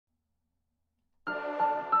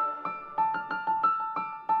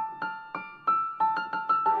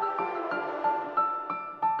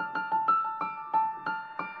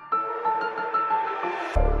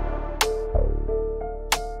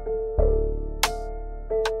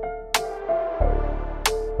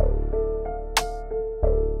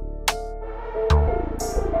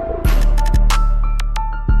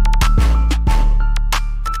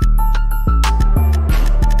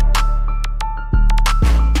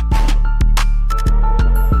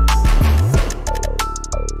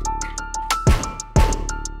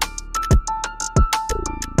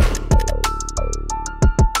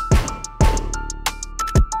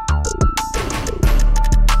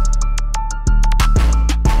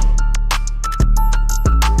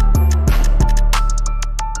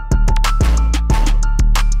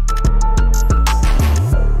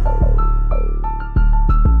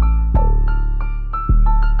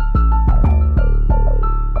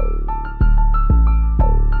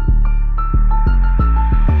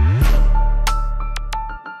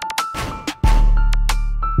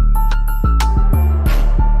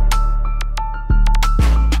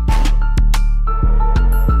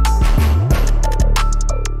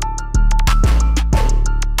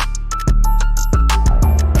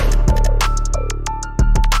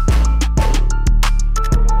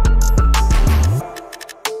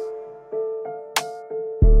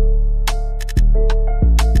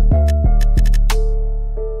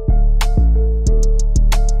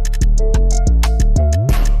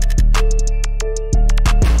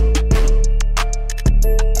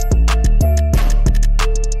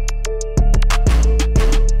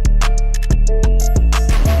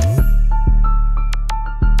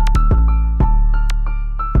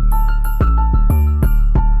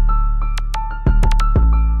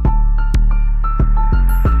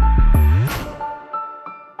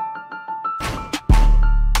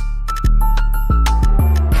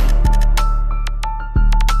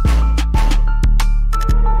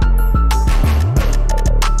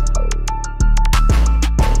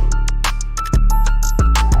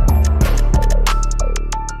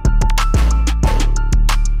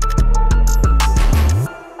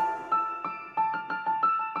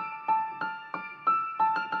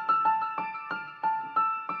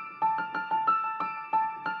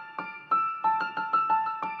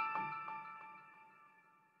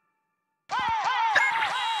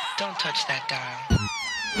Don't touch that dial.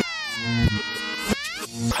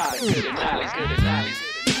 Hot, good and nice, good and nice.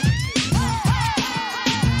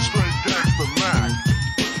 Straight gangsta Mac.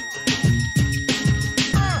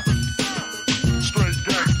 Straight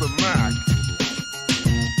gangsta Mac.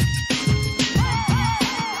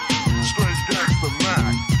 Straight gangsta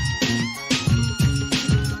Mac.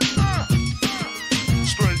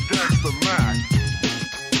 Straight gangsta Mac.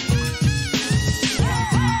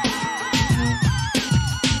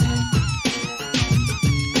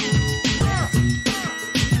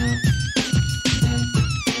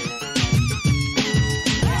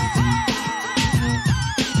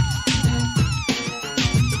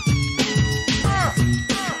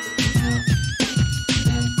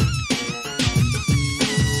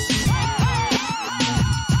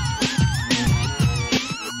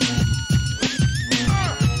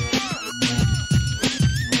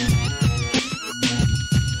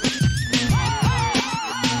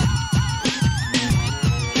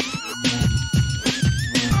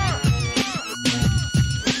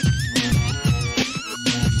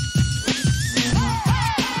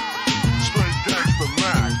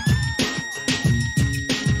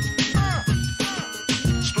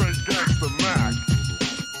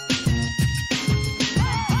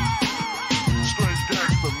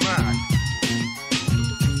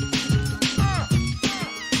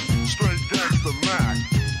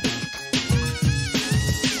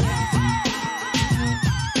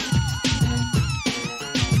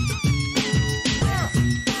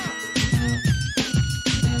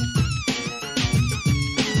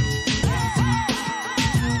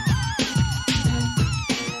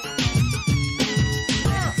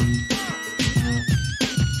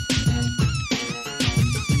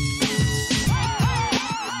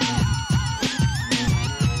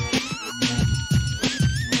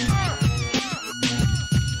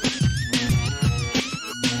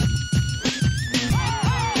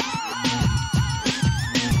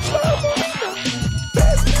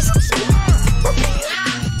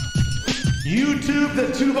 YouTube,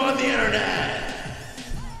 the tube on the internet.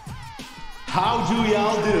 How do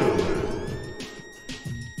y'all do?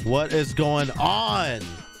 What is going on?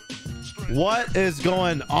 What is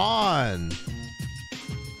going on?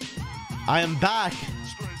 I am back.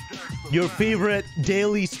 Your favorite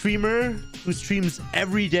daily streamer who streams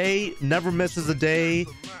every day, never misses a day,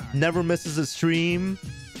 never misses a stream.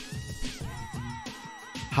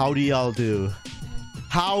 How do y'all do?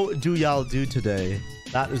 How do y'all do today?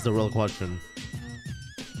 That is the real question.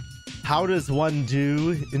 How does one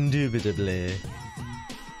do? Indubitably.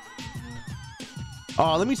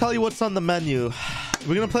 Let me tell you what's on the menu.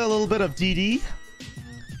 We're gonna play a little bit of DD.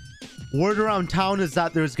 Word around town is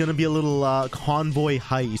that there's gonna be a little convoy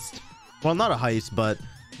heist. Well, not a heist, but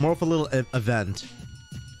more of a little event.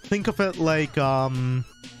 Think of it like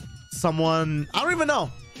someone, I don't even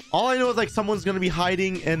know. All I know is like someone's gonna be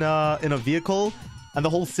hiding in a vehicle, and the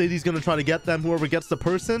whole city's gonna try to get them. Whoever gets the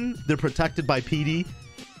person, they're protected by PD.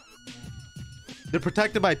 They're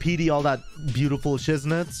protected by PD, all that beautiful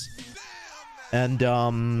shiznits. And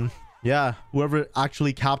yeah, whoever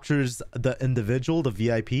actually captures the individual, the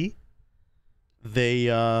VIP, they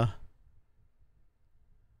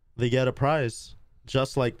get a prize.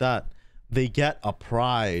 Just like that. They get a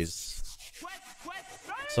prize.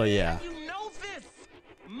 So yeah.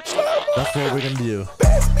 That's what we're gonna do.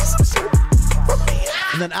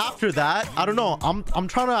 And then after that, I don't know, I'm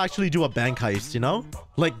trying to actually do a bank heist, you know?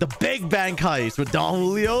 Like the big bank heist with Don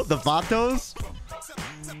Julio, the Vatos.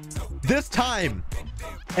 This time,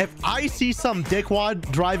 if I see some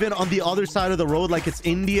dickwad driving on the other side of the road like it's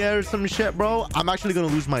India or some shit, bro, I'm actually gonna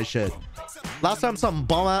lose my shit. Last time some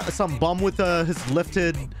bum with his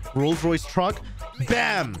lifted Rolls Royce truck,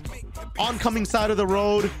 bam, oncoming side of the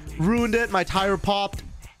road, ruined it, my tire popped,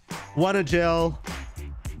 went to jail.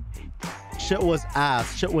 Shit was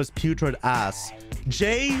ass. Shit was putrid ass.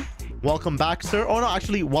 Jay, welcome back, sir. Oh no,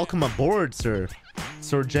 actually, welcome aboard, sir.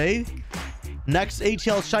 Sir Jay. Next,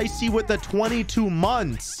 HL Shicey with the 22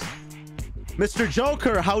 months. Mr.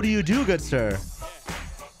 Joker, how do you do, good sir?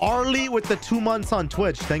 Arlie with the 2 months on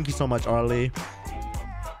Twitch. Thank you so much, Arlie.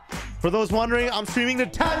 For those wondering, I'm streaming to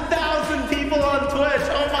 10,000 people on Twitch.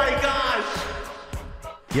 Oh my gosh.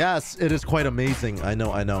 Yes, it is quite amazing. I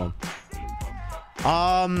know, I know.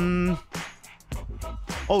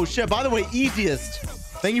 Oh shit, by the way, easiest.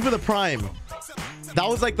 Thank you for the prime. That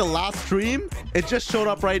was like the last stream. It just showed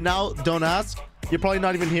up right now. Don't ask. You're probably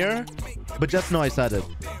not even here, but just know I said it.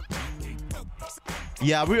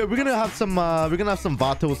 Yeah, we're gonna have some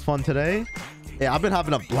Vatos fun today. Yeah, I've been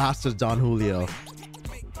having a blast with Don Julio.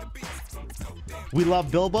 We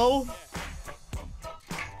love Bilbo.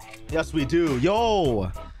 Yes, we do. Yo,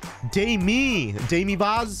 Demi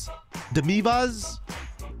Vaz. Demi Vaz.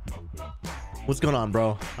 What's going on,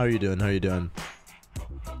 bro? How are you doing? How are you doing?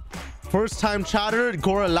 First time chatter,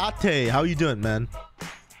 Goralate. How you doing, man?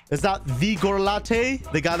 Is that the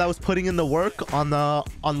Goralate, the guy that was putting in the work on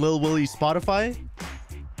Lil Willie's Spotify?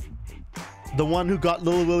 The one who got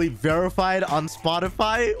Lil Willie verified on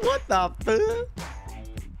Spotify? What the fuck?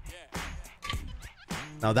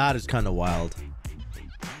 Now that is kind of wild.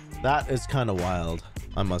 That is kind of wild,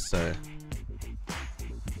 I must say.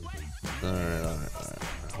 All right.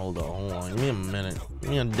 Hold on. Give me a minute. Give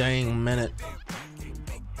me a dang minute.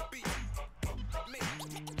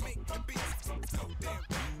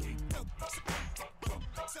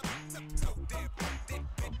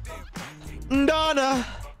 Donna,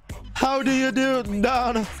 how do you do,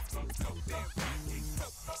 Donna?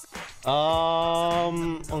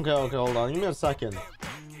 Okay, hold on. Give me a second.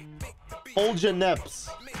 Hold your nips.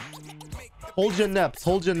 Hold your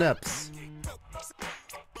nips.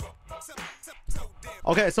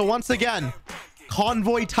 Okay, so once again,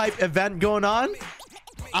 convoy type event going on.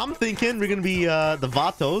 I'm thinking we're gonna be the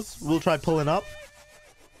Vatos. We'll try pulling up.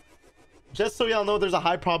 Just so y'all know, there's a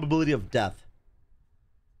high probability of death.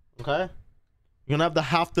 Okay? You're gonna have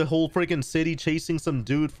half the whole freaking city chasing some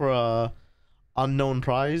dude for a unknown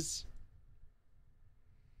prize.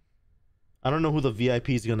 I don't know who the VIP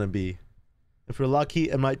is gonna be. If you're lucky,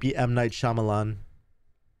 it might be M. Night Shyamalan.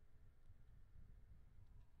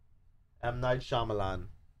 M. Night Shyamalan.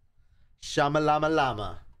 Shamalama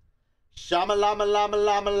lama. Shamalama lama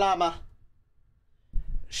lama lama.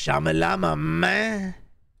 Shamalama, man.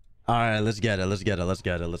 Alright, let's get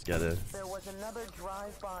it.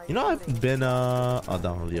 You know, I've been oh,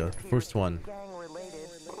 down here. First one.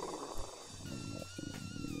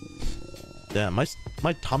 Damn,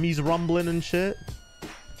 my tummy's rumbling and shit.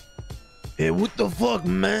 Hey, what the fuck,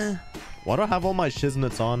 man? Why do I have all my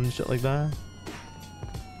shiznits on and shit like that?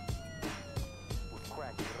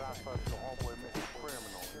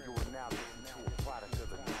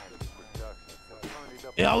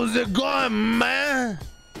 Hey, how's it going, man?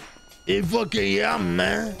 Hey, fucking yeah,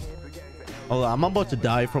 man. Oh, I'm about to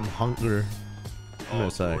die from hunger. I'm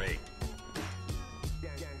gonna say.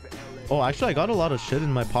 Oh, actually, I got a lot of shit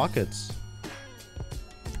in my pockets.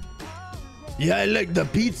 Yeah, I like the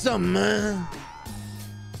pizza, man.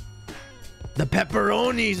 The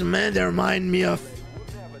pepperonis, man. They remind me of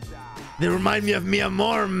me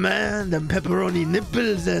more, man. The pepperoni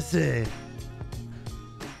nipples, I say.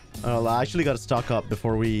 Oh, I actually got to stock up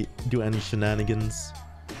before we do any shenanigans.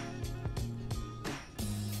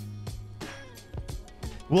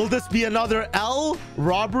 Will this be another L,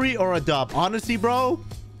 robbery, or a dub? Honestly, bro,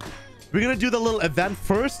 we're gonna do the little event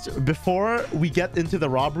first before we get into the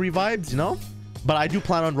robbery vibes, you know? But I do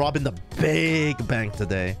plan on robbing the big bank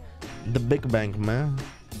today. The big bank, man.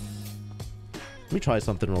 Let me try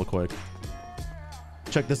something real quick.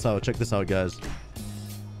 Check this out, guys.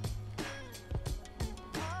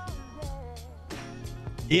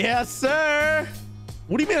 Yes, sir.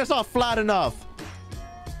 What do you mean it's not flat enough?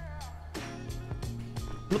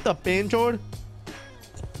 What the pain, Jordan?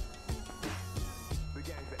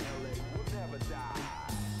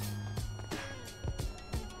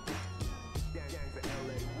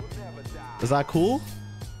 Is that cool?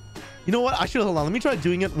 You know what? Actually, hold on. Let me try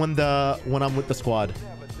doing it when I'm with the squad.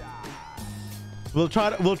 We'll try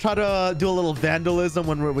to do a little vandalism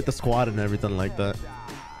when we're with the squad and everything like that.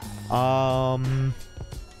 I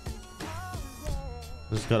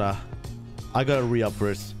gotta re-up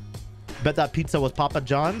first. Bet that pizza was Papa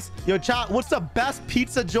John's. Yo, chat, what's the best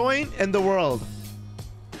pizza joint in the world?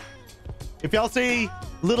 If y'all say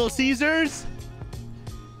Little Caesars,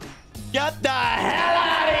 get the hell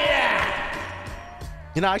out of here!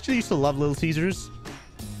 You know, I actually used to love Little Caesars,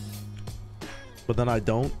 but then I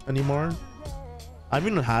don't anymore. I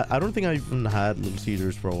don't think I even had Little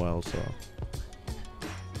Caesars for a while, so.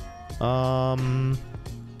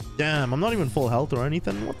 Damn, I'm not even full health or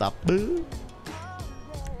anything. What the boo?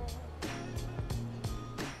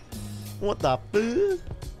 What the boo?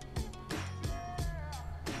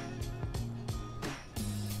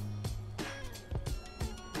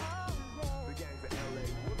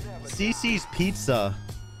 CC's Pizza.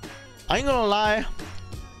 I ain't gonna lie.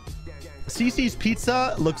 CC's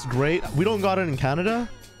Pizza looks great. We don't got it in Canada,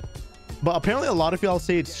 but apparently a lot of y'all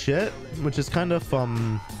say it's shit, which is kind of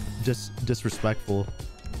just disrespectful.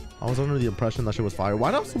 I was under the impression that shit was fire.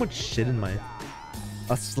 Why do I have so much shit in my...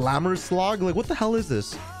 A slammer slog? Like, what the hell is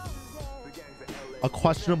this? A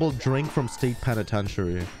questionable drink from state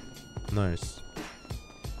penitentiary. Nice.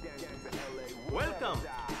 Welcome.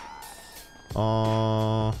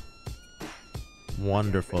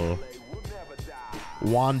 Wonderful.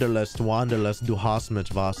 Wanderlust, du hast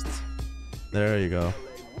mich was. There you go.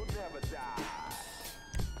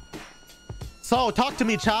 So, talk to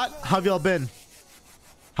me, chat. How have y'all been?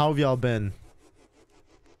 How have y'all been?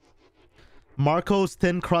 Marco's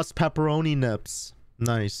thin crust pepperoni nips.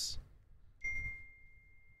 Nice.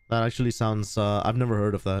 That actually sounds, I've never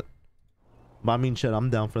heard of that. But I mean, shit, I'm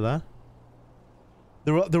down for that.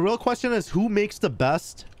 The real question is, who makes the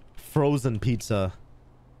best frozen pizza?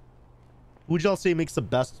 Who would y'all say makes the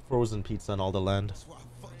best frozen pizza in all the land?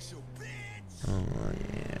 Oh,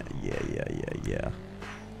 yeah.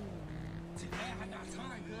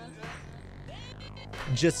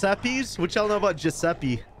 Giuseppe's? What y'all know about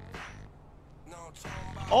Giuseppe?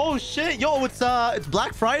 Oh shit, yo, it's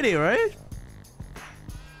Black Friday, right?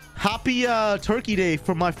 Happy Turkey Day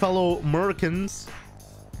for my fellow Americans.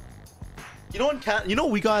 You know,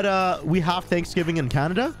 we have Thanksgiving in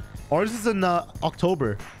Canada. Ours is in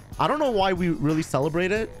October. I don't know why we really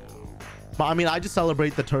celebrate it, but I mean, I just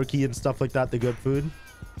celebrate the turkey and stuff like that, the good food.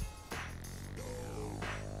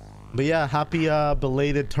 But yeah, happy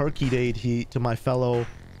belated Turkey Day to my fellow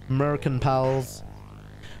American pals.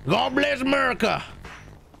 God bless America.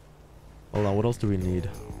 Hold on, what else do we need?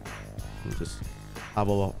 Let me just have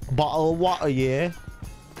a bottle of water, yeah.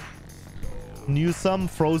 Newsome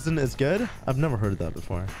frozen is good. I've never heard that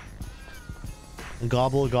before.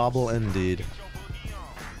 Gobble, gobble, indeed.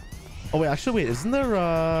 Oh wait, actually, wait, isn't there?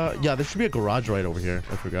 Yeah, there should be a garage right over here.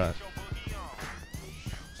 I forgot.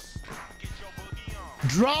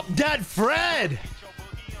 Drop Dead Fred,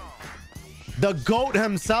 the goat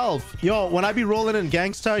himself. Yo, when I be rolling in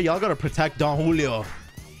gangster, y'all gotta protect Don Julio.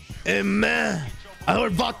 Hey man, I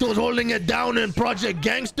heard Vatos holding it down in Project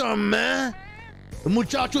Gangster, man. The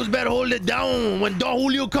muchachos better hold it down. When Don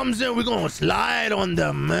Julio comes in, we're gonna slide on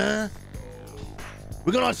them, man.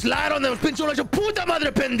 We're gonna slide on them. Pincho la puta madre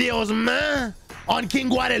pendejos, man. On King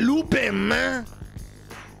Guadalupe, man.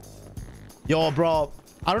 Yo, bro.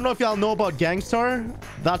 I don't know if y'all know about Gangstar.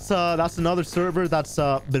 That's another server that's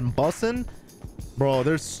been bussing. Bro,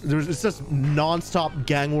 it's just non-stop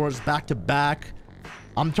gang wars back to back.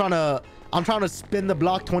 I'm trying to spin the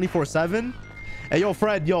block 24/7. Hey, yo,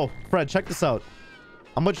 Fred, check this out.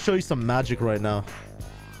 I'm gonna show you some magic right now.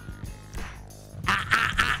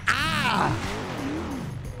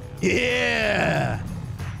 Yeah.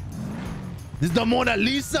 This is the Mona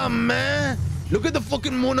Lisa, man. Look at the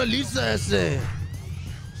fucking Mona Lisa essay.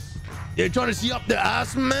 They're trying to see up their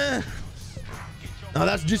ass, man. Now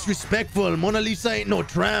that's disrespectful. Mona Lisa ain't no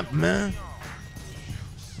tramp, man.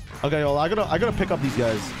 Okay, well, I gotta pick up these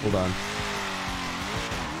guys. Hold on.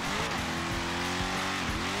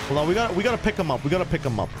 We gotta pick them up. We gotta pick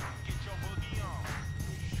them up.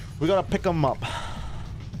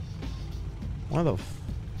 Why the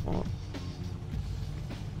fuck?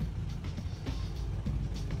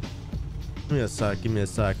 Give me a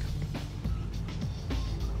sec.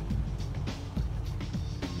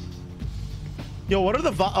 Yo, what are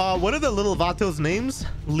the little Vatos names?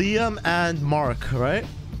 Liam and Mark, right?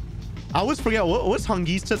 I always forget what's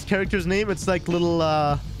Hungista's character's name. It's like little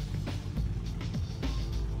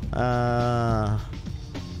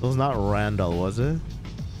it was not Randall, was it?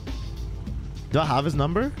 Do I have his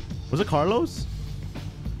number? Was it Carlos?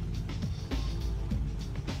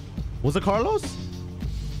 Was it Carlos?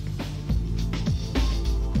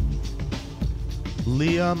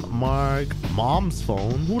 Liam, Mark, mom's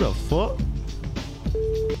phone. Who the fuck?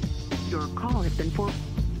 Your call has been for.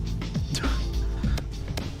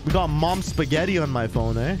 We got mom spaghetti on my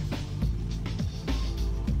phone, eh?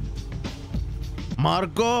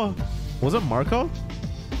 Marco? Was it Marco?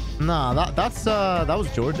 Nah, that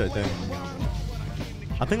was George, I think.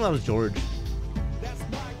 I think that was George.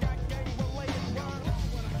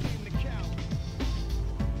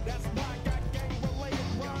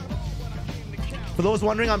 For those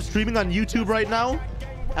wondering, I'm streaming on YouTube right now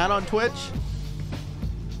and on Twitch.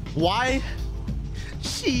 Why?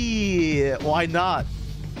 Shit, why not?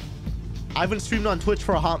 I haven't streamed on Twitch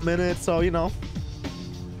for a hot minute, so you know,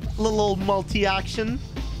 a little multi-action.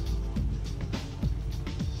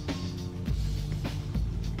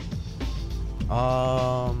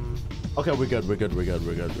 Okay, we're good.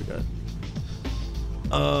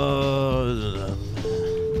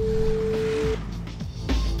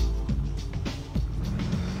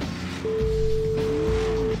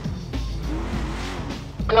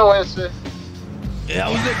 No answer. Yeah,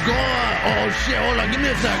 how's it going? Oh shit, hold on, give me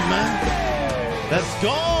a sec, man. Let's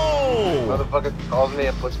go. Motherfucker calls me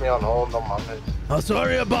and puts me on hold. No moment. Oh,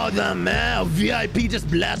 sorry about that, man. A VIP just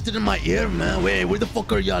blasted in my ear, man. Wait, where the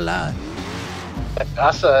fuck are y'all at?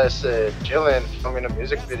 Casa is chilling, filming a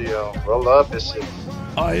music video. Roll up, it's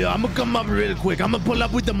Alright, I'm gonna come up real quick. I'm gonna pull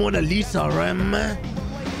up with the Mona Lisa, alright, man?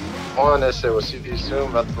 On ese, we'll see you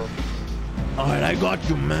soon, vato. Alright, I got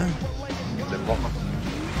you, man.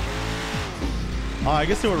 Oh, I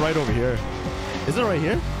guess they were right over here. Is it right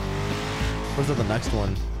here? Or is it the next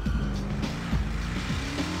one?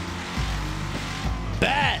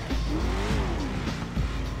 Bet!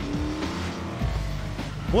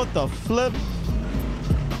 What the flip?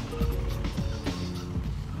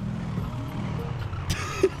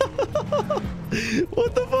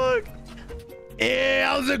 What the fuck? Hey,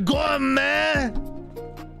 how's it going, man?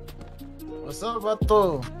 What's up,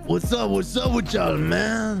 vato? What's up with y'all,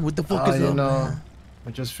 man? What the fuck is up, man?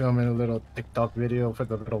 We're just filming a little TikTok video for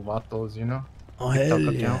the little vatos, you know? Oh, hell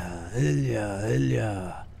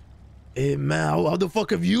yeah. Hey, man, how the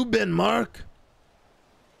fuck have you been, Mark?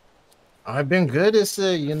 I've been good,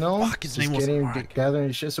 you know? Fuck, his name was Mark.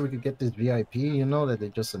 Gathering shit so we could get this VIP, you know, that they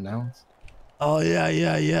just announced. Oh,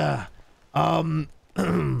 yeah. Hold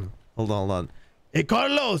on. Hey,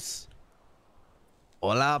 Carlos.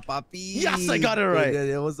 Hola, papi. Yes, I got it right.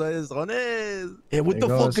 Hey, what the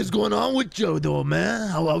fuck is going on with you, though, man?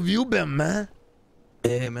 How have you been, man?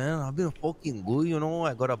 Hey, man, I've been fucking good, you know.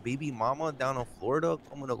 I got a baby mama down in Florida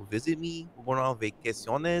coming to visit me. We're going on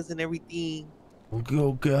vacaciones and everything.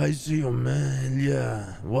 Okay, I see you, man.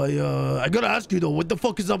 Yeah. Why, I gotta ask you, though, what the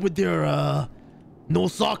fuck is up with your, no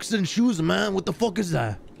socks and shoes, man? What the fuck is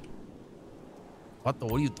that? What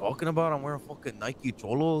are you talking about? I'm wearing fucking Nike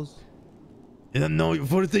Cholos. Yeah, no,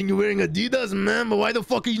 first thing you're wearing Adidas, man. But why the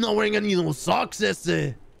fuck are you not wearing any of those socks, ese?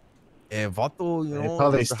 Hey, Vato, you know. They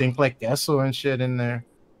probably stink like queso and shit in there.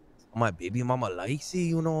 My baby mama likes it,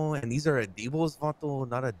 you know. And these are Adibos, Vato,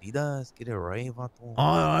 not Adidas. Get it right, Vato.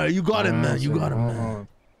 Oh, you got it, man. You got it, man.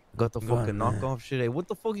 Got the fucking knockoff shit. Hey, what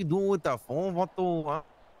the fuck you doing with that phone, Vato? What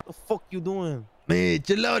the fuck you doing? Man,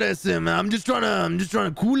 chill out, ese, man. I'm just trying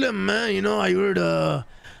to cool him, man. You know, I heard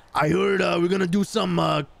we're gonna do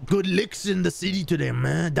some good licks in the city today,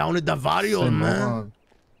 man. Down at the Vatos, man.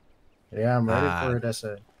 Yeah, I'm ready for it,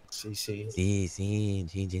 ese. Sí.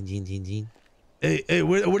 Hey,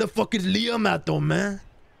 where the fuck is Liam at, though, man?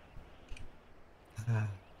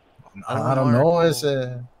 I don't know, ese.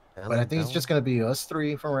 But I think it's just gonna be us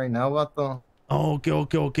three from right now, vato. Oh,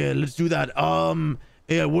 okay. Let's do that.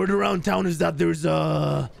 Yeah, word around town is that there's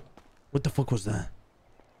what the fuck was that?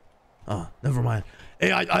 Oh, never mind.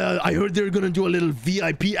 Hey, I heard they're gonna do a little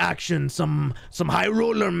VIP action. Some high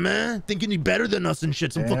roller, man. Thinking he better than us and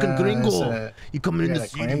shit. Some fucking gringo. He coming in the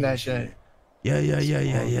city. Claim that shit.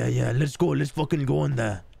 Yeah. Let's go. Let's fucking go in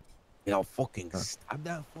there. Yeah, I'll fucking stab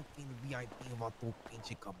that fucking VIP Vato,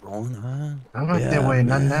 pinche cabrón, huh? Cálmate, güey.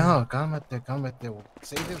 Not now. Cálmate.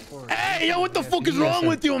 Save it for... Hey, yo, what the fuck is wrong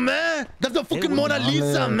with you, man? That's the fucking Mona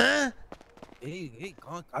Lisa, man. Hey,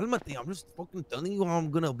 cálmate. I'm just fucking telling you how I'm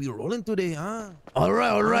gonna be rolling today, huh? All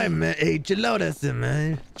right, man. Hey, chill out, that's it,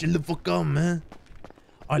 man. Chill the fuck out, man.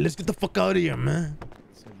 All right, let's get the fuck out of here, man.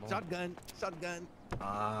 Shotgun.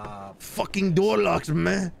 Fucking door locks,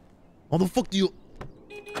 man. How the fuck do you...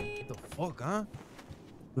 What the fuck, huh?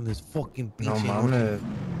 With this fucking bitch. No, mames.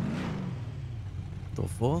 The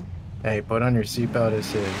fuck? Hey, put on your seatbelt,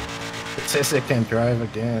 ese. It says it can drive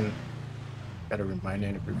again. Gotta remind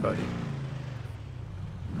everybody.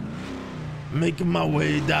 Making my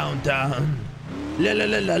way downtown.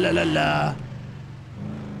 La.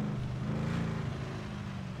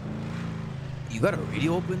 You got a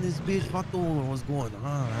radio up in this bitch, Vato? What's going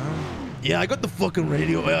on, huh? Yeah, I got the fucking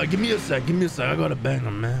radio. Give me a sec. I got a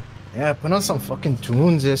banger, man. Yeah, put on some fucking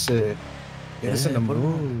tunes, ese. Get us in the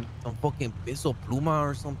mood. Some fucking Peso Pluma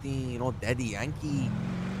or something, you know, Daddy Yankee.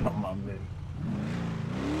 No, mames.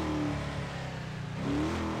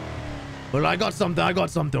 Well, I got something.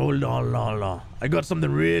 Hold on. I got something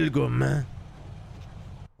real good, man.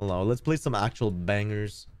 Hold on. Let's play some actual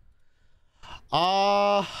bangers.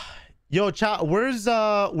 Yo, chat. Where's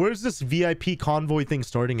this VIP convoy thing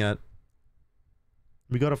starting at?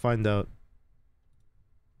 We gotta find out.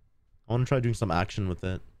 I want to try doing some action with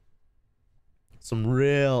it. Some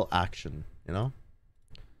real action, you know?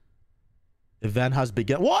 Event has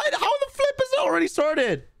begun. What? How the flip is it already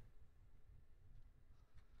started?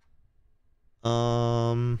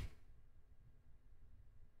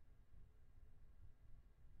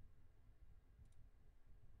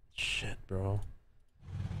 Shit, bro.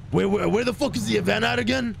 Where the fuck is the event at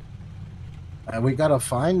again? We gotta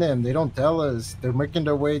find them. They don't tell us. They're making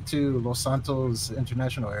their way to Los Santos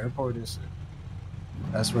International Airport.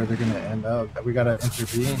 That's where they're gonna end up. We gotta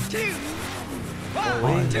intervene.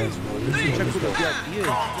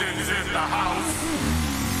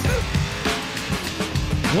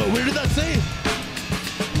 Where did that say?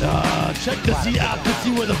 Check the Z app to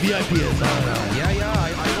see where the VIP is. Yeah,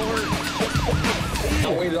 I know her. I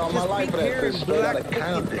waited all my life for that bitch. But I gotta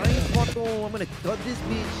count it. I'm gonna cut this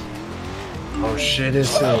bitch. Oh shit,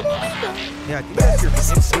 it's it. Yeah, I think that's your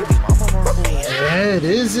next baby mama, Marco. Yeah, it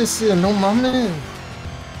is. It's it. No mames.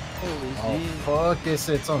 Holy Oh shit. fuck,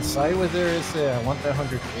 it's on site with her. It's it. I want that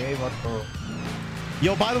 100K. What the?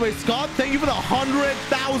 Yo, by the way, Scott, thank you for the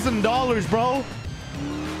 $100,000, bro.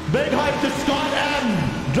 Big hype to Scott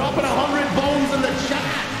M. Dropping 100 bones in the chat.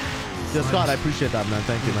 Yeah, Scott, I appreciate that, man.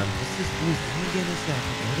 Thank you, man.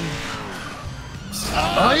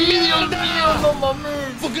 Ay, Dios mío, no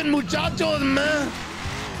mames. Fucking muchachos, man.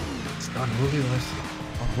 It's Don Julio.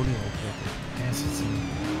 Yes, it's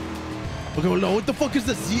Okay, well, no, what the fuck is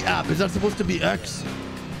the Z app? Is that supposed to be X?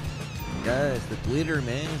 Yeah, it's the Twitter,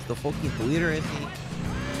 man. It's the fucking Twitter, isn't it?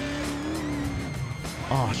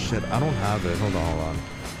 Oh, shit. I don't have it. Hold on.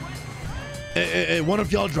 Hey, one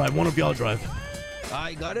of y'all drive.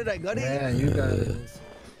 I got it. Yeah, you got it.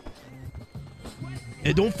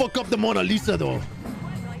 Hey, don't fuck up the Mona Lisa, though.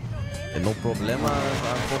 No problema.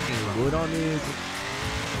 I'm fucking good on this.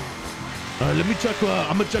 All right, let me check.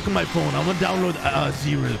 I'm gonna check on my phone. I'm gonna download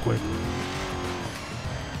Z real quick.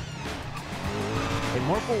 Hey,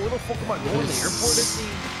 Marco, where the fuck am I going? The airport, isn't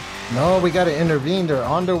it? No, we gotta intervene. They're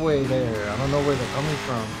on their way there. I don't know where they're coming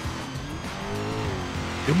from.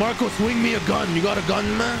 Yo, Marco, swing me a gun. You got a gun,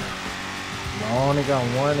 man? No, I only got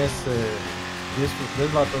one. It's this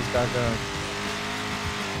Vatos got guns.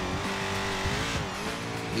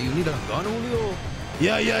 Hey, you need a gun, Julio?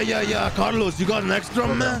 Yeah. Carlos, you got an extra,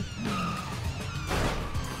 man?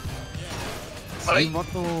 Hey,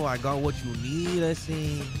 Vato, I got what you need, I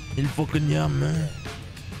see. El fucking yeah, man.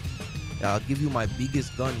 Yeah, I'll give you my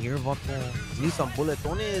biggest gun here, Vato. You need some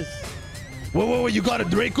bulletones? Wait, you got a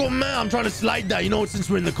Draco, man? I'm trying to slide that, you know, since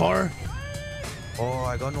we're in the car. Oh,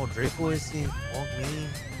 I got no Draco, I see. Fuck me.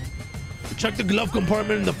 Check the glove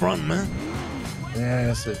compartment in the front, man. Yeah,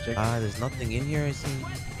 that's it. Check. There's nothing in here, I see.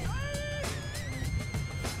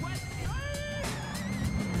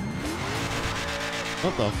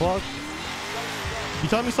 What the fuck? You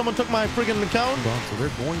telling me someone took my friggin' account? So they're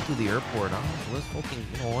going to the airport, huh? So let's fucking,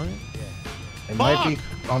 you know what? It might be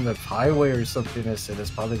on the highway or something. It's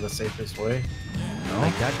probably the safest way. No?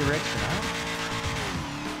 Like that direction, huh?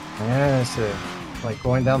 Yeah, it's like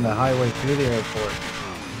going down the highway to the airport.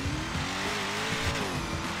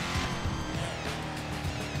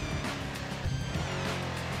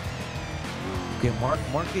 Okay, mark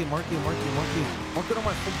it on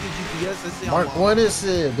my fucking GPS. Let's see how Mark, what is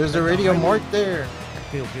it? There's a radio mark there.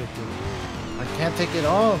 Okay. I can't take it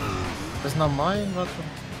off. That's not mine. What the?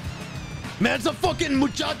 Man, some fucking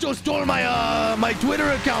muchacho stole my my Twitter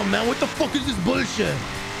account, man. What the fuck is this bullshit?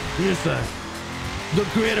 Here, sir. Don't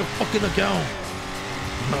create a fucking account.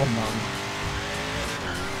 No, mom.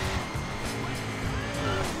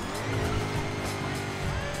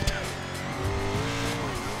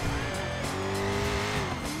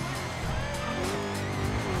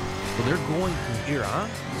 So they're going to here, huh?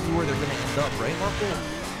 This is where they're gonna end up, right, Marco?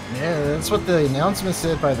 Yeah, that's what the announcement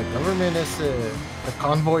said by the government. It's the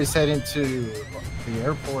convoy's heading to the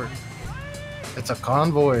airport. It's a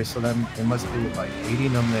convoy, so then they must be like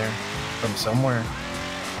aiding them there from somewhere.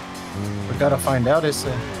 We gotta find out. It's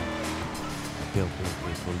Okay.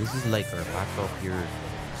 So this is like our backup here,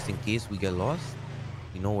 just in case we get lost.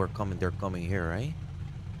 You know we're coming. They're coming here, right?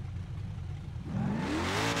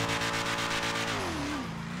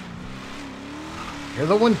 you're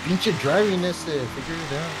the one pinche driving this. Figure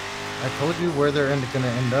it out. I told you where they're gonna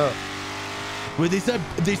end up. Wait, they said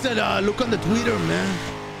look on the Twitter, man.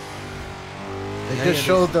 They just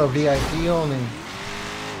showed the VIP only.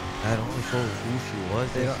 I don't know who she was.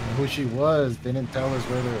 Who she was. They didn't tell us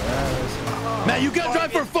where they're at. Man, you can't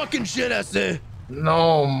drive for fucking shit, Esse.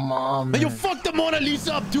 No, mom. Man, you fucked the Mona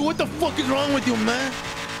Lisa up, too. What the fuck is wrong with you, man?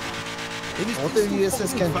 Both of you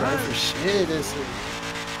can't drive for shit.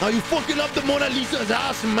 Now you fucking up the Mona Lisa's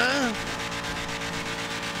ass, man.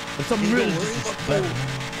 That's some real disrespect.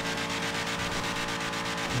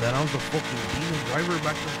 Man, I was a fucking demon driver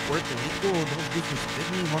back to Puerto Rico. Don't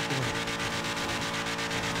disrespect me, Marco.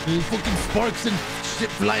 You fucking sparks and shit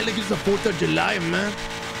fly like it's the 4th of July, man.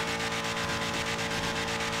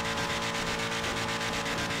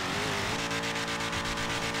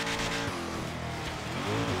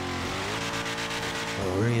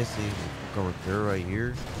 Oh, where is he? Fucking repair right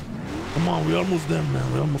here. Come on, we almost there,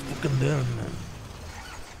 man. We almost fucking there, man.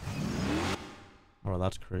 Oh,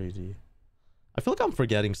 that's crazy. I feel like I'm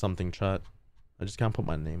forgetting something, chat. I just can't put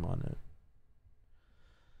my name on it.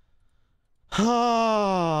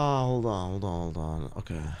 Hold on.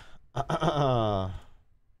 Okay.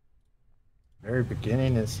 Very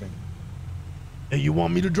beginning is. Hey, you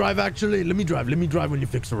want me to drive? Actually, let me drive when you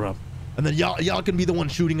fix her up, and then y'all can be the one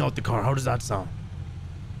shooting out the car. How does that sound?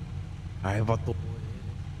 Alright, Vato.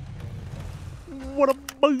 What a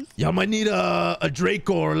boost. Y'all might need a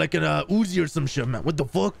Draco or like an Uzi or some shit, man. What the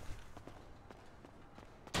fuck?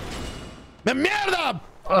 Man, mierda!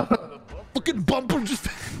 Fucking bumper just...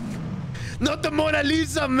 Not the Mona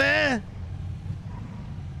Lisa, man!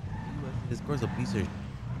 This car's a piece of...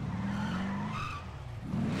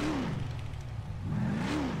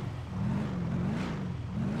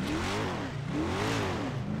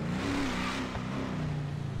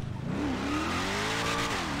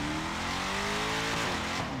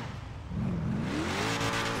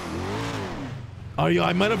 Oh, yeah,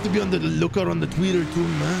 I might have to be on the lookout on the Twitter too,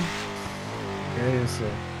 man. Okay, so.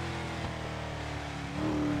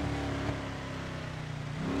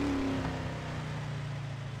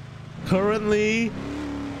 Currently,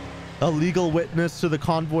 a legal witness to the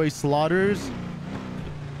convoy slaughters.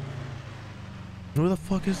 Where the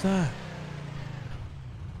fuck is that?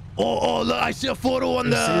 Oh, look, I see a photo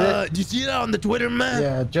on the... Do you see that on the Twitter, man?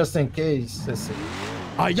 Yeah, just in case.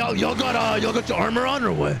 Y'all got your armor on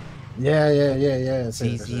or what? Yeah. It's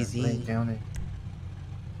Easy. County.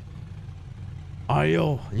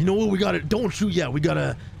 Yo, you know what we gotta... Don't shoot yet.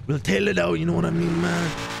 We'll tail it out, you know what I mean,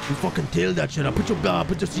 man? We fucking tail that shit out. Put your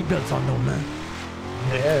seatbelts on though, man.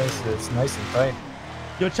 Yeah, it's nice and tight.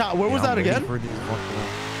 Yo, chat, where was that again?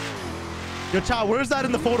 Yo, chat, where's that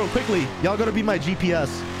in the photo? Quickly. Y'all gotta be my GPS.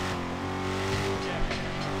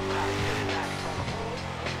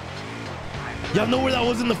 Y'all know where that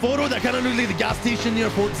was in the photo? That kind of looked like the gas station near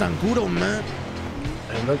Fort Zancudo, man.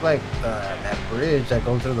 It looked like that bridge that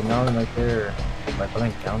goes through the mountain right there by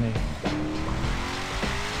Blank County.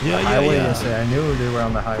 Yeah. I knew they were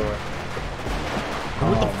on the highway.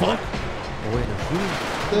 What the fuck? Oh, wait, they're shooting.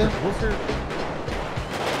 Yeah. Closer.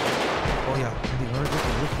 Oh, yeah.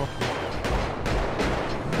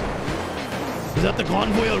 Is that the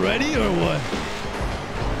convoy already or what? I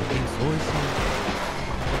think so.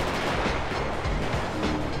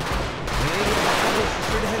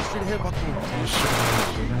 Straight ahead,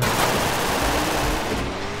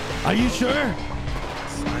 Are you sure?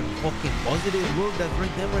 I'm fucking positive. Look, that's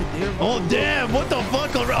right there. Oh, damn. What the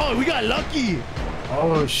fuck? Oh, we got lucky.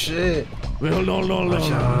 Oh, shit. Wait, hold on.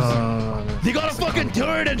 They got a fucking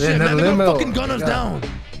turret and shit, man. They got fucking gun us down.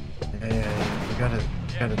 Yeah.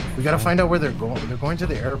 We gotta find out where they're going. They're going to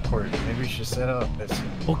the airport. Maybe we should set up.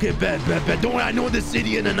 Okay, bet. Don't worry, I know the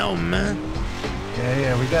city in and out, man.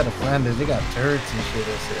 Yeah, we gotta plan this. They got turrets and shit.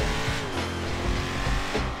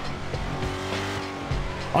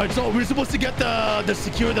 Alright, so we're supposed to get the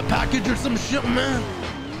secure the package or some shit, man.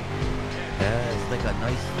 Yeah, it's like a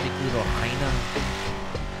nice sticky little hyena.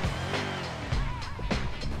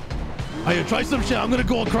 Alright, try some shit. I'm gonna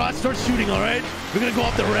go across, start shooting, alright? We're gonna go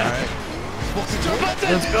up the ramp.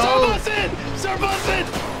 Start busting!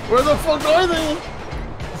 Where the fuck are they?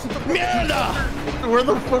 Mierda! Where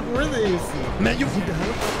the fuck were they? Man, you...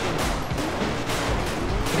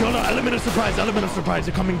 Hold on, element of surprise.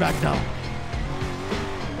 They're coming back down.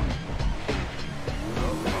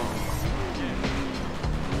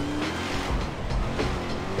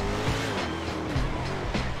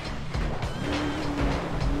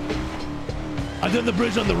 I did the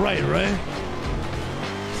bridge on the right? See?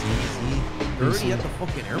 They're already at the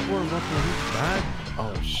fucking airport. Bad.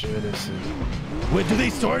 Oh shit, Wait, do they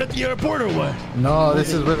start at the airport or what? No,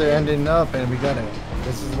 this is where they're ending up, and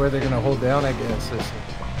this is where they're gonna hold down, I guess.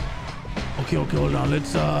 Okay, hold on.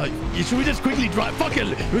 Let's should we just quickly drive? Fuck it.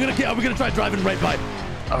 We're gonna try driving right by.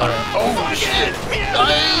 Alright. Oh shit!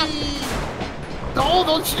 No,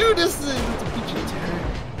 don't shoot this thing! It's a PG turret.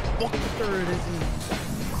 Fuck the turret, is he?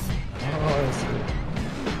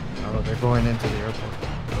 Oh, they're going into the airport.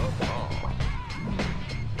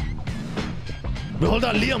 But hold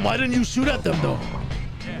on, Liam, why didn't you shoot at them though?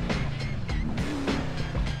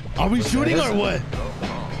 Are we shooting or what?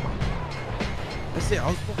 I say I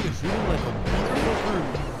was fucking shooting like a motherfucker.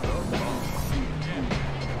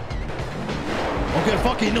 Okay,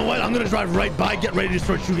 fuck it, you know what? I'm gonna drive right by, get ready to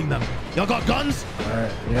start shooting them. Y'all got guns?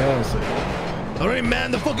 Alright, yeah. Alright,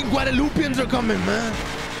 man, the fucking Guadalupeans are coming, man.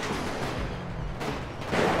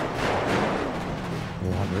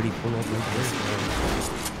 Oh, I'm ready. Pull up right there.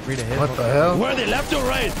 Straight ahead. What the hell? Where are they, left or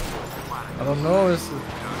right? I don't know.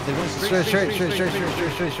 They went straight.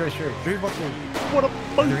 Straight buckle. What a...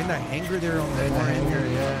 They're in that hangar there on the hangar,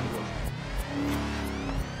 yeah.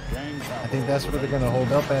 I think that's where they're gonna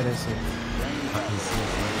hold up at.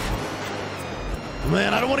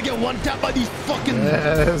 Man, I don't want to get one tapped by these fucking...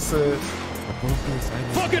 Yes.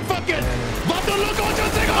 Fuck it! Vato loco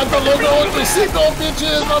 85! Vato loco 85,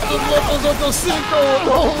 bitches! Vato locos 85!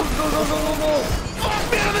 No! Fuck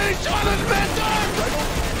me! They shot us, man!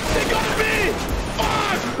 They got me!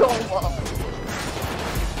 Fuck! No, mom.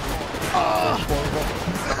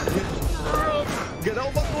 Get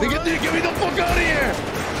out, Vato. Get me the fuck out of here!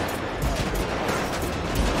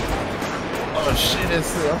 Oh shit, I'm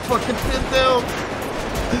fucking pinned down.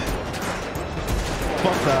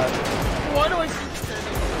 Fuck that. Why do I keep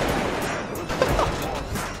standing?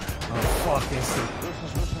 Oh fuck,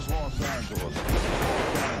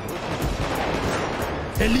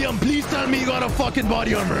 Hey Liam, please tell me you got a fucking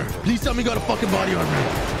body armor. Please tell me you got a fucking body armor.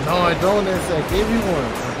 No, I don't. I gave you one.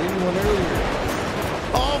 I gave you one earlier.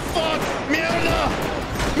 Oh fuck! Mierda!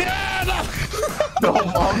 Mierda! No,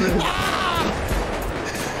 mom.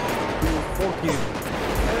 Fuck you.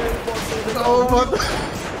 No, what?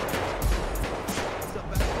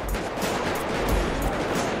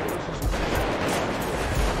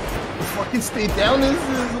 Fucking stay down, is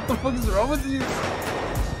this? What the fuck is wrong with you?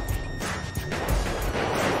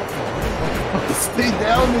 Fucking stay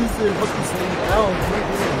down, is it? Fucking stay down.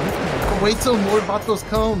 Wait till more Vatos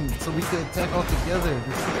come so we can attack all together.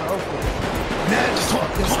 They're so powerful. Man, just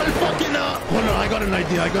hold fucking up. Hold on, I got an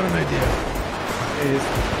idea.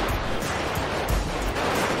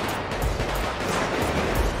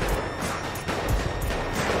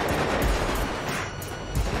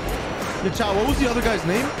 Yeah, chat, what was the other guy's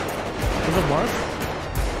name? Was it Mark?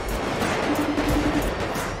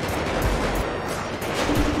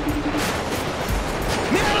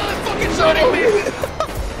 Man, they're fucking shooting me!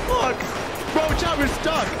 Fuck! Bro, chat, we're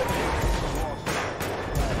stuck!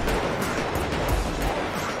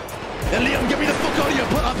 Hey, Liam, get me the fuck out of here!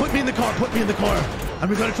 Put me in the car, And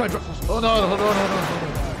we're gonna try... Hold on.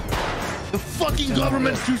 The fucking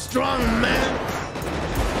government's too strong, man!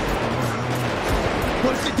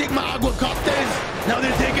 Once they take my agua cocktails, now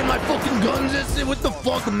they're taking my fucking guns. What the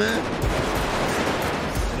fuck, man?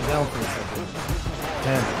 Stay down for a second.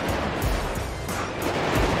 10.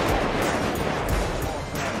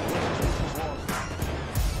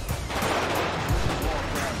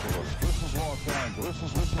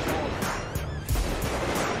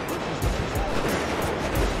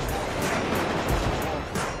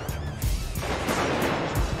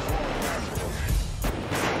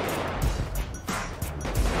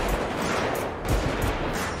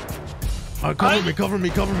 Cover me.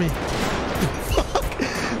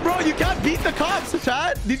 Fuck. Bro, you can't beat the cops,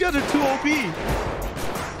 chat. These guys are too OP.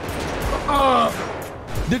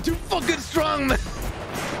 They're too fucking strong, man.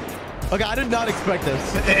 Okay, I did not expect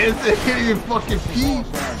this. It can't even fucking pee.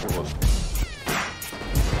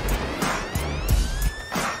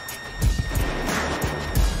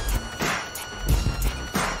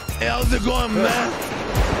 Hey, how's it going, man?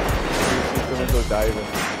 I'm gonna go diving.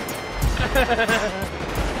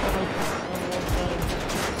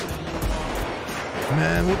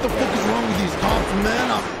 Man, what the fuck is wrong with these cops, man?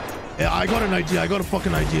 Yeah, I got an idea. I got a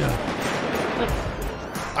fucking idea.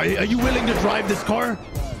 Are you willing to drive this car?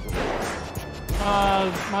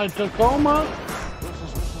 My Tacoma?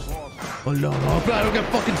 Oh no, I don't get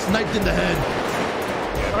fucking sniped in the head.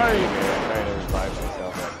 Right. I'm trying to revive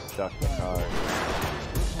myself. I'm stuck in the car.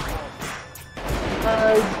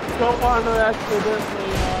 I don't want to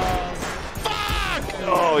accidentally, Fuck!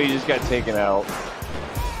 Oh, he just got taken out.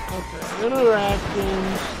 okay,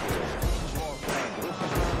 interactions.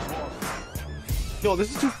 Yo,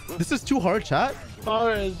 this is too hard, chat.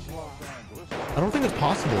 Car is I don't think it's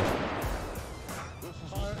possible.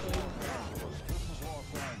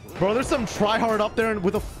 Bro, there's some tryhard up there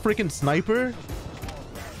with a freaking sniper.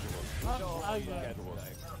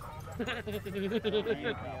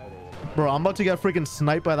 Bro, I'm about to get freaking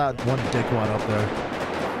sniped by that one dickwad up there.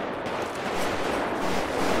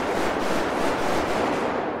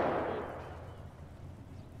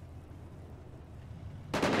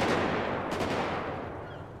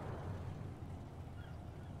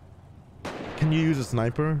 Can you use a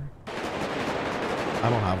sniper? I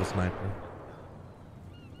don't have a sniper.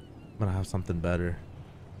 I'm gonna have something better.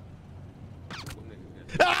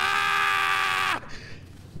 Ah!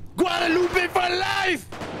 Guadalupe for life!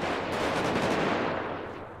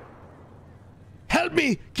 Help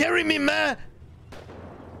me! Carry me, man!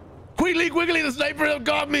 Quickly, the sniper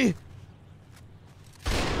got me!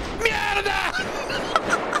 Mierda!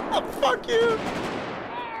 Fuck you!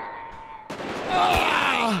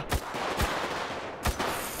 Ah!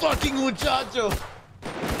 Fucking muchacho!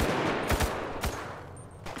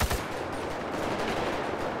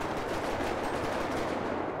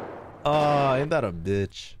 Ain't that a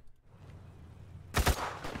bitch?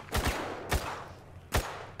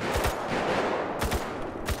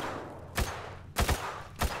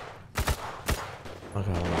 Okay,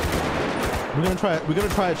 hold on. We're gonna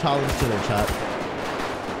try a challenge today, chat.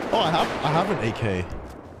 Oh, I have an AK.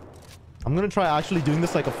 I'm gonna try actually doing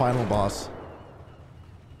this like a final boss.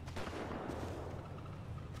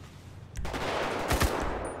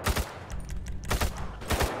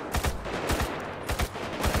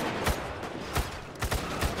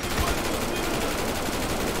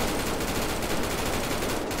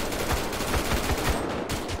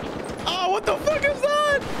 Oh, what the fuck is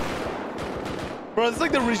that? Bro, it's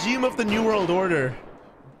like the regime of the New World Order.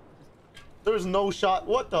 There's no shot.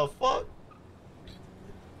 What the fuck?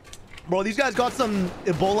 Bro, these guys got some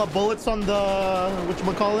Ebola bullets on the...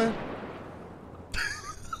 whatchamacallit?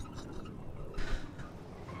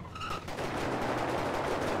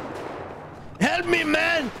 Help me,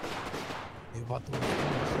 man! Hey, Vato.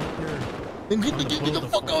 Get the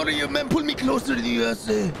fuck out of here, man. Pull me closer to the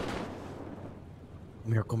USA.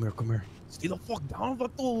 Come here. Stay the fuck down,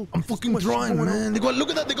 Vato. I'm fucking trying, man. They got, look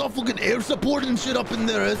at that. They got fucking air support and shit up in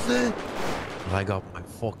there, USA. I got my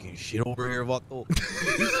fucking shit over here, Vato.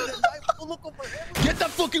 Look over here. Get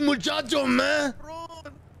that fucking muchacho, man.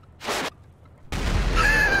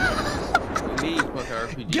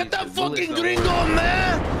 Get that fucking gringo,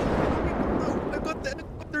 man. I got that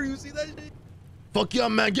there. You see that shit? Fuck yeah,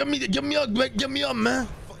 man. Get me up, man.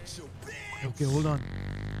 Okay, hold on.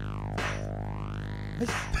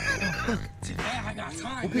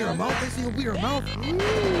 Open your mouth. I see. Open your mouth.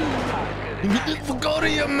 Get the fuck out of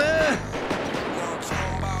here, man.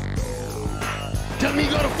 Tell me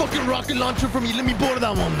you got a fucking rocket launcher for me. Let me borrow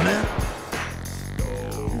that one, man.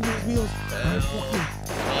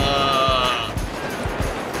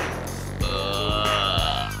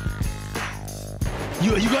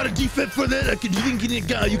 You got a defib for that? Do you think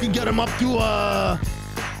you can get him up to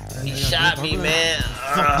He shot me, man.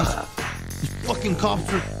 Fuck these fucking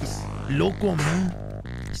cops are loco, man.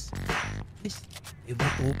 You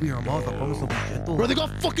about to open your mouth. I promise I'll be gentle. Bro, they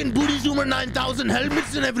got fucking Booty Zoomer 9000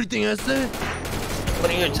 helmets and everything, I say.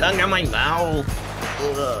 Putting your tongue in my mouth.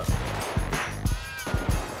 Ugh.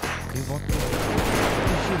 Hey, Vato.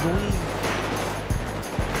 Where's she going?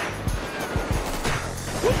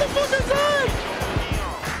 What the fuck is that?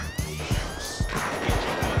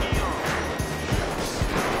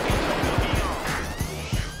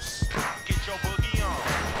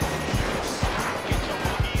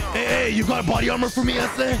 Hey, you got a body armor for me, I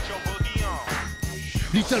say?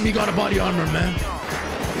 Please tell me you got a body armor, man.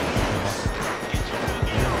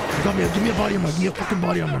 Give me a body armor. Give me a fucking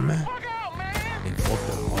body armor, man. Hey, fuck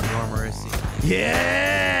that body armor, I see.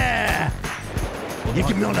 Yeah! Yeah,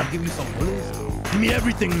 give me all that. Give me some bullets. Give me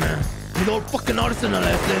everything, man. You know, fucking arsenal,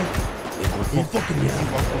 I say. Yeah, fucking yeah.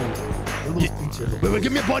 Wait,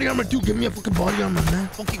 give me a body armor too. Give me a fucking body armor, man.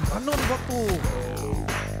 Fucking gun on, Vato.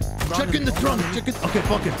 Check in the trunk. Check it. Okay,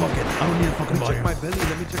 fuck it. I don't need a fucking body armor.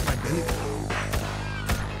 Let me check my belly.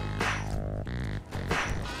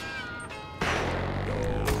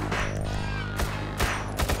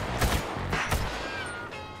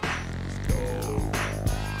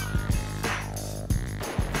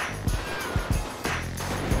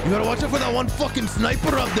 You gotta watch out for that one fucking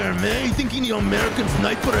sniper up there, man. You thinking the American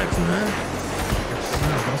Sniper X, man.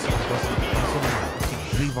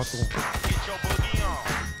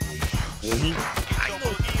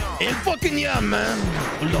 And fucking yeah, man.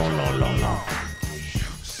 No.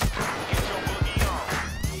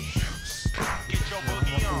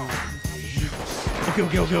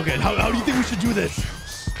 Okay. How do you think we should do this?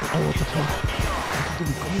 Oh, what the fuck?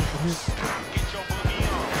 Come here.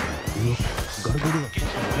 Look, you gotta go to the fucking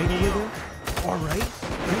right over there. All right.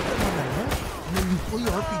 Right on the left. And then you pull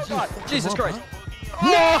your RPG. God, Jesus Christ. Huh?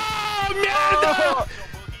 No, man!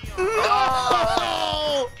 No!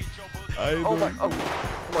 Oh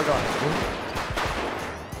my God.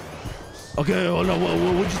 Okay, hold on.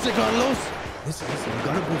 What'd you say, Carlos? Listen, you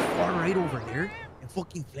gotta go far right over there and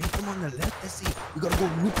fucking flank them on the left. Let's see. We gotta go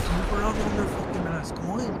loop around on their fucking ass.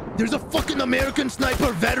 Come on. There's a fucking American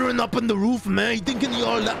sniper veteran up on the roof, man. You thinking you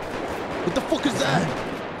all that? What the fuck is that?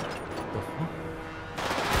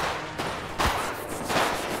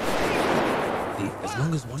 Hey, as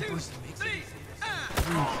long as one person makes it.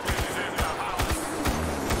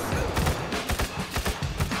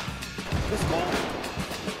 Let's go.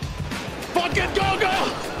 Fucking go!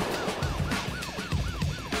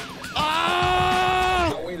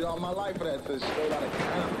 Ah! I waited all my life for that to straight out of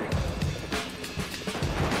Canada.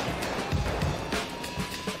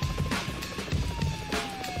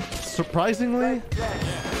 Surprisingly,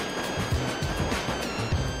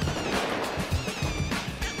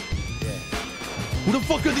 who the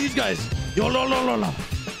fuck are these guys? Yo, no.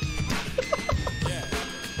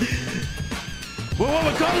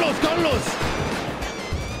 Wait, Carlos!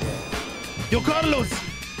 Yo, Carlos.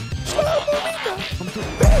 Come to the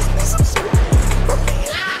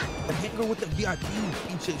hangar with the VIP.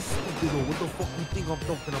 Pinche estúpido. What the fuck you think I'm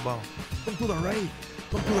talking about? Come to the right.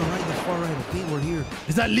 Come to the right, the far right. Okay, we're here.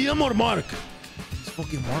 Is that Liam or Mark? It's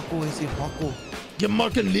fucking Marco. Ese Paco. Yeah,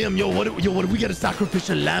 Mark and Liam. Yo, what if we get a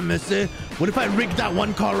sacrificial lamb, ese? What if I rig that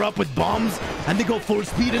one car up with bombs and they go full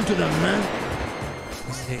speed into them, man?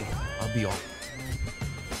 Hey, I'll be off.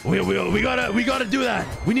 We gotta do that.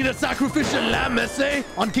 We need a sacrificial lamb, ese,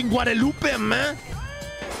 on King Guadalupe, man.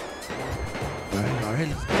 All right.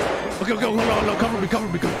 Okay, hold on, cover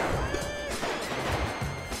me.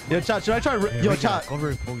 Yo, chat, should I try? Yo, chat. Cover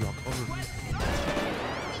it, y'all. Cover it.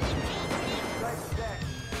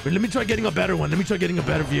 Wait, let me try getting a better one. Let me try getting a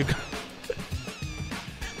better vehicle.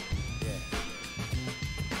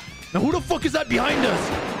 Now, who the fuck is that behind us?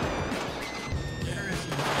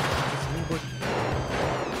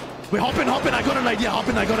 Wait, hop in. I got an idea. Ah,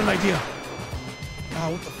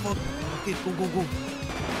 what the fuck? Okay, go.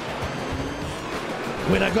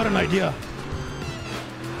 Wait, I got an idea.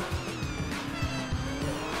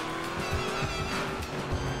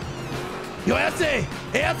 Yo, Ese!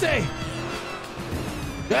 Hey, Ese!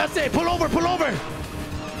 Yo, Ese, pull over!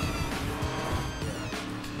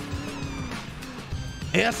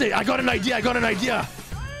 Hey, Ese, I got an idea.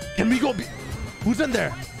 Can we go... Who's in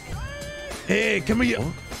there? Hey, can we... Huh?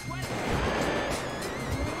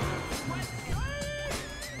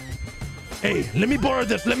 Hey, let me borrow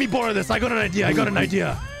this. I got an idea.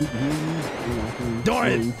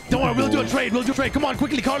 Don't worry. We'll do a trade. Come on,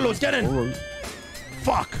 quickly, Carlos, get in.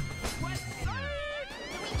 Fuck.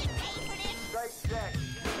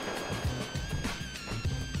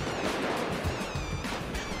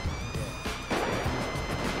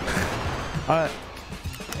 Alright.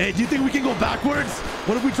 Hey, do you think we can go backwards?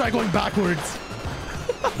 What if we try going backwards?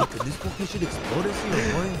 Hey, could this fucking shit explode us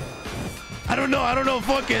here, boy? I don't know.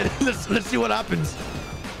 Fuck it. Let's see what happens.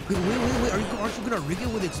 Wait. Aren't you gonna rig it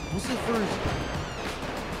with explosive first?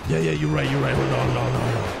 Yeah, you're right. Hold on.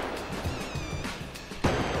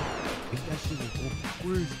 Think that shit will go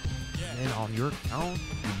backwards. And on your account,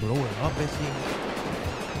 you blow it up, I see.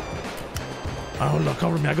 Hold on,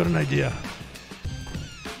 cover me. I got an idea.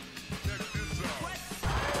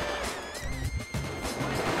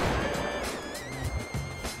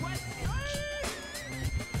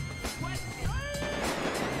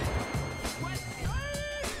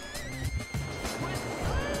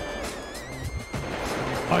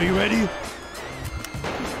 Are you ready?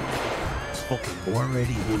 It's fucking born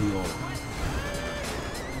ready, Julio.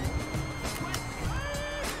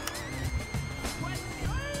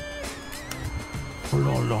 Hold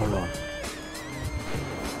on.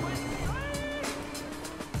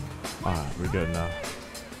 Alright, we're good now.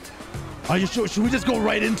 Are you sure? Should we just go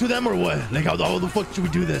right into them or what? Like, how the fuck should we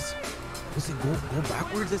do this? Listen, go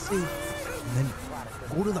backwards, let's see. And then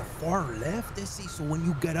go to the far left, let's see. So when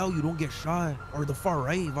you get out, you don't get shot. Or the far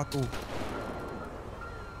right, Vato.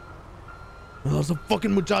 There's some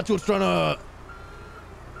fucking muchachos trying to...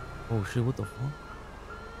 Oh shit, what the fuck?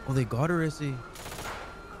 Oh, they got her, Essie.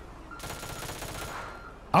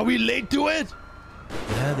 Are we late to it?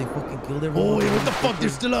 Yeah, they fucking killed everyone. Oh, wait, what the fuck?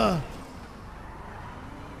 There's still a...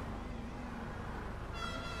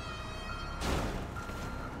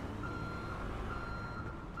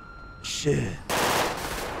 Shit.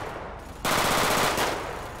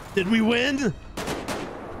 Did we win?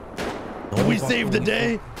 Did we save the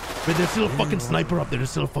day? But there's still a fucking sniper up there.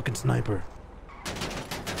 What the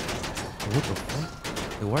fuck?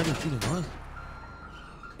 Hey, why are they shooting us?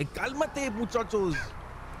 Hey, cálmate, muchachos.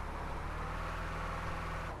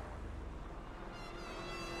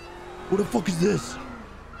 What the fuck is this?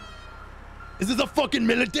 Is this a fucking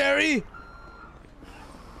military?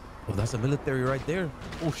 Oh, that's a military right there.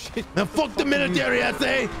 Oh shit. Man, fuck the military, I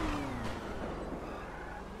say.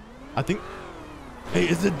 I think... Hey,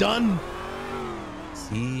 is it done?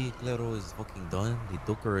 See, Claro is fucking done. They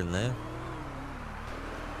took her and left.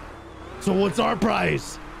 So what's our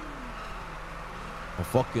prize? A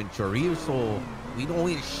fucking chorizo. We don't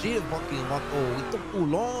eat shit, fucking Vato. We took too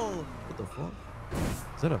long. What the fuck?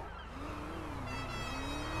 Is that a...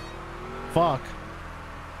 Fuck.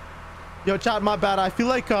 Yo, chat, my bad. I feel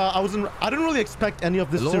like I didn't really expect any of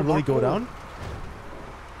this to really go down.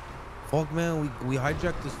 Fuck, man, we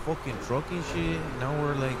hijacked this fucking truck and shit. Now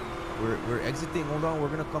we're like, we're exiting. Hold on, we're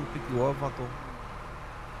gonna come pick you up, Vato.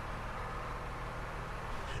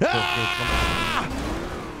 Ah!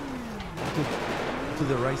 Okay, to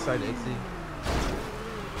the right side exit.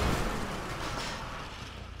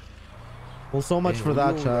 Well, so much for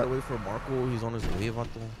that, chat. Wait for Marco. He's on his way,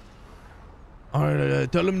 Vato. All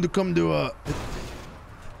right, tell him to come to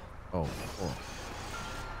Oh.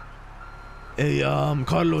 Hey,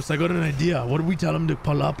 Carlos, I got an idea. What if we tell him to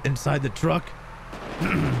pull up inside the truck,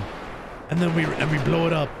 and then we blow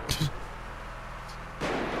it up,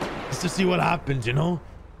 just to see what happens, you know?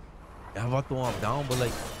 Yeah, Vato, I'm down, but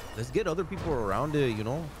like, let's get other people around it, you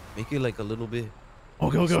know? Make it like a little bit.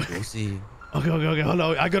 Okay. Okay. Hold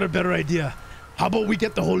on. I got a better idea. How about we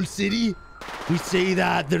get the whole city? We say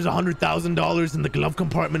that there's $100,000 in the glove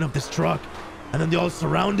compartment of this truck, and then they all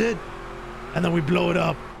surround it, and then we blow it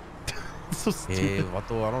up. So stupid. Hey,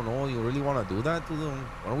 Vato, I don't know. You really want to do that to them?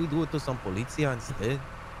 Why don't we do it to some policia instead?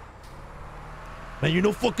 Man, you're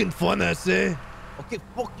no fucking fun, I say. Okay,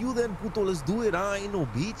 fuck you then, puto. Let's do it. I ain't no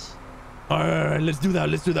bitch. All right, let's do that.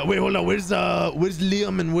 Wait, hold on. Where's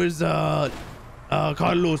Liam and where's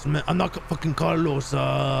Carlos, man? I'm not fucking Carlos. Who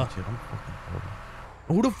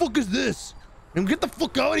the fuck is this? And get the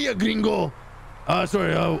fuck out of here, gringo.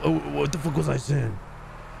 Sorry. What the fuck was I saying?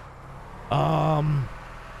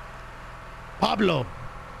 Pablo.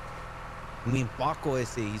 I mean, Paco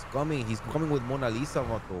ese. He's coming. He's coming with Mona Lisa,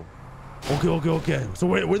 Vato. Okay. So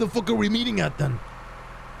where the fuck are we meeting at then?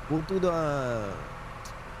 Go to the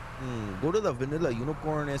Vanilla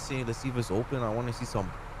Unicorn ese. Let's see if it's open. I want to see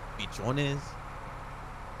some pichones.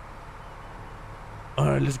 All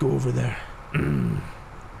right, let's go over there.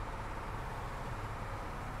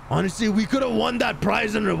 Honestly, we could have won that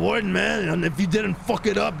prize and reward, man. And if you didn't fuck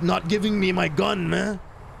it up, not giving me my gun, man.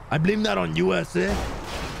 I blame that on USA.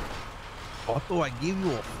 Otto, I gave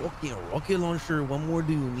you a fucking rocket launcher. What more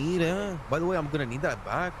do you need, eh? By the way, I'm gonna need that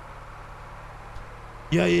back.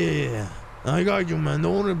 Yeah. I got you, man.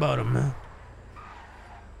 Don't worry about it, man.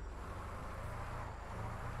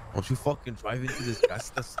 Don't you fucking drive into this gas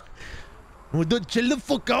station. Well, dude, chill the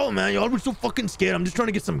fuck out, man. You're always so fucking scared. I'm just trying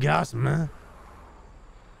to get some gas, man.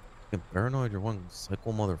 Fucking paranoid, you're one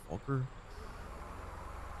psycho motherfucker.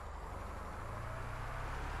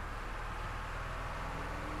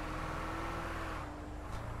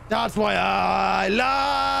 That's why I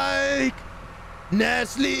like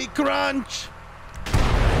Nestle Crunch.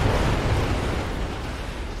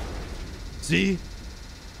 See?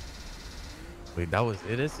 Wait, that was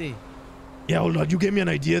it, is he? Yeah, hold on. You gave me an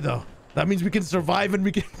idea, though. That means we can survive and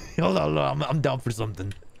we can... Hold on. I'm down for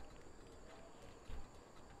something.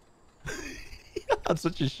 I'm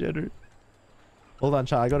such a shitter. Hold on,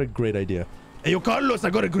 chat. I got a great idea. Hey, yo, Carlos, I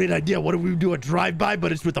got a great idea. What if we do a drive-by,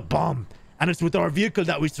 but it's with a bomb? And it's with our vehicle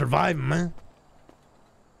that we survive, man.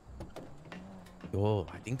 Yo,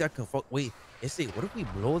 I think that can fuck. Wait, Issei, what if we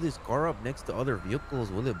blow this car up next to other vehicles?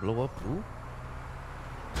 Will it blow up too?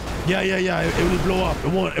 Yeah. It will blow up.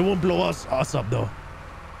 It won't blow us up though.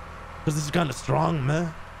 Cause this is kind of strong,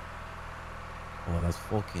 man. Oh, that's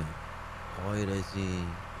fucking hard, I see.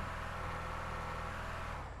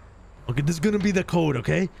 Okay, this is gonna be the code,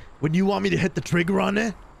 okay? When you want me to hit the trigger on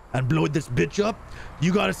it and blow this bitch up,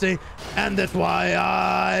 you gotta say, and that's why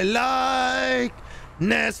I like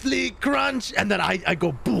Nestle Crunch, and then I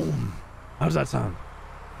go boom. How does that sound?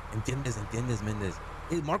 Entiendes, Mendes.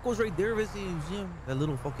 Hey, Marco's right there, Visi. That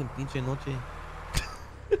little fucking pinche noche.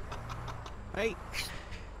 Hey.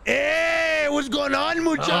 Hey, what's going on,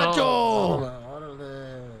 muchacho? Hold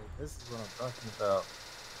on. This is what I'm talking about.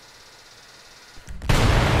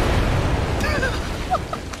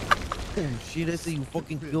 Oh shit, I say you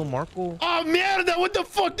fucking kill Marco. Oh, mierda, what the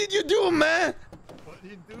fuck did you do, man? What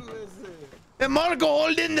did you do, is it? Hey, Marco,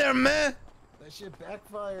 hold in there, man. That shit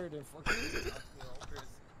backfired and fucking...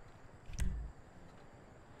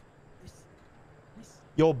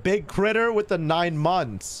 Yo, Big Critter with the 9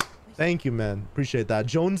 months. Thank you, man. Appreciate that.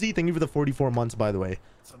 Jonesy, thank you for the 44 months, by the way.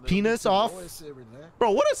 Penis off.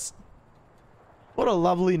 Bro, what a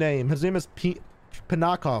lovely name. His name is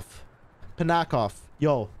Panakov.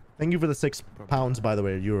 Yo, thank you for the 6 pounds, by the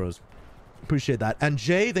way, euros. Appreciate that. And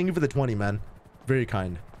Jay, thank you for the 20, man. Very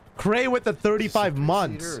kind. Cray with the 35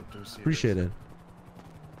 months. Appreciate it.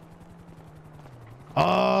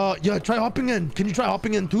 Yeah, try hopping in. Can you try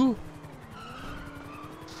hopping in too?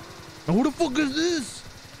 Now, who the fuck is this?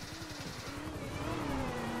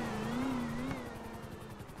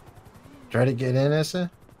 Try to get in, Issa?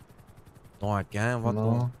 No, I can't.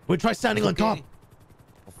 No. Wait, try standing on top.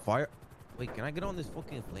 A fire. Wait, can I get on this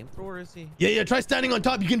fucking flamethrower, is he? Yeah, try standing on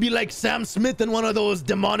top. You can be like Sam Smith in one of those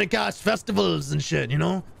demonic ass festivals and shit, you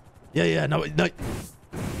know? Yeah, no.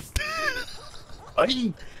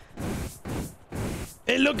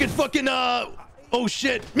 Hey, look, it's fucking, oh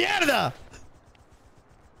shit. Mierda!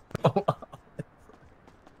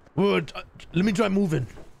 Let me try moving.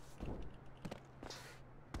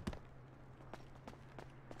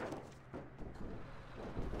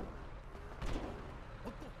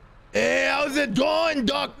 Hey, how's it going,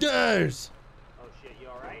 doctors? Oh shit, you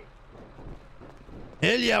alright?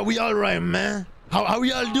 Hell yeah, we all right, man. How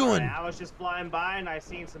y'all doing? Right, I was just flying by and I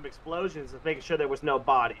seen some explosions, just making sure there was no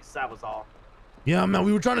bodies. That was all. Yeah, man,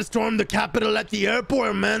 we were trying to storm the Capitol at the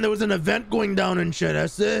airport, man. There was an event going down and shit,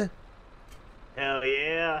 that's it. Hell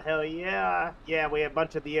yeah, hell yeah. Yeah, we had a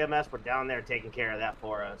bunch of the EMS were down there taking care of that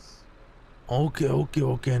for us.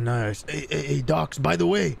 Okay, nice. Hey, docs, by the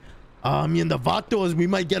way, me and the Vatos, we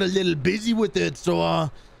might get a little busy with it, so,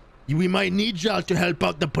 we might need y'all to help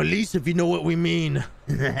out the police, if you know what we mean.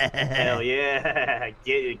 Hell yeah.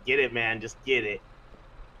 Get it, man. Just get it.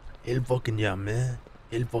 Hell fucking yeah, man.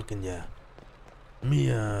 Hell fucking yeah.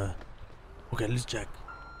 Me, okay, let's check.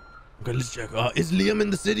 Is Liam in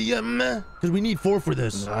the city yet, man? Because we need 4 for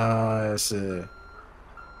this. Nice.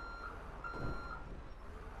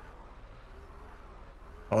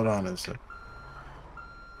 Hold on a sec.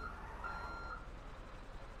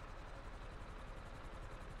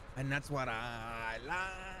 And that's what I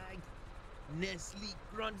like. Nestle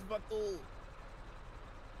Crunch Vato.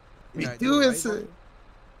 We do it. Did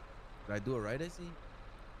I do it right, I see?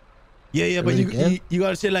 Yeah, but you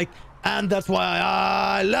gotta say like, and that's why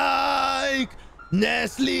I like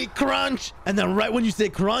Nestle Crunch. And then right when you say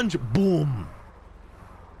crunch, boom.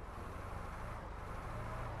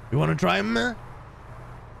 You wanna try him, man?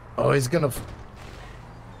 Oh, he's gonna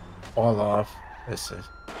fall off. This is.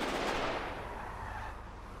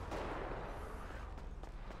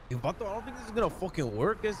 Vato, I don't think this is gonna fucking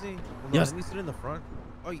work, is he? Yes. Let me sit in the front.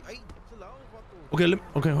 Oh, chill out, Vato.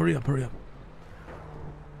 Okay, hurry up.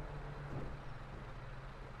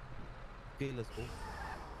 Okay, let's go.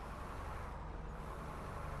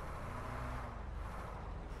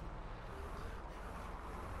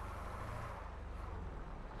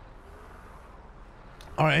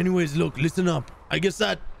 All right, anyways, look, listen up. I guess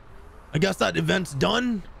that event's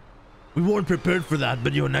done. We weren't prepared for that,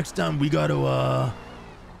 but yo, next time we gotta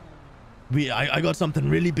I got something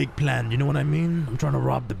really big planned, you know what I mean? I'm trying to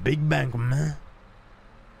rob the big bank, man.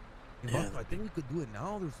 Yeah. I think we could do it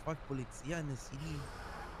now. There's 5 policia in the city.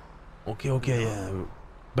 Okay, yeah.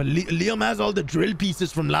 But Liam has all the drill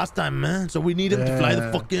pieces from last time, man. So we need him to fly the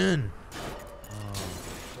fuck in.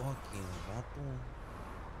 Fucking Vato.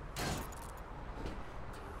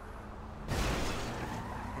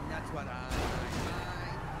 And that's what I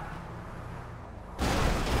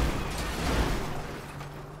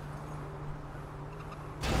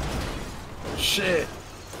like. Shit.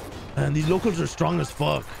 And these locals are strong as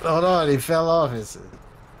fuck. Hold on, he fell off. It's...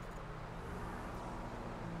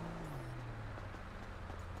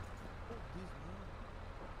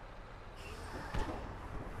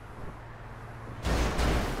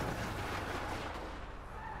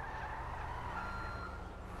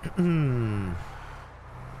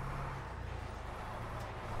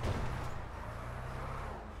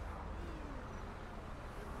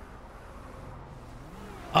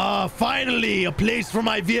 Finally, a place for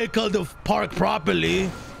my vehicle to park properly.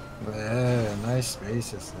 Yeah, nice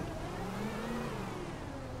spaces.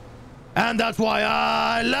 And that's why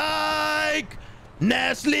I like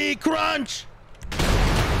Nestle Crunch.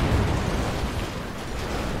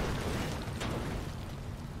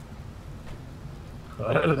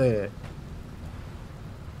 Órale.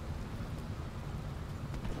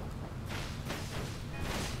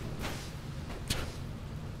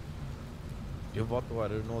 Yo, Vato, I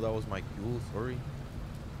didn't know that was my cue. Sorry.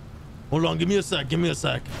 Hold on, give me a sec.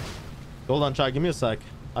 Hold on, chat, give me a sec.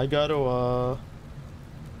 I gotta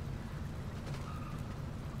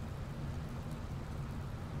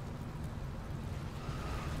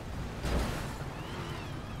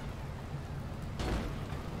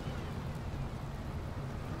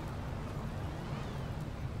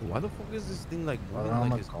Why the fuck is this thing like moving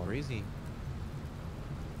like it's crazy?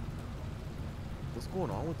 What's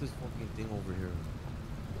going on with this fucking thing over here?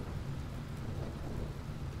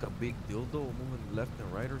 Like a big dildo moving left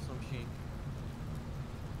and right or some shit.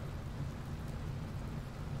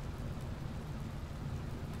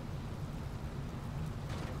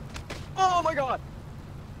 Oh my god!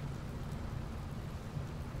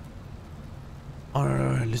 All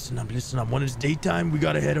right, listen up. When it's daytime, we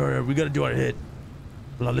gotta do our hit.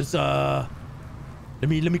 Hold on, let's let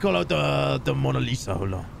me call out the Mona Lisa.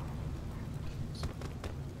 Hold on.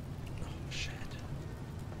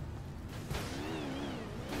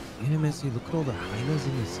 Yeah, man, see, look at all the hyenas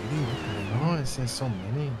in the city. Oh, I see so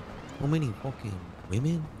many. So many fucking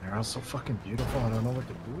women. They're all so fucking beautiful. I don't know what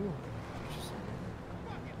to do.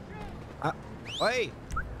 Hey!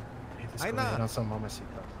 Aina! Some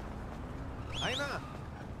mamacita. Aina!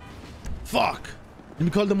 Fuck! Let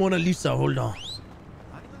me call the Mona Lisa. Hold on.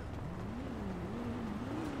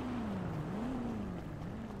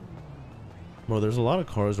 Bro, there's a lot of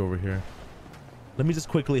cars over here. Let me just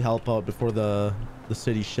quickly help out before the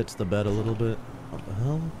city shits the bed a little bit. What the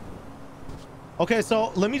hell? Okay,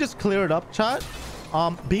 so let me just clear it up, chat.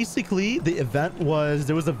 Basically, the event was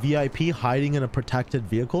there was a VIP hiding in a protected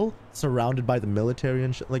vehicle surrounded by the military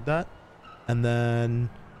and shit like that. And then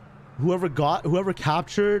whoever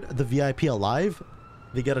captured the VIP alive,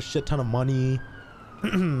 they get a shit ton of money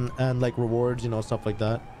and like rewards, you know, stuff like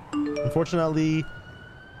that. Unfortunately,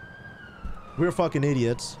 we're fucking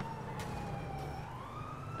idiots.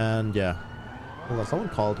 And yeah. Hold on, someone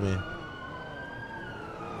called me.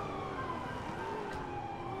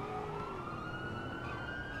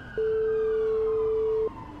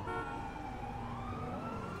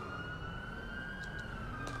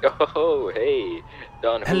 Oh, hey,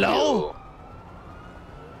 Don Julio. Hello?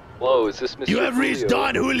 Hello, is this Mr. You have Julio? reached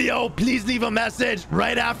Don Julio. Please leave a message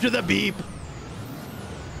right after the beep.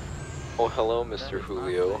 Oh, hello, Mr.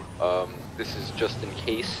 Julio. This is just in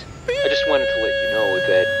case. I just wanted to let you know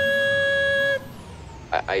that...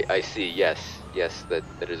 I see, yes,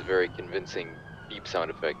 that is a very convincing beep sound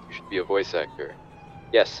effect. You should be a voice actor.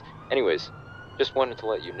 Yes, anyways, just wanted to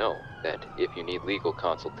let you know that if you need legal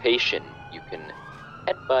consultation, you can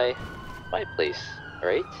head by my place,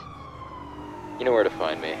 alright? You know where to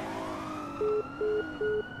find me.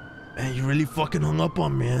 Man, you really fucking hung up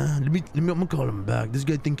on me, huh? Let me, I'm gonna call him back. This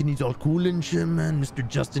guy thinking he's all cool and shit, man. Mr.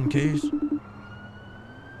 Just in Case.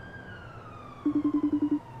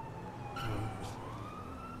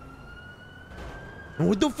 And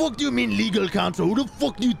what the fuck do you mean legal counsel? Who the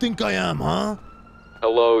fuck do you think I am, huh?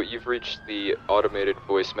 Hello, you've reached the automated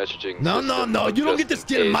voice messaging system. No, you don't get to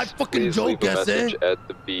steal my fucking joke, leave a essay. message at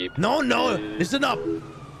the beep. No, listen up.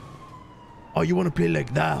 Oh, you want to play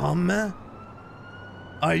like that, huh, man?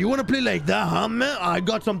 You want to play like that, huh, man? I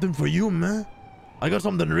got something for you, man. I got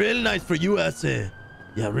something real nice for you, essay.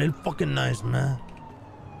 Yeah, real fucking nice, man.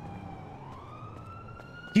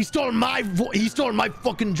 He stole my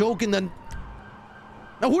fucking joke and then...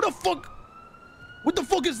 Now, who the fuck... What the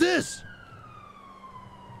fuck is this?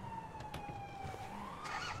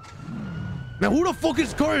 Now, who the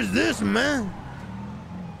fuck's car is this, man?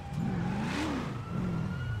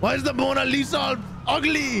 Why is the Mona Lisa all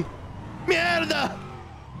ugly? Mierda!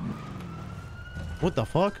 What the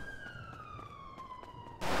fuck?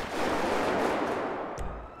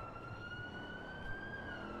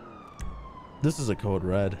 This is a code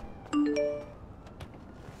red.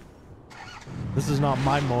 This is not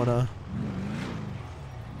my Mona.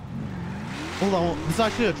 Hold on, this is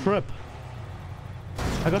actually a trip.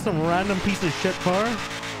 I got some random piece of shit car.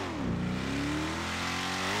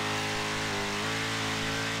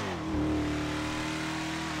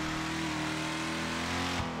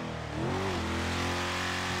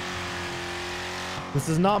 This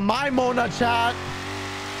is not my Mona, chat.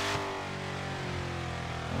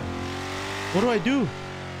 What do I do?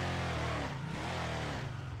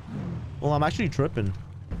 Well, I'm actually tripping.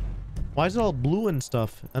 Why is it all blue and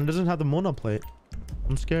stuff and it doesn't have the Mona plate?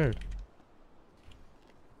 I'm scared.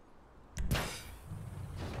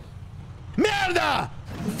 Mierda!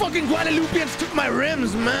 The fucking Guadalupeans took my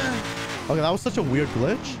rims, man. Okay, that was such a weird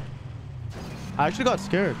glitch. I actually got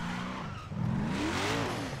scared.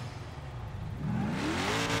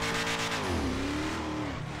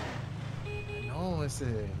 No, it's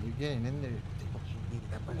you're getting in there.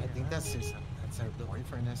 I think that's her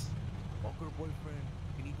boyfriend. Fuck her boyfriend.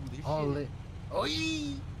 Can you do this shit?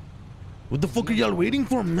 Oi! What the fuck are y'all waiting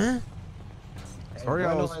for, man? Sorry,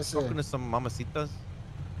 I was talking to some mamacitas.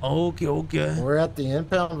 Okay. We're at the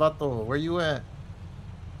impound, Vato. Where you at?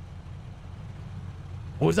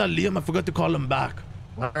 Oh, is that Liam? I forgot to call him back.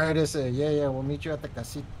 Alright, yeah, we'll meet you at the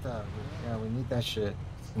casita. Yeah, we need that shit.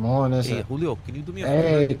 Come on, Hey, Julio, can you do me a favor?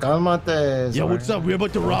 Hey, calmate. Yeah, what's up? We're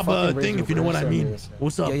about to rob a thing, if you know what I mean.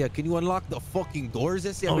 What's up? Yeah, can you unlock the fucking doors?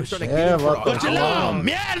 I've been trying to shit. get in for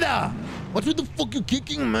Mierda! What the fuck you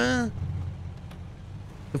kicking, man?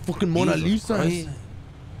 The fucking Mona Lisa. Christ.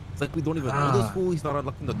 It's like we don't even know this fool. He's not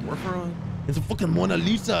unlocking the door for us. It's a fucking Mona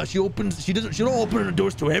Lisa. She don't open the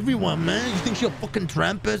doors to everyone, man. You think she a fucking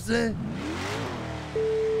tramp, essay?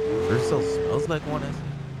 Sure still smells like one, essay.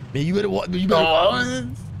 Man, you better what? You better.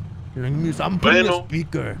 I'm putting a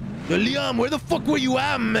speaker. Yo, Liam, where the fuck were you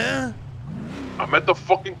at, man? I'm at the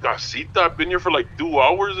fucking casita. I've been here for like 2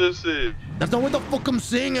 hours, ese. That's not what the fuck I'm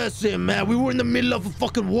saying, ese, man. We were in the middle of a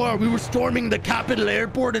fucking war. We were storming the capital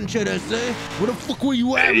airport and shit, ese. Where the fuck were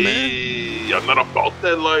you at, man? Hey, I'm not about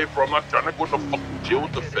that life, bro. I'm not trying to go to fucking jail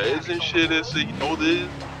with the feds and shit, ese. You know this?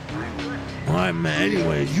 Alright, man.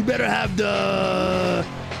 Anyways, you better have the...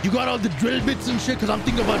 You got all the drill bits and shit, because I'm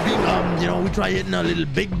thinking about being, we try hitting a little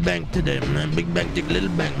big bank today, man. Big bank, take little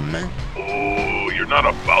bank, man. Oh, you're not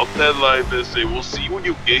about that life, S.A. We'll see when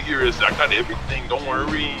you get here, S.A. I got everything, don't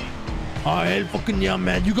worry. Oh, hell fucking yeah,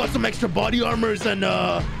 man. You got some extra body armors and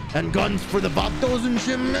guns for the Vatos and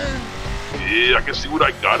shit, man? Yeah, I can see what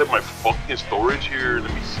I got in my fucking storage here.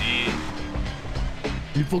 Let me see.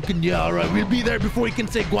 You fucking yeah, all right. We'll be there before he can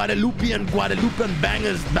say Guadalupe and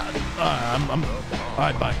bangers. All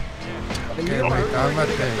right, bye. Okay, calma.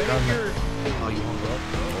 Oh, you hung up?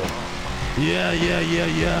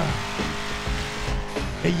 Yeah.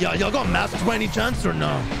 Hey, y'all got masks by any chance or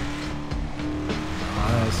no? No,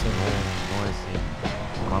 I see.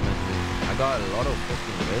 I got a lot of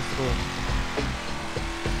fucking vests though.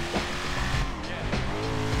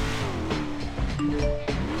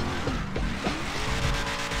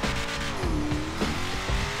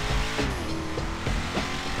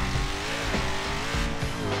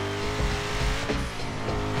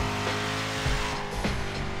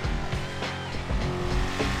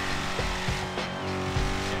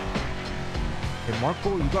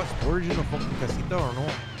 Marco, you got storage in the fucking casita or no?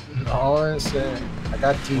 No, I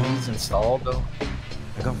got TVs installed though.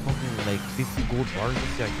 I got fucking like 50 gold bars. Let's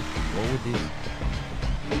see, I can go with this.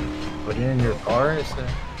 Put it in your car, I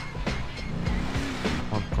said.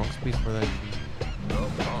 On trunk space for that shit.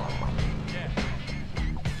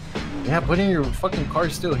 Yeah, put in your fucking car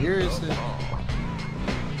still here, is it?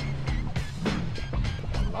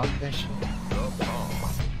 Lock that shit.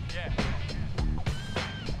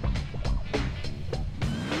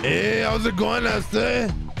 Hey, how's it going,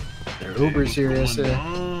 Esther? Their Uber's here, is it? Hey,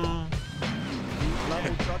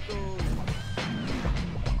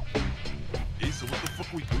 so what the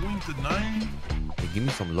fuck we doing tonight? Hey, give me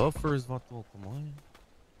some love first, Vato. Come on.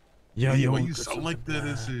 Yeah, Why you sound like that,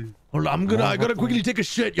 S.A.? Hold on, I gotta quickly take a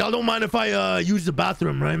shit. Y'all don't mind if I use the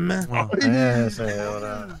bathroom, right, man? Yeah, hold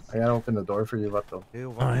on. I gotta open the door for you, Vato.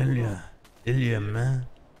 Oh, hell yeah, man.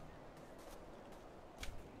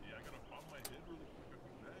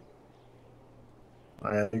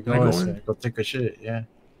 Alright, you go take a shit, yeah.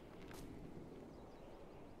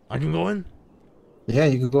 I can go in? Yeah,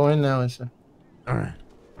 you can go in now, Issa. Alright.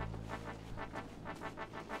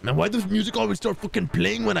 Man, why does music always start fucking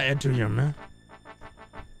playing when I enter here, man?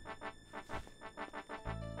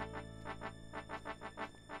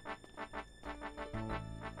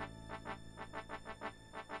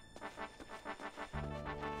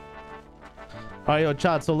 Alright, yo,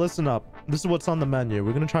 chat, so listen up. This is what's on the menu.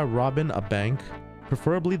 We're gonna try robbing a bank.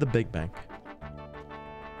 Preferably the big bank.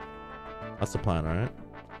 That's the plan, alright?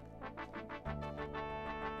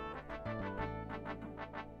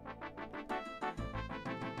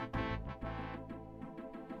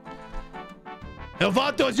 Yo,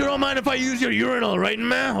 Vatos, you don't mind if I use your urinal, right,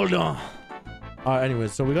 man? Hold on. Alright,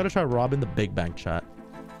 anyways, so we gotta try robbing the big bank, chat.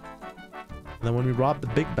 And then when we rob the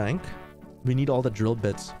big bank, we need all the drill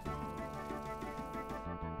bits.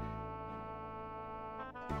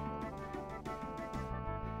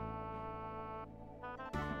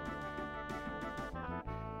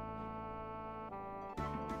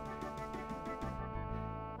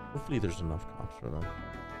 Hopefully there's enough cops for them.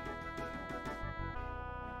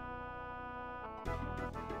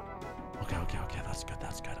 Okay,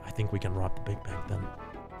 that's good. I think we can rob the big bank then.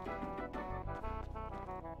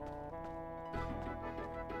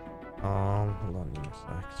 Hold on a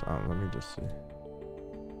sec. Let me just see.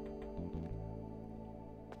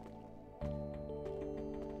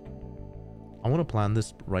 I want to plan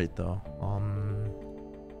this right though.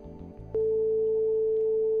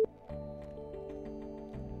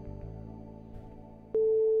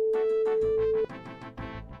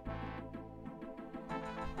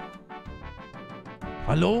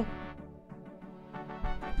 Hello?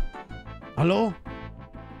 Hello?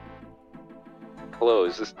 Hello,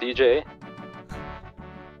 is this DJ?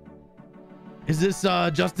 Is this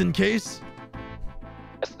just in case?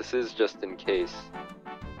 Yes, this is just in case.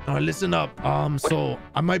 Listen up. So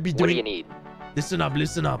I might be doing. What do you need? Listen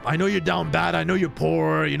up. I know you're down bad. I know you're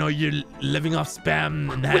poor. You know you're living off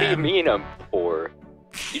spam and ham. What do you mean I'm poor?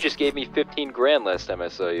 You just gave me 15 grand last time I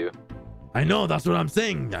saw you. I know, that's what I'm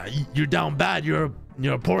saying. You're down bad. You're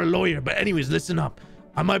a poor lawyer. But anyways, listen up.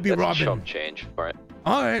 I might be robbing. Chump change. All right.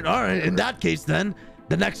 All right. In that case, then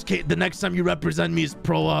the next time you represent me is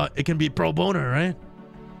pro. It can be pro bono, right?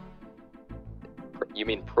 You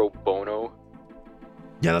mean pro bono?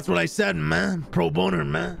 Yeah, that's what I said, man. Pro bono,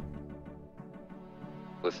 man.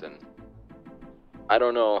 Listen, I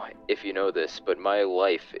don't know if you know this, but my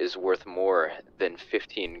life is worth more than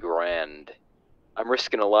 15 grand. I'm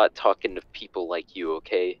risking a lot talking to people like you,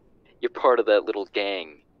 okay? You're part of that little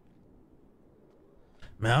gang.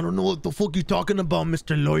 Man, I don't know what the fuck you're talking about,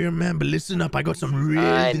 Mr. Lawyer, man, but listen up. I got some real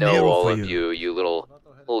I know dinero all for of you, you little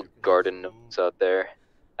Little garden gnomes out there.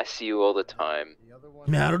 I see you all the time.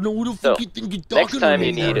 Man, I don't know who the So, fuck you think you're talking next time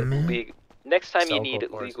you about, need man. next time you Self need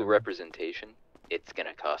reports, legal man. representation, it's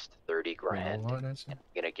gonna cost 30 grand. I'm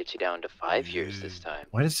gonna get you down to 5 years this time.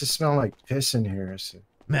 Why does it smell like piss in here? Is it-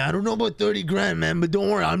 Man, I don't know about 30 grand, man, but don't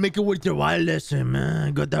worry, I'll make it worth your while. Listen, man,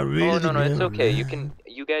 I got that really Oh no, it's good, okay. man.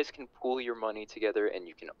 You guys can pool your money together, and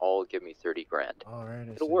you can all give me 30 grand. All right,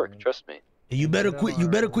 It'll work. Trust me. Hey, you better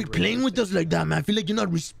quit playing with us like that, man. I feel like you're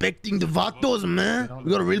not respecting the Vatos, man.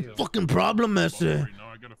 We got a real fucking problem, man.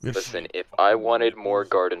 Listen, if I wanted more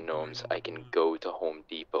garden gnomes, I can go to Home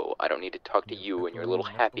Depot. I don't need to talk to you and your little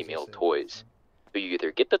Happy Meal toys. So you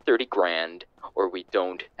either get the 30 grand, or we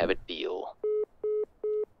don't have a deal.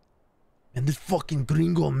 And this fucking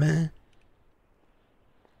gringo, man.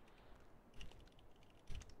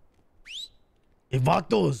 Hey,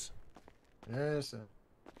 Vatos. Yes, sir.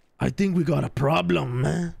 I think we got a problem,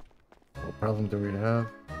 man. What problem do we have?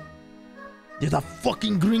 There's a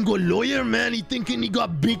fucking gringo lawyer, man. He thinking he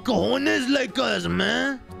got big cojones like us,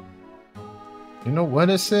 man. You know what,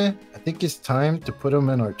 Issy? I think it's time to put him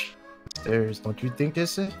in our stairs. Don't you think,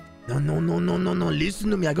 Issy? No.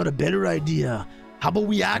 Listen to me. I got a better idea. How about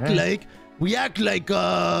we act like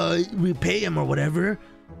we pay him or whatever,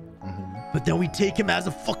 but then we take him as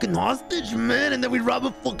a fucking hostage, man, and then we rob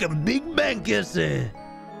a fucking big bank, Issy.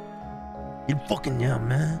 You fucking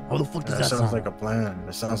man. How the fuck does that sound? Sounds like a plan.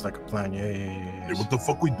 That sounds like a plan. Yeah. Hey, what the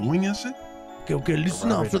fuck we doing, is it? Okay,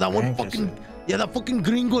 listen up. So that one fucking, that fucking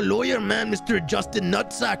gringo lawyer, man, Mr. Justin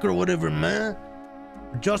Nutsack or whatever, man.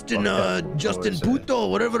 Justin Puto,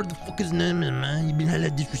 whatever the fuck his name is, man. He been hella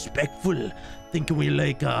disrespectful. Thinking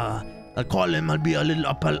we I'll call him, I'll be a little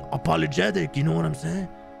apologetic, you know what I'm saying?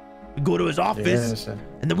 We go to his office,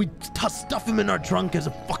 and then we stuff him in our trunk as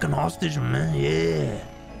a fucking hostage, man. Yeah.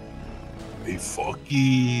 Hey,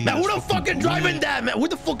 fucky. Man, who the fuck is driving that, man? What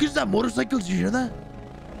the fuck is that motorcycle? Did you hear that?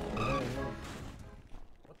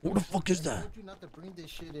 Who the fuck is that? I told you not to bring this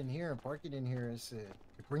shit in here and park it in here.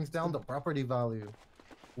 It brings down the property value.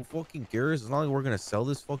 Who fucking cares? As long as we're gonna sell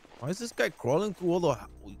this fuck. Why is this guy crawling through all the?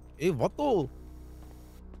 Hey, Vato.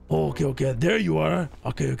 Oh, okay. There you are.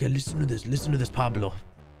 Okay. Listen to this, Pablo.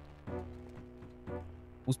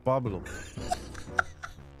 Who's Pablo?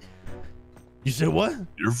 You say what?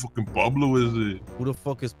 You're fucking Pablo, is it? Who the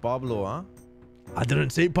fuck is Pablo, huh? I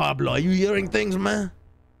didn't say Pablo. Are you hearing things, man?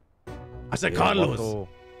 I said Carlos. Vato.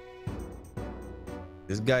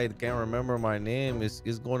 This guy can't remember my name. It's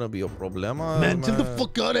gonna be a problema, man. Tell the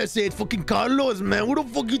fuck out. I say it's fucking Carlos, man. Who the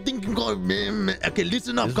fuck you think you call man? Okay,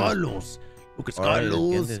 listen up, Carlos. Look, it's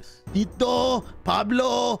Carlos, Tito,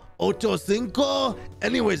 Pablo, Ocho Cinco.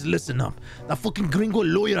 Anyways, listen up. That fucking gringo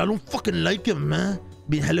lawyer, I don't fucking like him, man.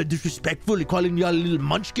 Being hella disrespectful, he calling y'all little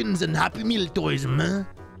munchkins and Happy Meal toys, man. You know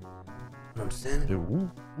what I'm saying? Who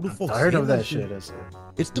the fuck tired of that shit.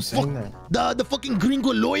 It's the fucking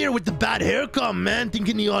gringo lawyer with the bad haircut, man,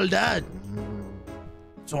 thinking he all that.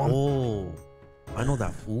 So I know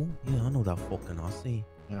that fool. Yeah, I know that fucking Aussie.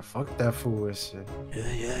 Yeah, fuck that fool.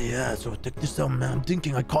 Yeah. So take this out, man. I'm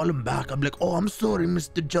thinking I call him back. I'm like, oh, I'm sorry,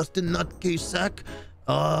 Mr. Justin Nutcase Sack.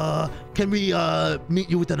 Can we meet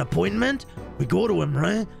you with an appointment? We go to him,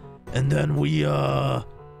 right? And then we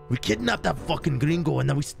kidnap that fucking gringo, and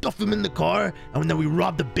then we stuff him in the car, and then we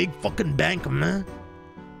rob the big fucking bank, man.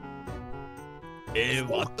 Hey,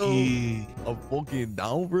 Vato. I'm fucking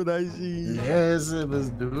down for that shit. Yes, let's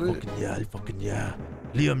do it. Fucking yeah.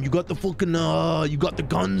 Liam, you got the fucking you got the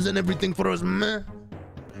guns and everything for us, man?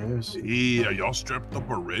 Yes. Hey, are y'all strapped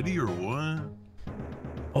up already or what?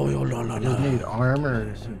 Oh, hold on. You need armor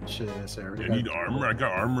and shit. I need armor. I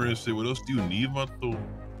got armor and shit. What else do you need, Vato?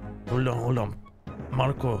 Hold on.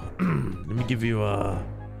 Marco, let me give you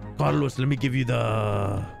Carlos, let me give you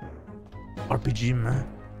the RPG, man.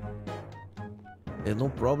 There's no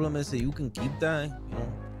problem. I say you can keep that. You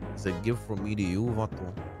know, it's a gift from me to you,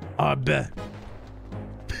 Vato. I bet.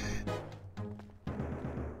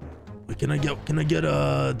 Wait, can I get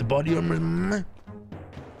the body armor, man?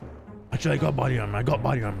 Actually, I got body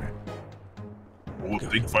armor. Oh,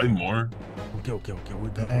 think find more. Okay.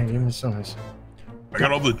 Hey, give me some. I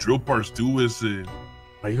got all the drill parts too, is it?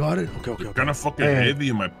 Oh, you got it? Okay. Kind of fucking heavy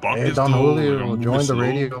in my pockets. Hey, Don Julio will join the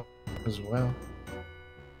radio as well.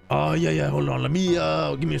 Oh, yeah. Hold on. Let me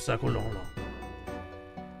give me a sec. Hold on.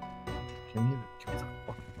 Give me the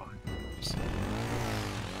fucking body.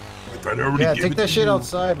 I thought I already Yeah, gave take it that to shit you.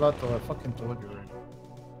 outside, Vato. I fucking told you already.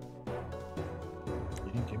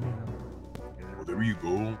 You didn't give me that. Oh, there you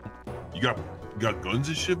go. You got guns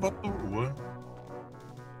and shit, Vato, or what?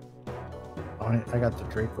 I got the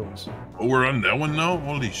Dracos. Oh, we're on that one now?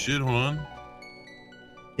 Holy shit, hold on.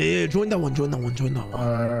 Yeah, join that one.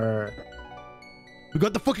 We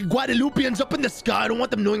got the fucking Guadalupeans up in the sky. I don't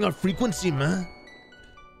want them knowing our frequency, man.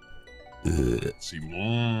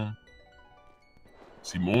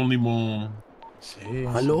 Simón Limón. Sí.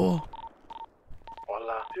 Hello.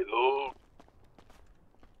 Hola. Hello.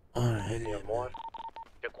 Mi amor.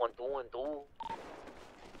 ¿Qué cuento tú?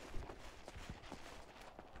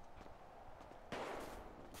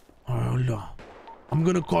 Alright, hold on. I'm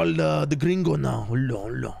gonna call the gringo now. Hold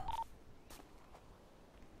on.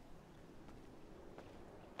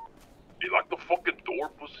 They lock the fucking door,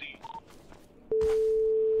 pussy.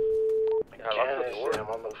 I locked the door. I'm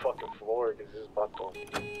on the fucking floor because this is Vatos.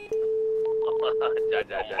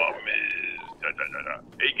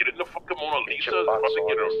 Hey, get in the fucking Mona Lisa. It's about to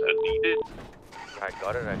get her needed. I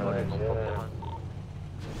got it. No problem.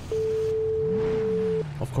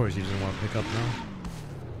 Of course, he doesn't want to pick up now.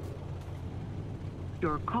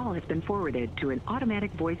 Your call has been forwarded to an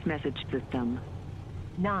automatic voice message system.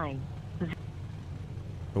 9.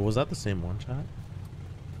 But was that the same one, chat?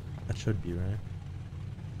 That should be, right?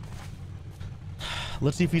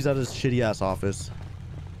 Let's see if he's at his shitty ass office.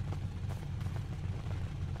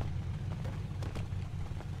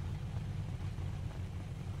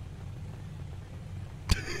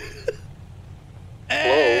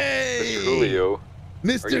 Hello, Mr. Julio.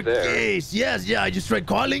 Mr. Case, yes, I just tried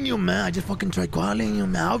calling you, man. I just fucking tried calling you,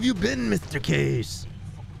 man. How have you been, Mr. Case?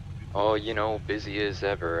 Oh, you know, busy as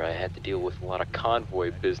ever. I had to deal with a lot of convoy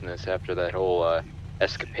business after that whole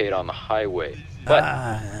escapade on the highway. But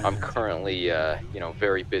I'm currently, you know,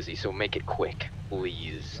 very busy, so make it quick,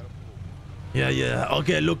 please. Yeah.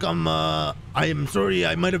 Okay, look, I am sorry.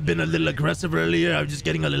 I might have been a little aggressive earlier. I was just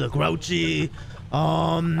getting a little grouchy.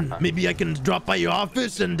 Maybe I can drop by your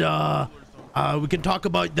office and, we can talk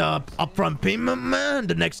about the upfront payment, man.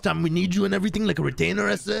 The next time we need you and everything, like a retainer,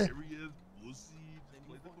 I say.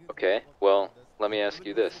 Okay, well, let me ask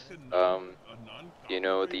you this. You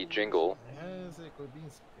know the jingle?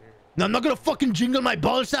 No, I'm not gonna fucking jingle my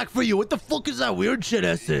ball sack for you. What the fuck is that weird shit,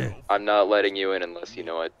 I say? I'm not letting you in unless you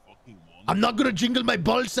know it. I'm not gonna jingle my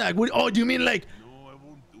ball sack. Oh, do you mean like...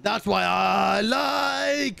 That's why I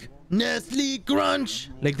like Nestle Crunch?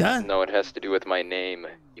 Like that? No, it has to do with my name.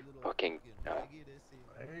 You fucking...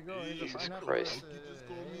 Jesus Christ.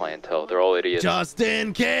 Clientele, they're all idiots. Just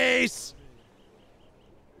in case!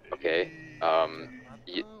 Okay,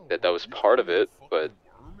 that was part of it, but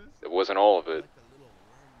it wasn't all of it.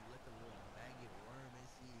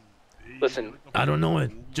 Listen. I don't know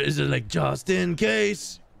it. Is it like just in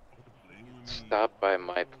case? Stop by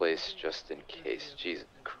my place just in case. Jesus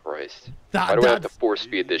Christ. Why do I have to force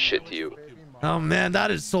feed this shit to you? Oh man,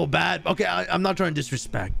 that is so bad. Okay, I'm not trying to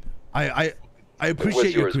disrespect. I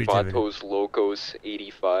appreciate your creativity. Vatos Locos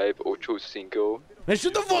 85 Ocho Cinco. Man,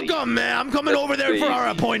 shut the fuck up, man. I'm coming over there for our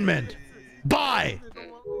appointment. Bye.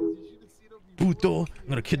 Puto. I'm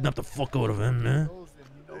gonna kidnap the fuck out of him, man.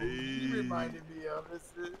 He reminded me of it.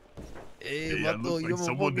 Hey, Vato, like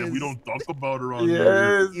someone that we don't talk about around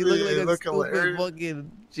here. You look like a stupid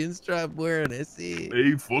fucking chin strap wearing ese.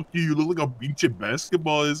 Hey, fuck you. You look like a pinche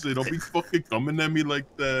basketball. Don't be fucking coming at me like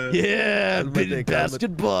that. Yeah,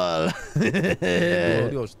 basketball.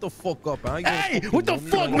 Yo, shut the fuck up, man. Hey, what the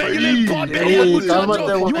fuck, man? You little butt.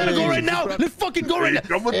 You wanna go right now? Let's fucking go right now.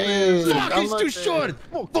 Fuck, he's too short.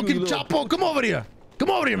 Fucking Chapo, come over here.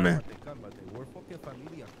 Come over here, man.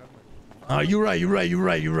 You're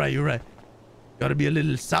right. Gotta be a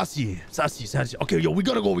little sassy. Okay, yo, we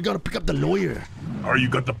gotta go. We gotta pick up the lawyer. You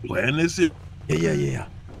got the plan, is it? Yeah.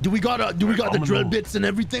 Do we got the drill bits and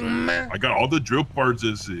everything, man? I got all the drill parts,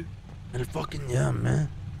 is it? And fucking yeah, man.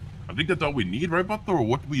 I think that's all we need, right, Vato? Or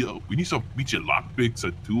what we need some pinche lockpicks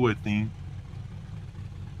at 2, I think.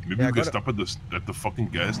 Maybe we can stop at the fucking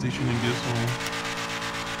gas station and get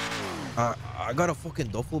some. I got a fucking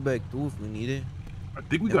duffel bag too if we need it. I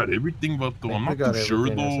think we got everything, Vato. I'm not too sure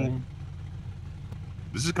though.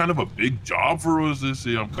 This is kind of a big job for us.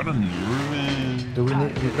 I'm kind of nervous. We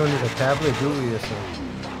don't need a tablet, do we?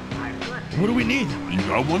 What do we need? You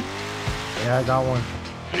got one? Yeah, I got one.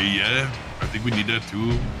 Hey, yeah. I think we need that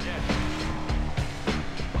too.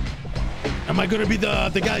 Am I gonna be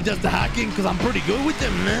the guy just the hacking? Cause I'm pretty good with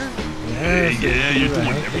them, man. Yeah, you're doing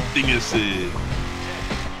everything, is it?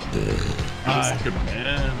 Fucking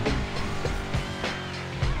man.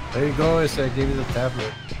 There you go, I gave you the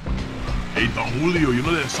tablet. Hey, Don Julio, you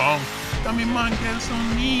know that song? Dame man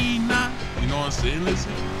gasolina. You know what I'm saying,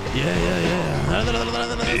 listen? Yeah.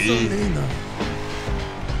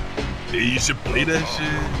 Hey, you should play that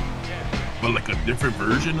shit. But like a different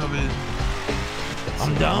version of it.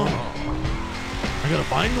 I'm down. I gotta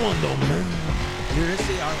find one though, man. Here, let's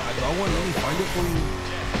say I got one. Let me find it for you.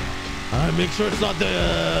 Make sure it's not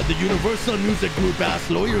the Universal Music Group ass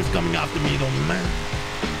lawyers coming after me though, man.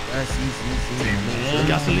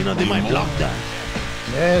 Gasolina, they might block that.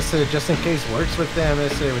 Yes, just in case works with them.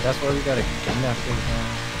 That's why we gotta kidnap them.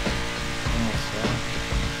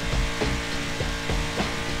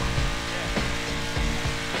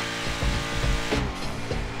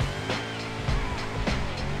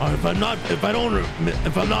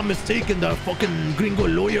 If I'm not mistaken, the fucking gringo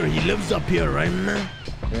lawyer, he lives up here, right, man?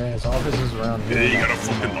 Yeah, his office is around here. Yeah, you got a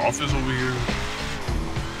fucking office over here.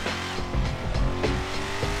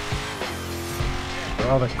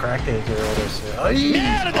 All the crackheads are all this.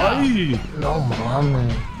 Ay! No, man.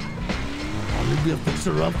 Maybe I'll fix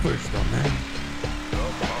her up first, though, man.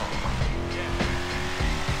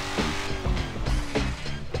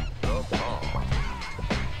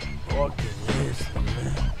 Fucking listen,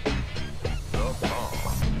 man.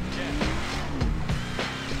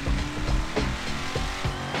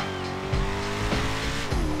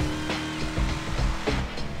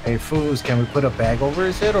 Hey, fools, can we put a bag over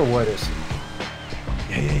his head or what is it?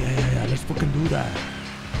 Yeah. Let's fucking do that.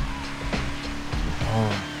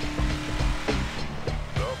 Oh.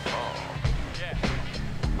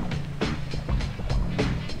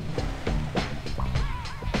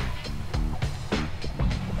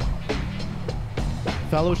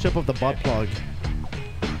 Fellowship of the Butt Plug.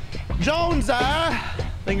 Jones,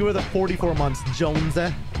 thank you for the 44 months, Jones.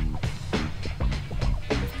 Alright,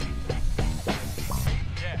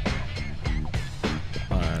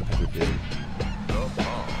 I think we did.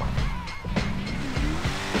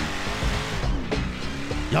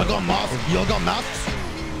 Y'all got masks? Y'all got masks?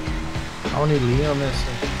 I only Liam is.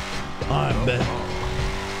 Alright, bet.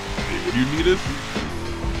 Hey, what do you need us?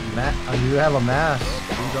 You have a mask.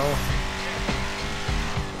 You don't.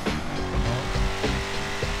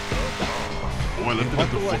 Oh, I left it at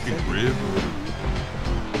the fucking crib.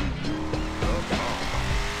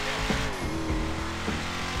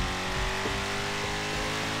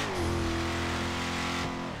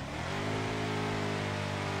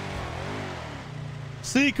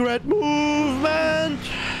 Secret movement.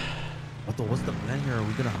 What's the plan here? Are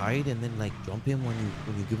we gonna hide and then like jump him when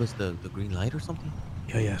you give us the green light or something?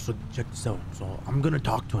 Yeah. So check this out. So I'm gonna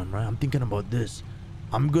talk to him, right? I'm thinking about this.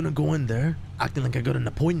 I'm gonna go in there acting like I got an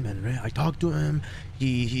appointment, right? I talk to him.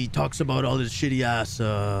 He talks about all this shitty ass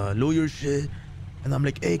lawyer shit, and I'm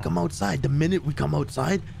like, hey, come outside. The minute we come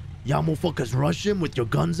outside, y'all motherfuckers rush him with your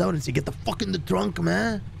guns out and say, get the fuck in the trunk,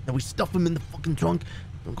 man. And we stuff him in the fucking trunk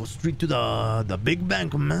and go straight to the big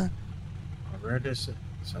bank, man. Where is it?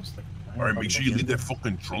 Sounds like. All right, make sure you leave that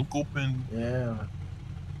fucking trunk open. Yeah.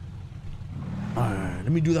 All right,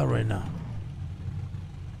 let me do that right now.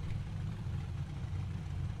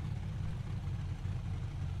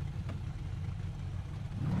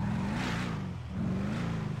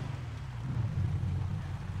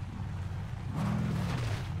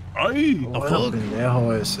 Ay, what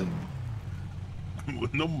pendejo ese.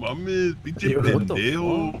 No mames, pinche What the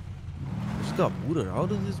pendejo. fuck? Just got booted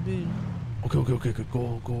out of this bitch. Okay.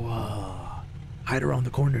 Go, hide around the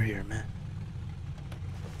corner here, man.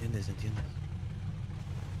 Entiendes.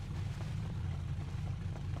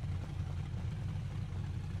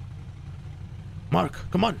 Mark,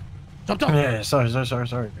 come on. Jump. Yeah, sorry,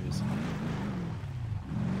 guys.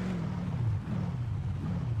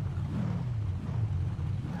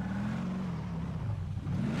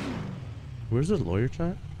 Where's the lawyer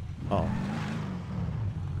chat? Oh.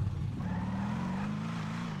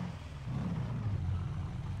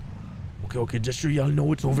 Okay, just so y'all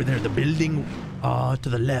know it's over there, the building to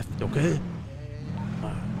the left, okay?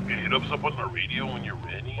 Hey, hit us up on the radio when you're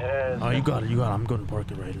ready. Oh, you got it. I'm going to park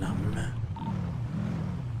it right now, man.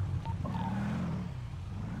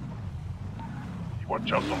 You watch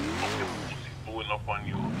out, some fucking pussies pulling up on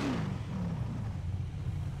you.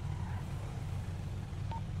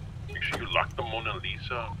 Make sure you lock the Mona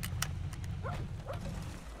Lisa.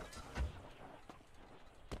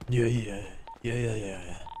 Yeah.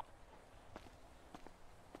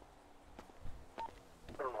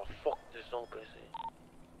 I don't know, fuck this up, is it?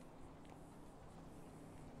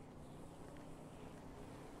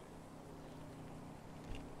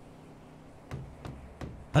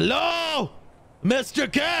 Hello?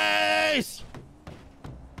 Mr. Case!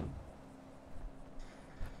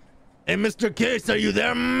 Hey, Mr. Case, are you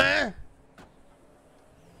there, man?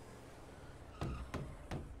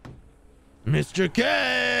 Mr.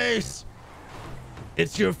 Case!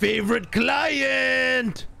 It's your favorite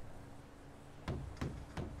client!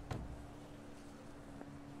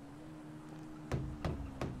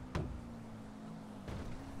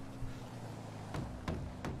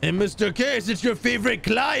 Hey, Hey, Mr. Case, it's your favorite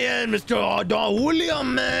client, Mr. Don Julio,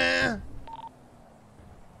 man.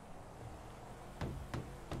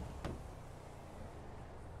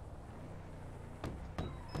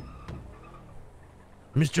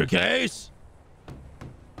 Mr. Case?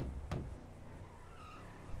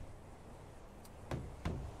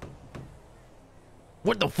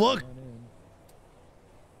 What the fuck?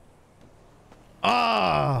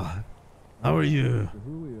 Ah, how are you?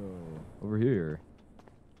 Julio, over here.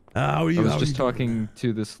 How are you? I was How are just you doing, talking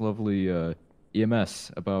to this lovely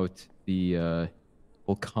EMS about the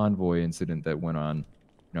whole convoy incident that went on. You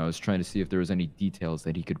know, I was trying to see if there was any details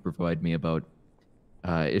that he could provide me about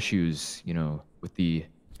issues, you know, with the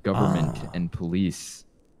government and police.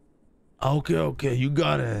 Okay, you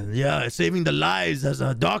got it. Yeah, saving the lives as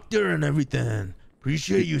a doctor and everything.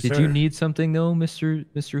 Appreciate you, sir. Did you need something though,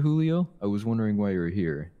 Mr. Julio? I was wondering why you were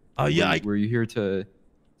here. Yeah. Were you here to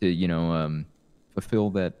you know fulfill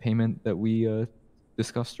that payment that we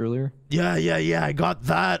discussed earlier? Yeah. I got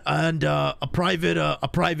that and a private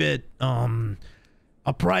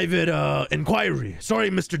inquiry. Sorry,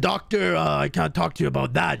 Mr. Doctor, I can't talk to you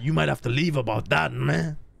about that. You might have to leave about that,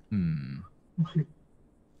 man.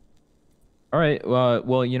 All right.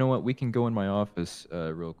 Well, you know what? We can go in my office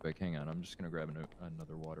real quick. Hang on. I'm just gonna grab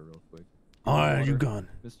another water real quick. All right, you gone,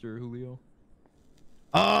 Mr. Julio?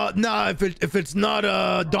 Nah. If it's not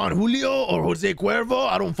Don Julio or Jose Cuervo,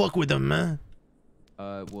 I don't fuck with them, man.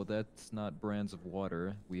 Well, that's not brands of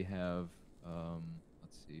water. We have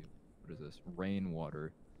let's see. What is this?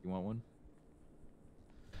 Rainwater. You want one?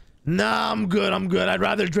 Nah, I'm good. I'd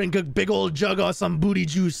rather drink a big old jug of some booty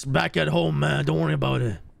juice back at home, man. Don't worry about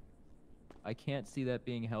it. I can't see that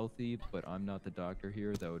being healthy, but I'm not the doctor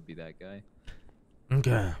here. That would be that guy.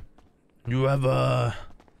 Okay. You have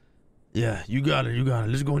yeah, you got it.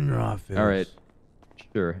 Let's go in your office. All right.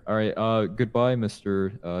 Sure. All right. Goodbye,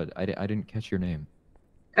 Mr. I didn't catch your name.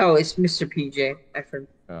 Oh, it's Mr. PJ, my friend.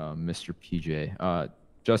 Mr. PJ.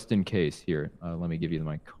 Just in case, here. Let me give you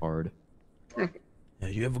my card. Okay. Yeah,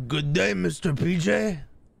 you have a good day, Mr. PJ.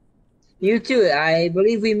 You too. I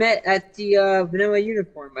believe we met at the vanilla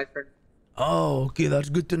unicorn, my friend. Oh, okay, that's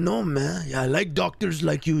good to know, man. Yeah, I like doctors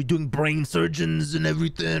like you doing brain surgeons and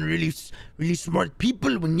everything. Really smart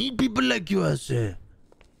people. We need people like you, I say.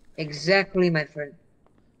 Exactly, my friend.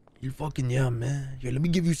 You fucking yeah, man. Yeah, let me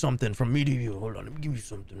give you something from me to you. Hold on, let me give you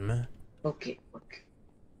something, man. Okay.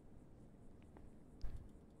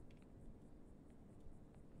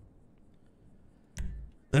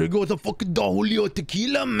 There you go with the fucking Don Julio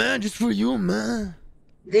tequila, man. Just for you, man.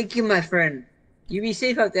 Thank you, my friend. You be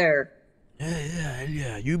safe out there.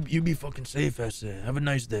 Yeah. You be fucking safe, I say. Have a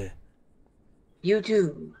nice day. You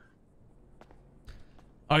too.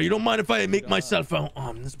 You don't mind if I make myself out?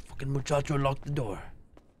 This fucking muchacho locked the door.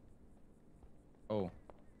 Oh,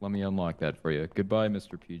 let me unlock that for you. Goodbye,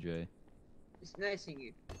 Mr. PJ. It's nice seeing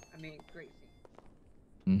you. I mean, great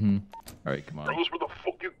seeing you. All right, come on. Carlos, where the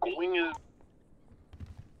fuck you going?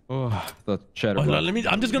 Oh, the chatter.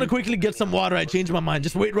 I'm just gonna quickly get some water. I changed my mind.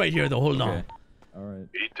 Just wait right here, though. Hold on. All right.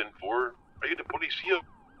 8 and 4. Are you the police here?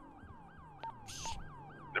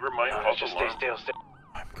 Never mind. Just stay still.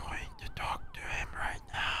 I'm going to talk to him right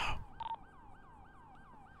now.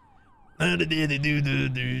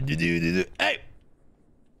 Hey!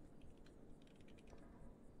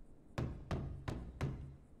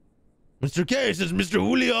 Mr. Case, it's Mr.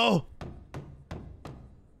 Julio.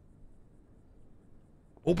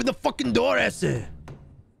 Open the fucking door, Esse.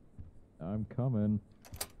 I'm coming.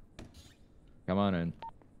 Come on in.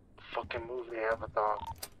 Fucking movie avatar.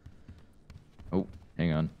 Oh,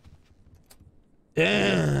 hang on.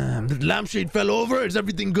 Damn, the lampshade fell over. Is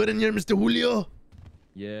everything good in here, Mr. Julio?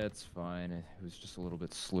 Yeah, it's fine. It was just a little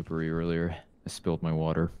bit slippery earlier. I spilled my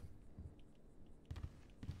water.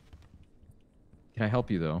 Can I help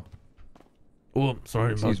you, though? Oh,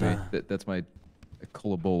 sorry about that. Excuse me. That's my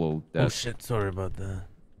Colabolo desk. Oh, shit. Sorry about that.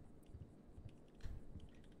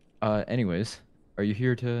 Anyways, are you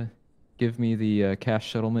here to give me the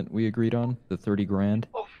cash settlement we agreed on? The 30 grand?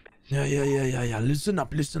 Yeah. Listen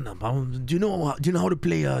up. Do you know how to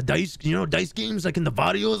play dice? You know dice games like in the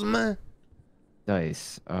Vatos, man?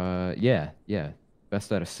 Dice. Yeah.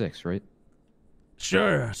 Best out of 6, right?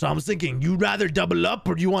 Sure. So I was thinking, you rather double up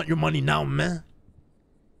or do you want your money now, man?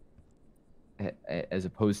 As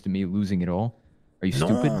opposed to me losing it all? Are you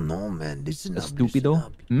stupid? No, man. Listen up.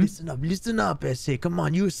 Stupido? Listen up, Esse. Come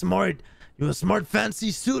on, you're smart,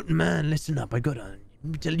 fancy suit, man. Listen up. Let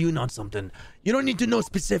me tell you not something. You don't need to know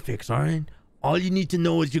specifics, all right? All you need to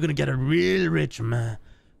know is you're gonna get a real rich man.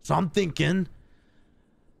 So I'm thinking,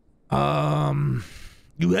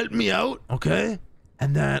 you help me out, okay?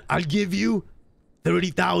 And then I'll give you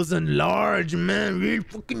 30,000 large, man. Real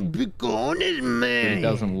fucking big cojones, man.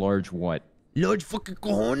 30,000 large what? Large fucking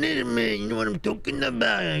cojones, man. You know what I'm talking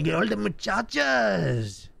about? Get all the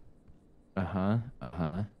muchachas.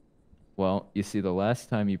 Well, you see, the last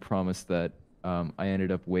time you promised that, I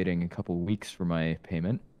ended up waiting a couple weeks for my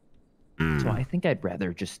payment. So I think I'd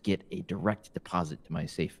rather just get a direct deposit to my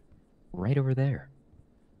safe right over there.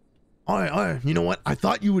 All right. You know what? I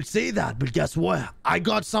thought you would say that, but guess what? I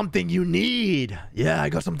got something you need. Yeah, I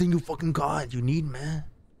got something you fucking got. You need, man.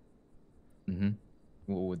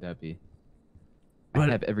 What would that be? I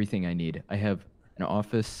have everything I need. I have an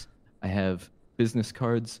office. I have business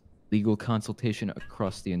cards, legal consultation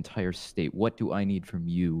across the entire state. What do I need from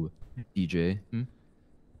you, DJ?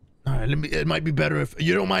 All right, it might be better if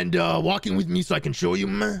you don't mind walking with me so I can show you,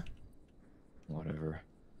 man. Whatever.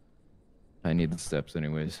 I need the steps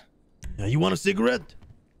anyways. Yeah, you want a cigarette?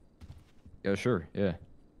 Yeah, sure. Yeah.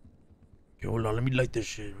 Okay, hold on. Let me light this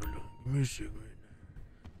shit. Hold on. Give me a cigarette.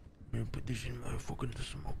 Man, put this in my fucking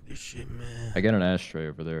smoke. This shit, man. I got an ashtray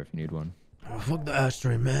over there if you need one. Oh, fuck the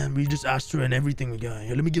ashtray, man. We just ashtray and everything we got.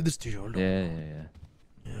 Here, let me give this to you. Hold on. Yeah.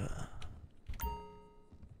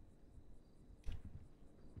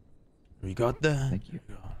 We got that. Thank you.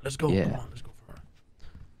 Let's go. Yeah. Come on, let's go for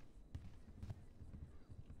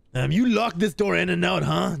it. You lock this door in and out,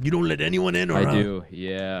 huh? You don't let anyone in, or I do.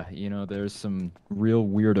 Yeah. You know, there's some real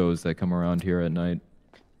weirdos that come around here at night.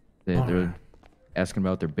 They're asking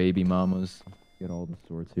about their baby mamas. Get all the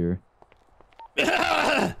sorts here.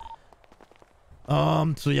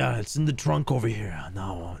 So yeah, it's in the trunk over here.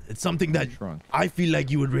 Now, it's something that I feel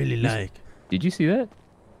like you would really like. Did you see that?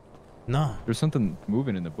 No. There's something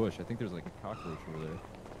moving in the bush. I think there's like a cockroach over there.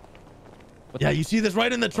 Yeah, you see this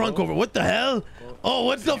right in the trunk over. What the hell? Oh,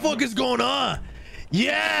 what the fuck is going on?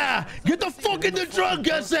 Yeah! Get the fuck in the trunk,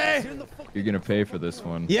 SA! You're gonna pay for this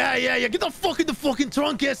one. Yeah. Get the fuck in the fucking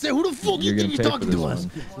trunk, SA! Who the fuck you think you're talking to us?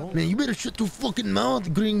 Man, you better shut your fucking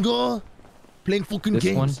mouth, gringo. Playing fucking this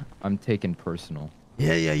games. One, I'm taking personal.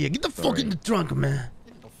 Yeah. Get the fuck in the trunk, man.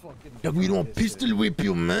 Like we don't pistol whip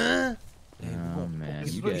you, man. Oh man,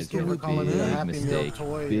 you guys are a big mistake.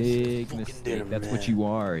 Big mistake. That's what you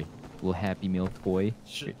are. Little Happy Meal toy.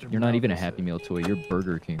 You're not even a Happy Meal toy. You're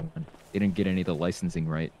Burger King one. They didn't get any of the licensing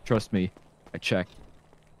right. Trust me. I checked.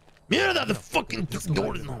 Yeah, that the fucking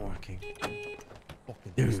door is not working.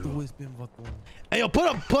 There you go. Hey, yo,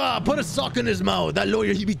 put a sock in his mouth. That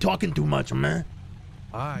lawyer, he be talking too much, man.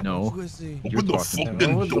 No. Open the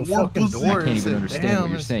fucking door, I can't even understand what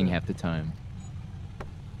you're saying half the time.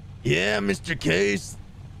 Yeah, Mr. Case.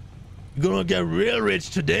 You're gonna get real rich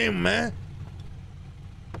today, man.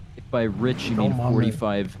 If by rich you mean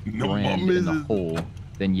 45 grand in the hole,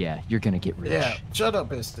 then yeah, you're gonna get rich. Yeah, shut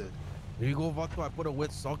up, Mister. There you go, Vato. I put a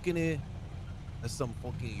wet sock in it. There's some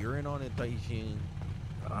fucking urine on it, Taishin.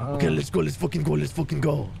 Okay, let's go. Let's fucking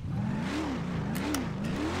go.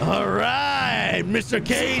 All right, Mr.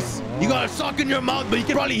 Case. You got a sock in your mouth, but you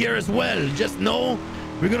can probably hear as well. Just know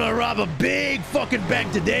we're gonna rob a big fucking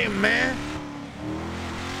bank today, man.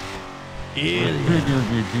 Yeah.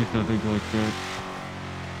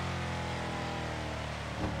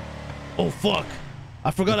 Oh, fuck.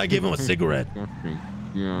 I forgot I gave him a cigarette.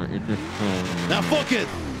 Yeah, it just... Now, fuck it.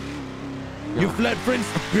 You Fred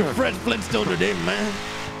Flintstone today, man.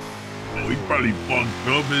 Oh, he probably fucked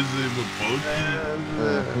up, is it?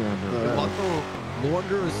 Vato, no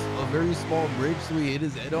wonder a very small bridge, so he hit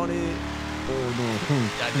his head on it.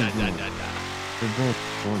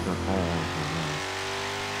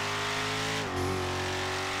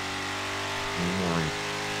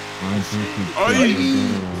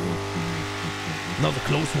 Another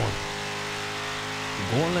close one.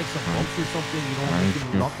 You're going like some bumps or something, you don't make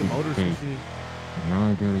him knock him out or some shit. Now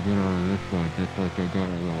I gotta get out of this one just like I got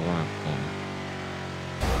out of the last one.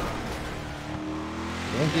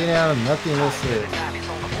 Can't get out of nothing this is.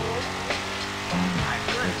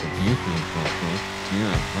 That's a beautiful process.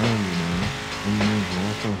 Yeah, I don't know.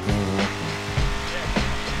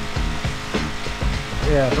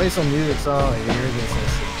 Yeah, play some music so I hear this.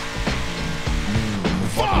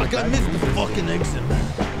 Fuck, I missed the fucking exit, man.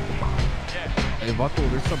 Hey, Vato,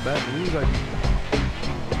 there's some bad news.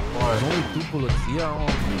 There's only 2 policia on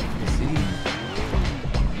the city.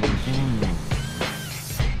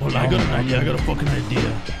 Hold on, I got an idea. I got a fucking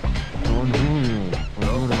idea.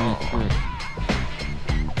 Hold on.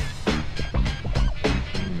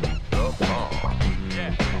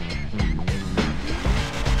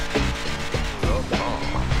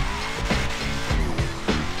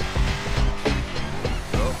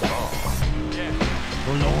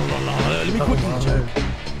 Let me quickly check.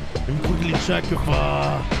 Let me quickly check if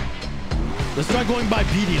Let's try going by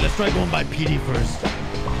PD. Let's try going by PD first.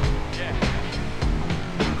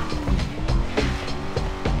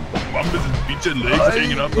 Pinche legs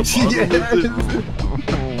hanging out the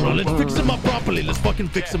bottom. Bro, let's fix him up properly. Let's fucking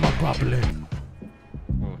fix him up properly.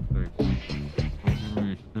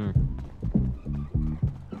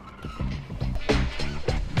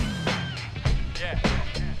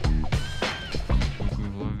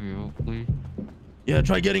 Yeah,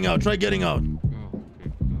 try getting out. Try getting out.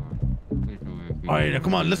 All right, now,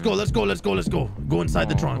 come on. Let's go. Let's go. Let's go. Let's go. Go inside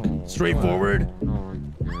the trunk. Straight forward.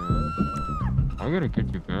 I gotta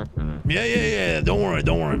get you back for that. Yeah. Don't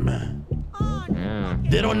worry, man. Yeah.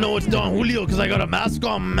 They don't know it's Don Julio because I got a mask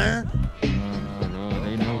on, man. No,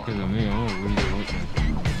 they know because of me. I'm a Julio.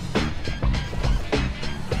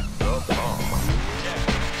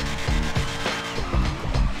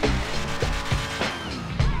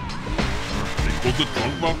 They pulled the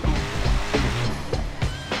trunk back though.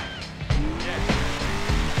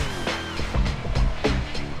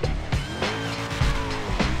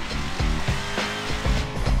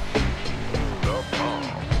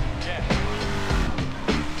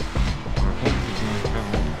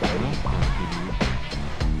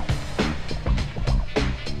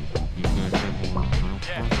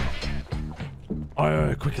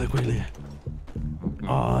 Alright, quickly.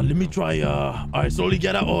 Let me try, alright, slowly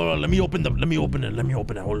get out. Oh, let me open it.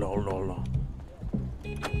 Hold on.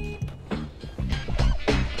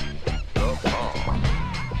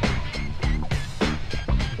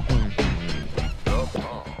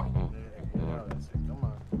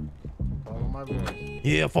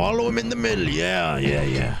 Yeah, follow him in the middle.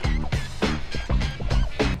 Yeah.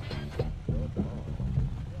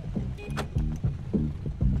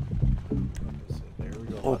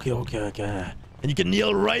 Okay. And you can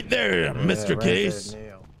kneel right there, Mr. Right Case.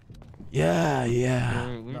 there, kneel.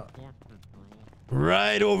 Yeah.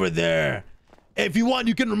 Right over there. If you want,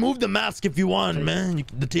 you can remove the mask if you want, man.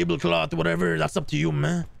 The tablecloth, whatever. That's up to you,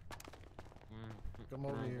 man. Come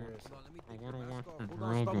over here.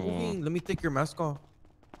 Stop moving. Let me take your mask off.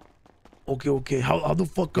 Okay. How the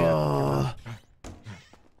fuck,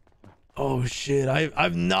 Oh, shit.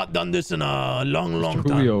 I've not done this in a long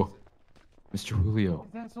time. Mr. Julio.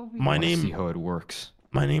 My name. See how it works.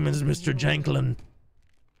 My name is Mr. Janklin.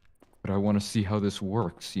 But I want to see how this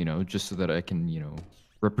works, you know, just so that I can, you know,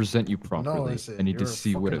 represent you properly. I need to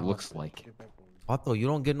see what it looks like. Vato, you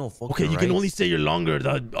don't get no fucking Okay, you can rights. only say you're longer.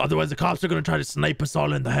 Otherwise, the cops are gonna try to snipe us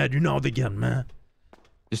all in the head. You know how they get, man.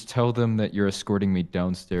 Just tell them that you're escorting me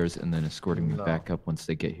downstairs and then escorting me back up once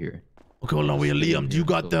they get here. Okay, hold on. Wait, Liam, do you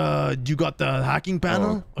got the hacking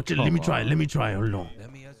panel? Okay, let me try. Hold on.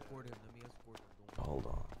 Hold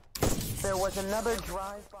on. There was another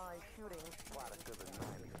drive-by shooting.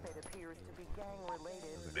 It appears to be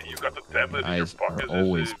gang-related. Then you got the tablet in your Eyes pocket. are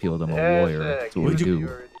always peeled. I'm a lawyer. That's what I do.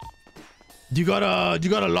 Do you got a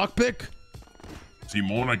lockpick?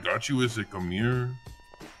 Simone, I got you. Is it? Come here.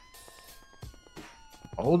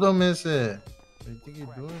 Hold on, miss it. What do you think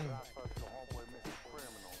you're doing?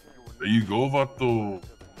 There you go, Vato.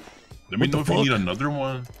 Let me know if you need another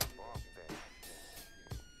one.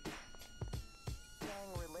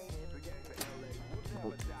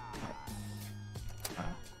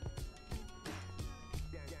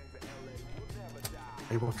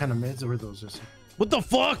 Hey, what kind of meds were those? What the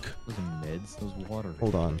fuck? Those are meds. Those water.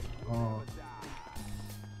 Hold on. Oh.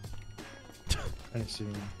 I see.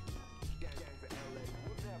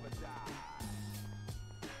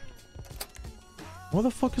 What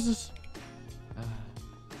the fuck is this?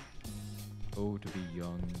 Oh, to be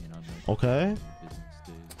young and unknown. Okay.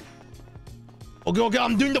 Okay,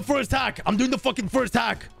 I'm doing the first hack. I'm doing the fucking first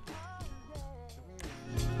hack.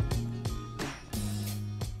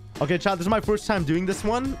 Okay, chat, this is my first time doing this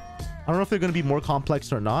one. I don't know if they're going to be more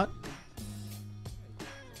complex or not.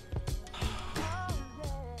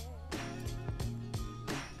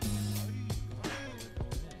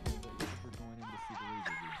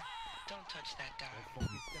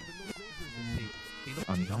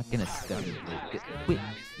 I'm not gonna step. Wait,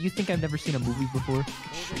 you think I've never seen a movie before?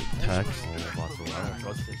 Text. I don't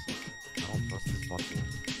trust this.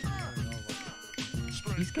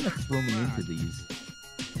 He's gonna throw me into these.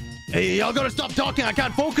 Hey, y'all gotta stop talking. I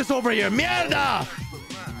can't focus over here. Mierda!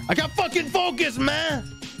 I can't fucking focus, man.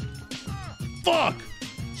 Fuck.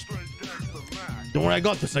 Don't worry, I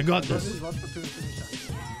got this. I'm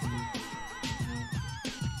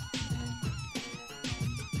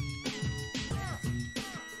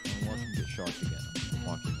watching get shocked again. I'm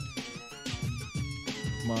watching this.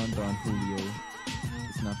 Come on, Don Julio.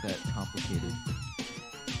 It's not that complicated.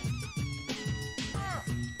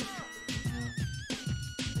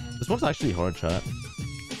 This one's actually hard, chat.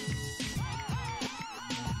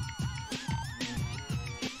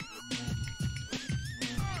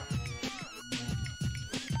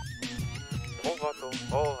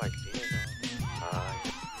 bro. Oh, I see it now.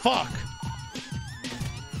 Fuck.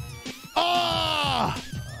 Ah!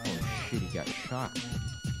 Oh shit, he got shot.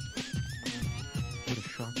 What a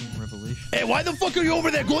shocking revelation. Hey, why the fuck are you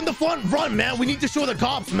over there? Go in the front, run, man. We need to show the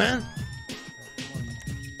cops, man.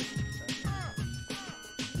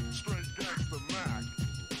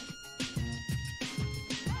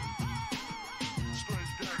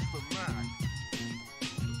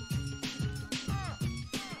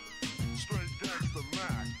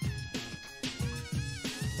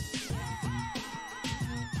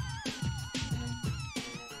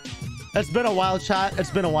 It's been a while, chat.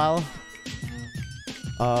 It's been a while.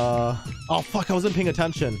 Oh fuck, I wasn't paying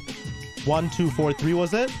attention. 1 2 4 3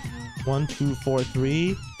 was it? 1 2 4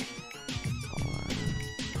 3.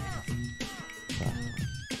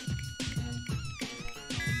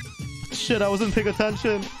 Shit, I wasn't paying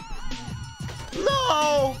attention.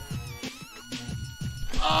 No!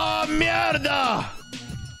 Ah, mierda!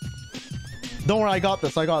 Don't worry, I got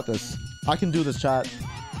this. I got this. I can do this, chat.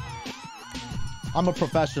 I'm a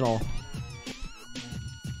professional.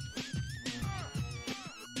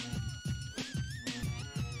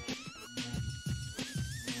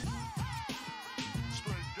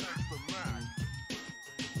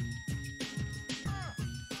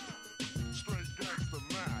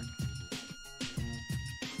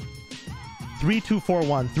 Three, 2, 4,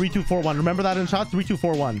 1. 3, 2, 4, 1. Remember that in chat? 3, 2,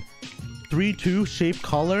 4, 1. 3, 2, shape,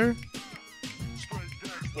 color.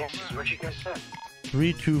 Yes, this is what you guys said.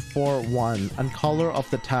 3, 2, 4, 1. And color of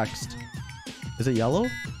the text. Is it yellow?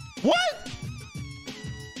 What?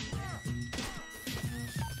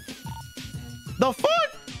 The fuck?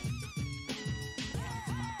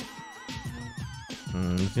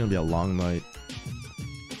 It's gonna be a long night.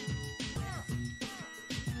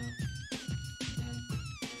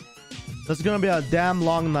 It's gonna be a damn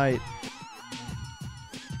long night.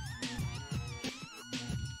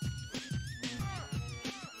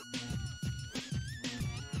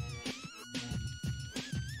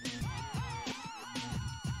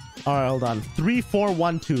 All right, hold on. 3 4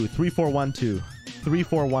 1 2 3 4 1 2 3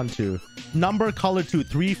 4 1 2. Number color 2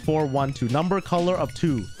 3 4 1 2. Number color of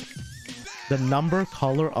 2. The number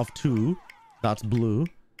color of 2. That's blue.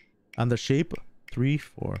 And the shape 3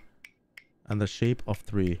 4. And the shape of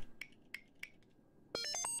 3.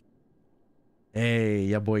 Hey,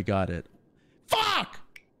 yeah, boy, got it. Fuck!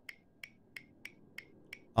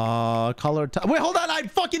 Color. Wait, hold on. I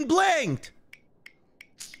fucking blinked.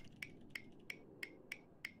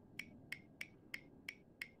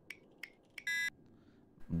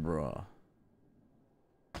 Bruh.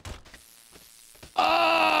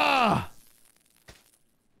 Ah!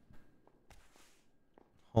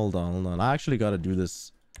 Hold on, hold on. I actually gotta do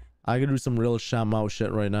this. I gotta do some real Shamao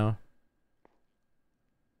shit right now.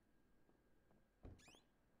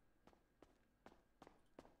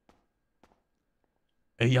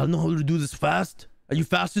 Hey, y'all know how to do this fast? Are you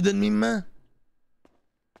faster than me, man?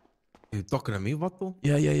 You talking to me, Vato?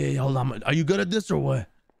 Yeah. Hold on. Are you good at this or what?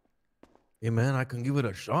 Hey, man, I can give it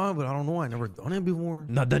a shot, but I don't know. I never done it before.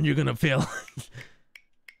 Now then you're gonna fail.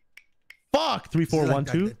 Fuck! 3 4 1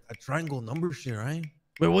 2. A triangle number shit, right?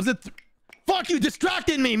 Wait, was it? Fuck, you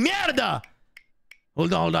distracted me, mierda!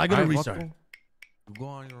 Hold on. I gotta restart. Vato, you go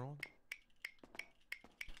on your own.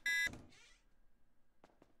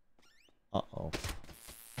 Uh-oh.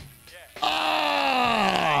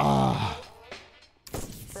 Ah!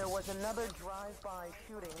 There was another drive-by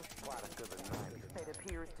shooting. It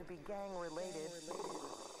appears to be gang-related.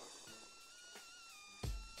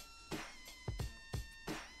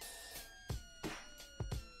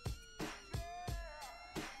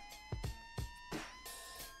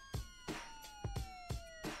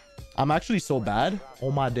 I'm actually so bad.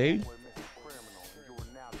 Oh my day.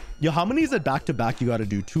 Yo, how many is it back to back you gotta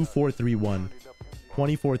do? 2 4 3 1.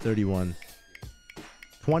 24 31.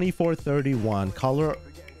 24 31. Color.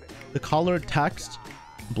 The color text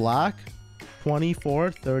black.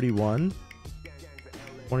 24 31.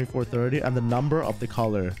 24 30. And the number of the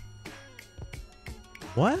color.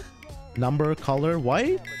 What? Number color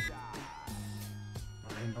white?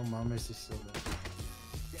 I know mom is still there.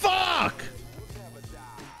 Fuck!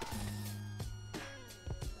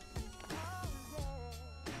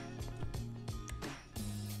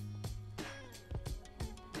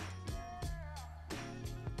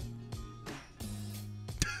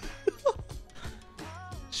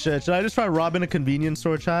 Shit, should I just try robbing a convenience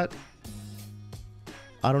store, chat?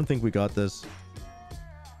 I don't think we got this.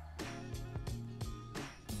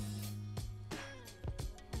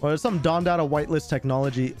 Well, there's some DonDada whitelist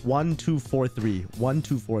technology. 1 2 4 3. 1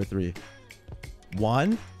 2 4 3.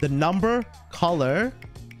 1. The number color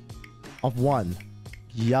of 1.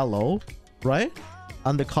 Yellow, right?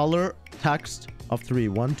 And the color text of 3.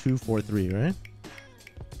 1, 2, 4, 3, right?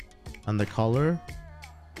 And the color.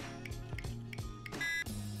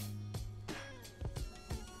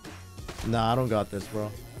 Nah, I don't got this,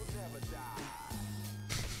 bro.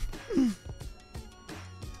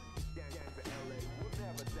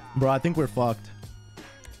 Bro, I think we're fucked.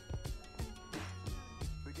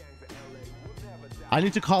 I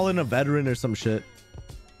need to call in a veteran or some shit.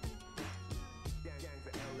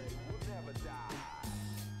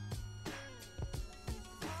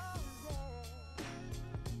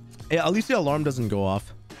 Hey, at least the alarm doesn't go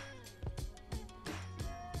off.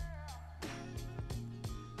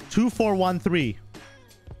 2413.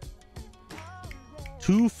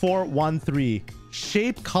 2413.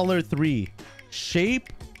 Shape color 3. Shape.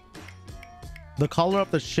 The color of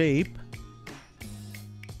the shape.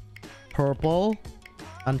 Purple.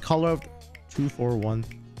 And color of 241.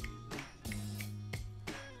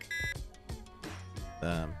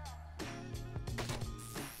 Damn.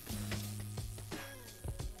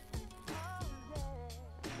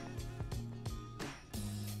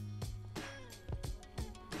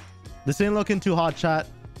 This ain't looking too hot, chat.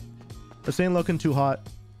 This ain't looking too hot.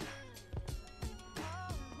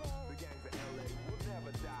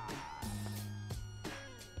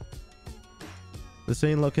 This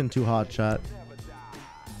ain't looking too hot, chat.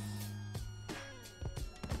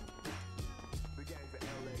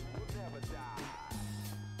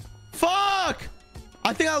 Fuck!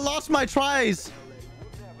 I think I lost my tries.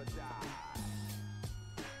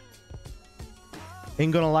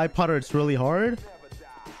 Ain't gonna lie, Potter, it's really hard.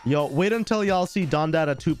 Yo, wait until y'all see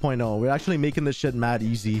DonDada 2.0. We're actually making this shit mad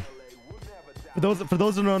easy. For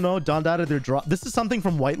those who don't know, DonDada, they're this is something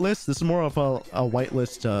from Whitelist. This is more of a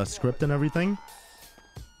Whitelist script and everything.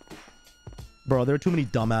 Bro, there are too many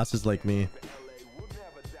dumbasses like me.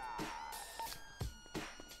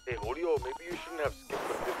 Hey, Julio, maybe you shouldn't have skipped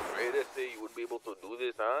the 5th grade essay. You would be able to do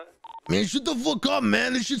this, huh? Man, shut the fuck up,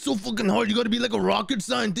 man. This shit's so fucking hard. You gotta be like a rocket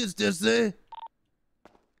scientist, essay.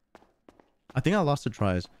 I think I lost the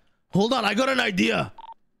tries. Hold on, I got an idea.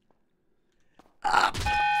 Ah,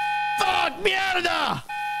 fuck, mierda!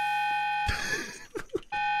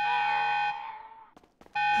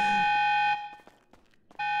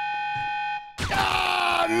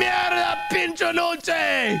 Ah, mierda, pincho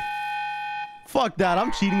noche! Fuck that,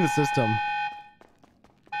 I'm cheating the system.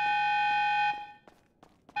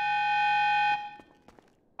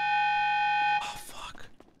 Oh, fuck.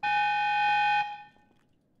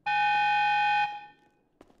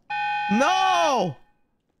 No!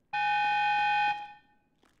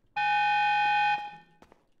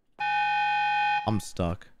 I'm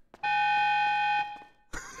stuck.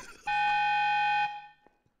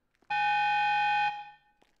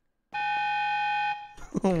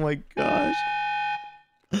 Oh my gosh.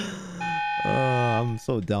 I'm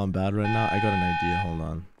so down bad right now. I got an idea. Hold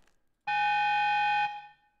on.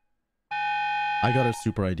 I got a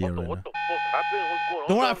super idea right now. What the fuck happened? What's going on?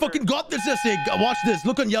 Don't worry, I fucking got this essay. Watch this.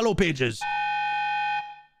 Look on Yellow Pages.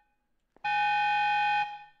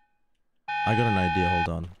 I got an idea. Hold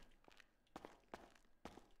on.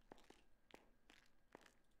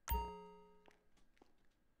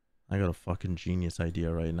 I got a fucking genius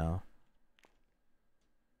idea right now.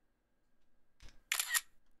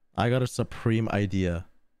 I got a supreme idea.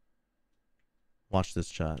 Watch this,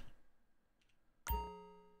 chat.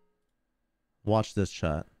 Watch this,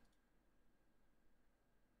 chat.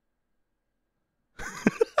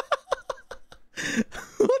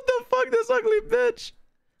 What the fuck, this ugly bitch?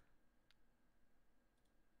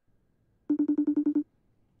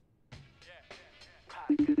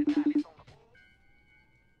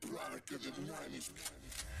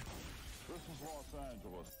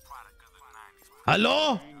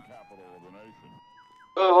 Hello?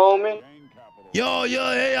 Homie. Yo,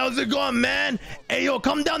 hey, how's it going, man? Hey, yo,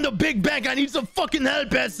 come down to Big Bank. I need some fucking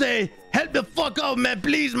help, essay. Help the fuck out, man,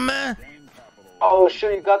 please, man. Oh,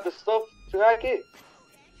 sure, you got the stuff to hack it?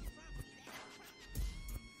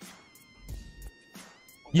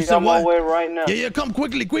 You said what? On my way right now. Yeah, come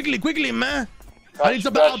quickly, man. Gotcha, I need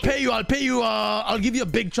some. I'll pay you. I'll give you a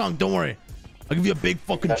big chunk. Don't worry. I'll give you a big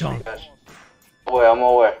fucking chunk. I'm on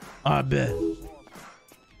my way. I bet.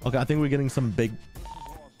 Okay, I think we're getting some big.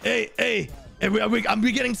 Hey, I'm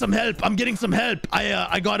getting some help. I'm getting some help.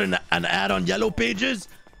 I got an ad on Yellow Pages.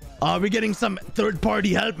 We're getting some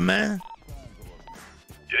third-party help, man.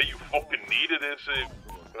 Yeah, you fucking needed it, shit.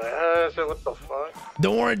 Man, what the fuck?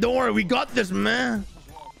 Don't worry. We got this, man.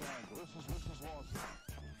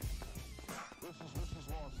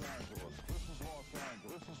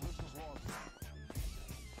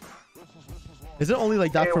 Is it only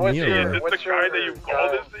like that for me? Is this the guy that you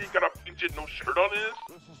called this? You got a pinch legit no shirt on his?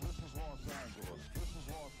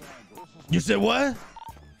 You said what?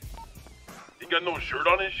 He got no shirt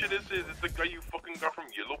on his shit. Is it the guy you fucking got from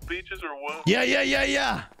Yellow Pages or what?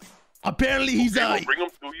 Yeah. Apparently he's Okay, bring him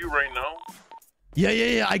to you right now.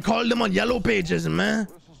 Yeah. I called him on Yellow Pages, man.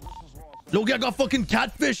 Look, I got fucking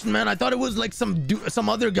catfished, man. I thought it was like some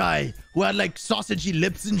other guy who had like sausagey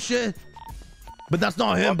lips and shit. But that's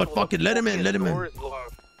not him. But fuck it, let him in. Door's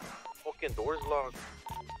locked. Fucking door's locked.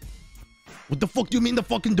 What the fuck do you mean the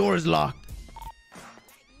fucking door is locked?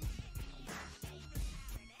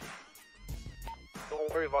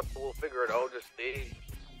 Don't worry about it. We'll figure it out. Just stay.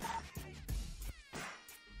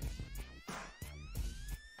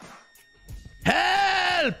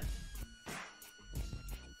 Help!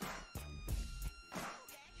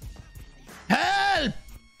 Help!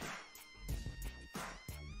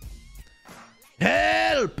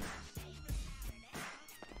 Help!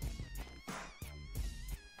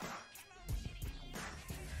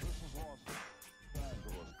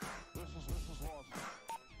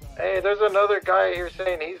 Hey, there's another guy here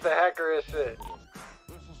saying he's the hacker. Is it?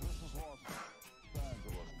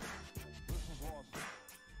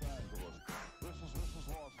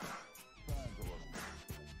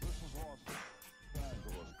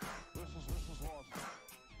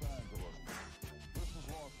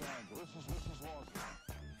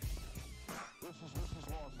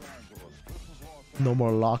 No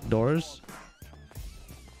more locked doors.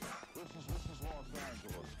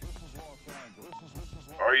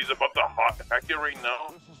 Or he's about to hack it right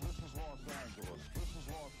now.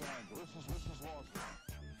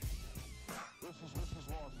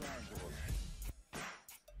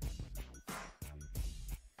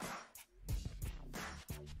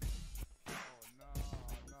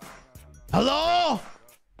 Hello?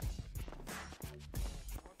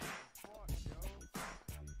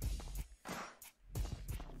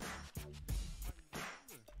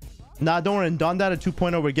 Nah, don't worry. In DonDada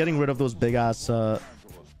 2.0, we're getting rid of those big ass, the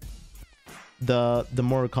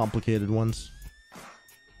more complicated ones.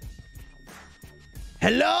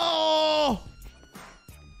 Hello?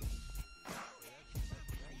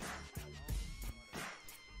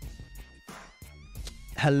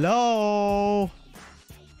 Hello?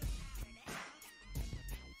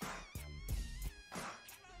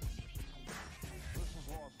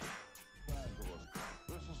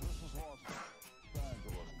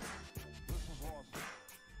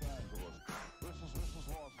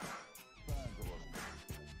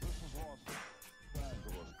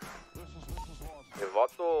 Hey,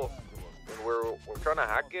 Vato, we're trying to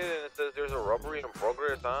hack it and it says there's a robbery in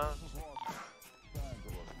progress, huh?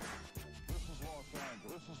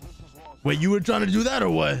 Wait, you were trying to do that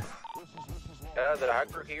or what? Yeah, the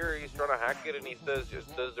hacker here, he's trying to hack it and it says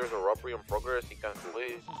there's a robbery in progress. He can't do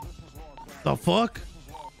it. The fuck?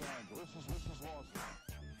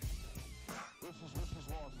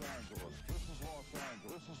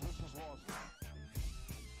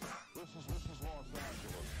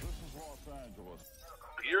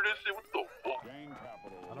 Hear this shit? What the fuck?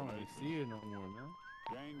 I don't really see it no more, man.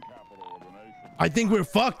 I think we're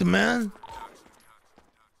fucked, man.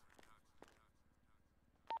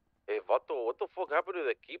 Hey, Vato, what the fuck happened to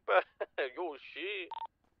the keypad? Yo, shit.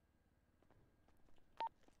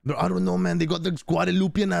 Bro, I don't know, man. They got this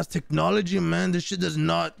Guadalupean ass technology, man. This shit does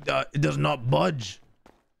not, it does not budge.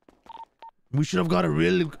 We should have got a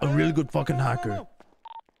really good fucking hacker.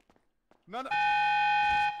 No.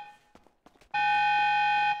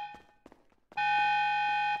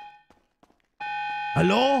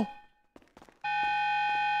 Hello?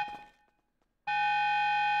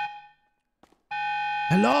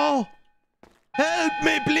 Hello? Help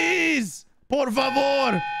me, please! Por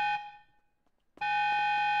favor!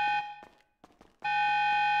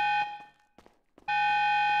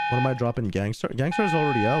 What am I dropping? Gangster? Gangster is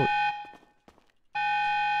already out.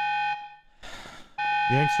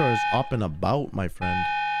 Gangster is up and about, my friend.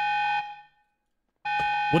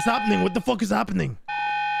 What's happening? What the fuck is happening?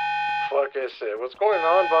 Fuck is it? What's going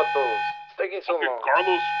on, Vatos? It's taking so long.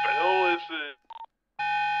 Carlos fell, is it?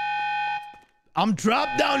 I'm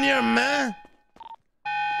trapped down here, man.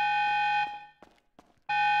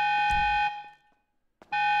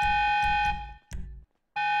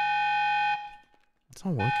 It's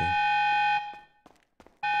not working.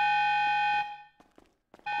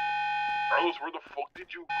 Carlos, where the fuck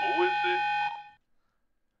did you go, is it?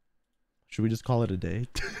 Should we just call it a day?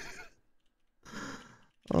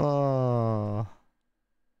 Oh.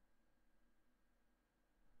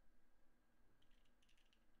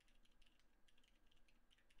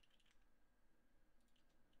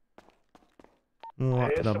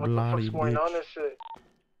 What Hey, the so bloody what the fuck's going bitch. on? This shit.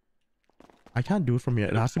 I can't do it from here.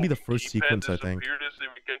 It has to be the first sequence, I think. We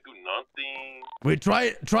can't do nothing. Wait,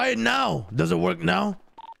 try it now. Does it work now?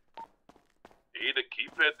 Hey, the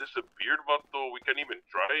keypad disappeared, Vato. We can't even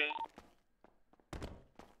try it.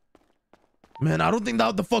 Man, I don't think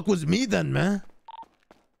that the fuck was me then, man.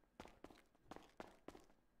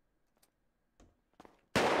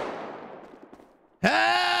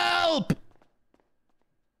 Help!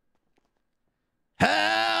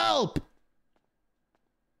 Help!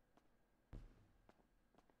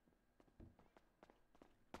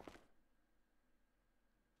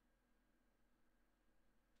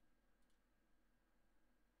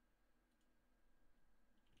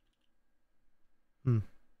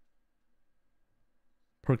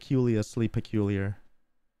 Peculiarly peculiar.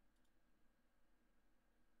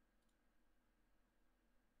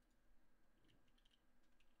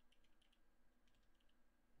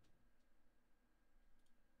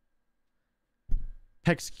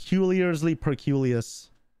 Peculiarly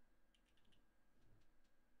perculious.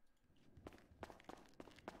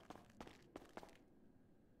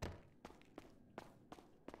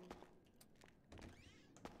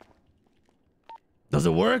 Does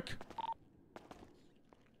it work?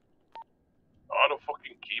 Oh, the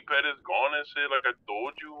fucking keypad is gone and shit, like I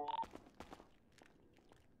told you.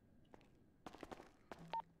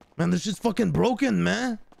 Man, this shit's fucking broken,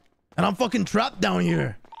 man. And I'm fucking trapped down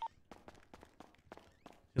here.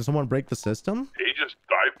 Can someone break the system? Hey, just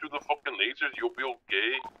dive through the fucking lasers, you'll be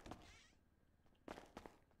okay.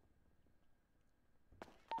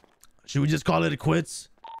 Should we just call it quits?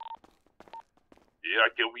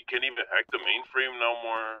 Yeah, we can't even hack the mainframe no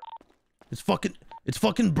more. It's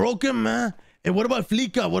fucking broken, man. Hey, what about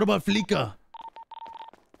Fleeka? What about Fleeka?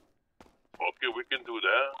 Okay, we can do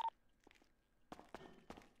that.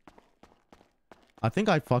 I think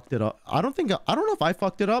I fucked it up. I don't know if I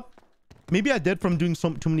fucked it up. Maybe I did from doing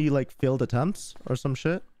too many like failed attempts or some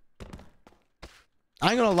shit.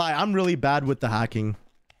 I ain't gonna lie, I'm really bad with the hacking.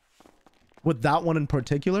 With that one in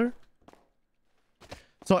particular.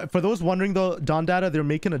 So for those wondering though, DonDada, they're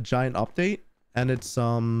making a giant update, and it's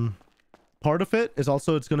part of it is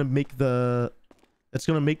also it's gonna make the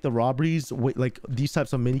robberies like these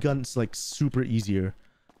types of miniguns like super easier.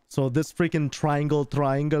 So this freaking triangle.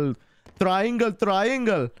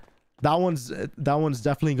 That one's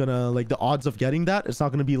definitely gonna, like, the odds of getting that, it's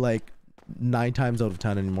not gonna be like 9 times out of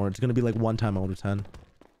 10 anymore. It's gonna be like 1 time out of 10.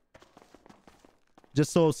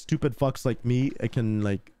 Just so stupid fucks like me, they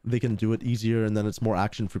can do it easier, and then it's more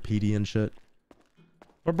action for PD and shit.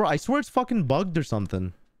 But bro, I swear it's fucking bugged or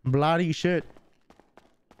something. Bloody shit.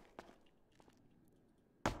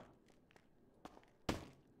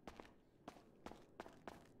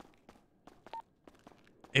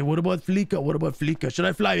 Hey, what about Fleeka? What about Fleeka? Should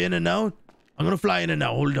I fly in and out? I'm gonna fly in and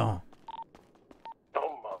out. Hold on.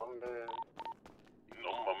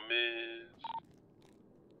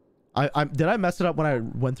 Did I mess it up when I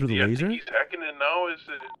went through the laser? He's hacking it now, is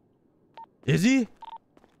it? Is he?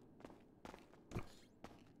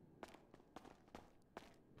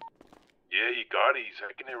 Yeah, he got it. He's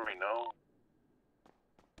hacking it right now.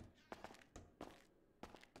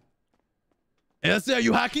 Hey, let's see, are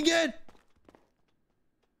you hacking it?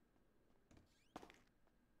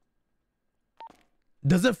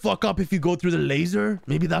 Does it fuck up if you go through the laser?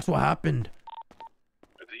 Maybe that's what happened.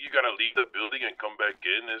 I think you gotta leave the building and come back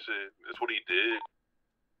in, is it? That's what he did.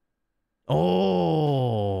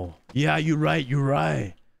 Oh, yeah, you're right. You're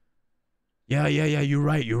right. Yeah, you're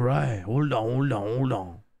right. You're right. Hold on. Yeah,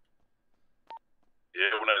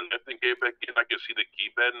 when I left and came back in, I can see the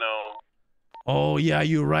keypad now. Oh, yeah,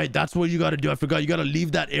 you're right. That's what you gotta do. I forgot. You gotta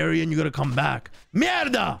leave that area and you gotta come back.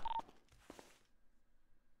 Mierda!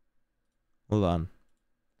 Hold on.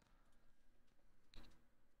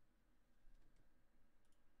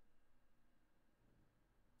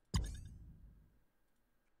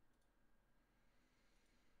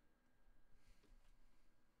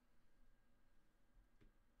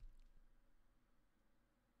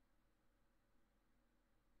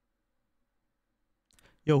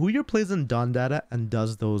 Yo, who here plays in DonDada and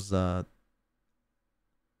does those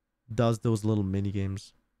little mini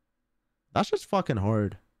games? That's just fucking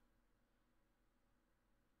hard.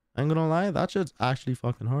 I ain't gonna lie, that shit's actually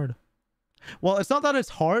fucking hard. Well, it's not that it's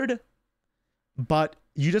hard, but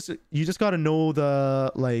you just gotta know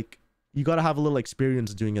the, like, you gotta have a little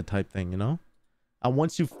experience doing it type thing, you know? And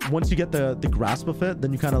once you get the grasp of it,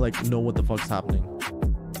 then you kind of like know what the fuck's happening.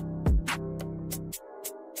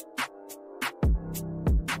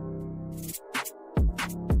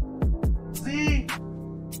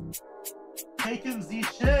 Taking Z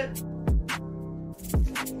shit.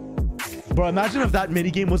 Bro, imagine if that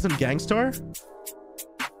minigame wasn't Gangstar.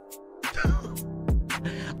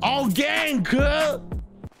 gang, cuz. I'm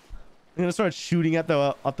gonna start shooting at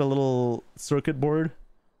the little circuit board.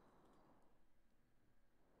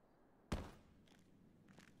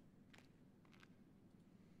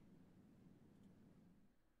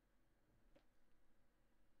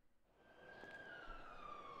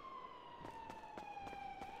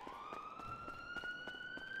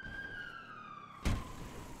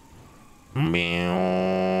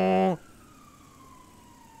 Meow.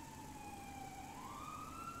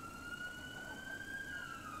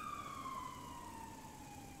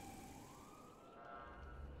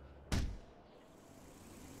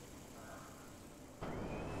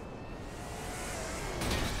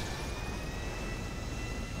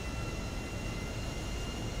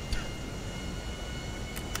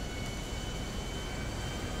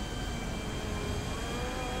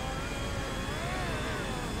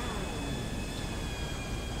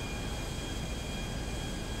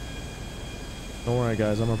 Don't worry,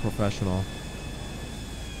 guys. I'm a professional.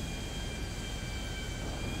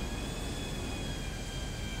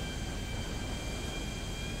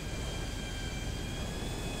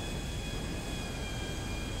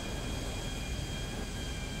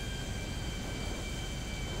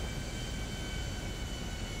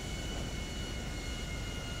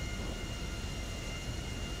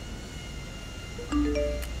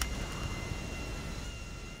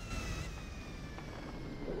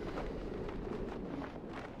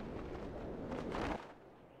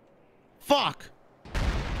 Fuck.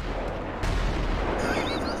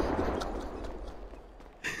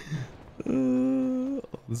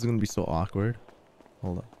 This is gonna be so awkward.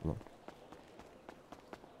 Hold on,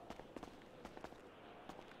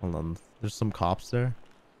 hold on. There's some cops there.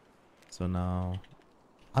 So now,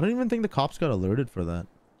 I don't even think the cops got alerted for that.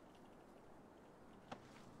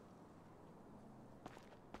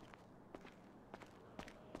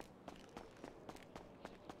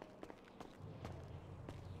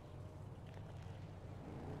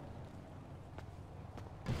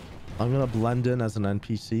 I'm gonna blend in as an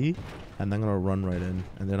NPC, and then I'm gonna run right in,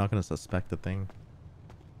 and they're not gonna suspect a thing.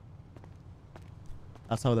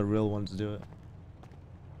 That's how the real ones do it.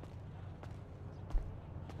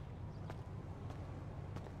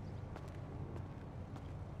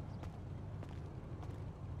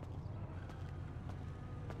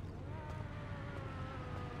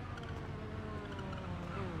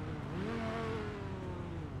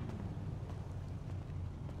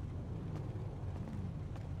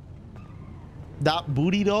 That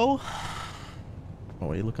booty though. Oh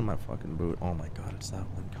wait, look at my fucking boot. Oh my god, it's that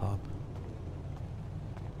one cop.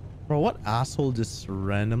 Bro, what asshole just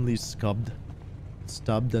randomly stubbed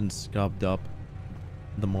and scubbed up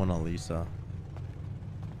the Mona Lisa?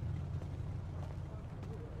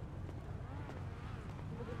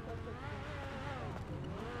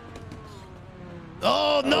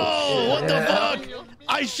 Oh no! What the fuck?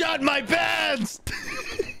 I shot my pants!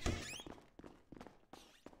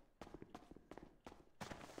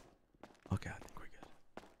 Okay, I think we're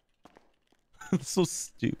good. It's so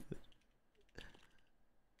stupid.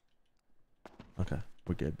 Okay,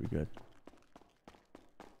 we're good, we're good.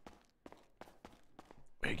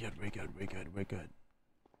 We're good, we're good, we're good, we're good.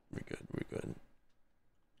 We're good, we're good.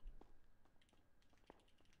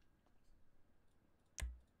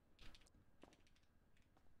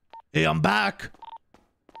 Hey, I'm back.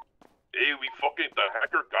 Hey, the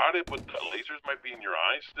hacker got it, but the lasers might be in your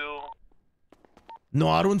eyes still. No,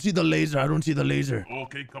 I don't see the laser. I don't see the laser.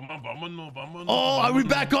 Okay, come on, vámonos. Oh, are we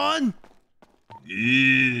back on?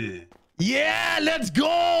 Yeah. Yeah, let's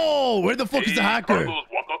go. Where the fuck is the hacker? Carlos,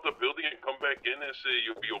 walk out the building and come back in and say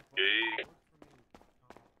you'll be okay.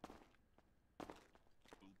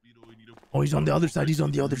 Oh, he's on the other side. He's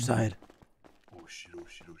on the other side. Oh shit.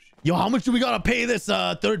 Yo, how much do we gotta pay this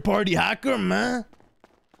third-party hacker, man?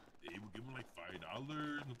 Hey, we'll give him like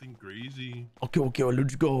 $5. Nothing crazy. Okay, well,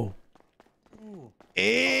 let's go.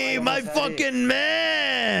 Hey, my fucking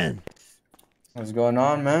man! What's going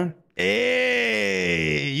on, man?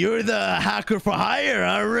 Hey, you're the hacker for hire,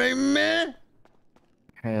 all right, man?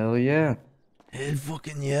 Hell yeah. Hell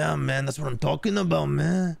fucking yeah, man. That's what I'm talking about,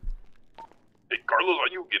 man. Hey, Carlos,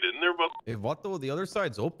 are you get in there, bud? Hey, Vato, the other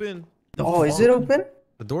side's open. Oh, is it open?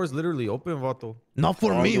 The door's literally open, Vato. Not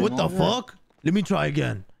for me. What the fuck? Let me try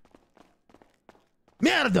again.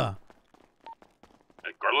 Mierda!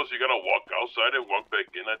 Hey, Carlos, you gotta walk outside and walk back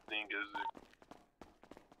in, I think, is it?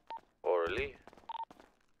 Orally?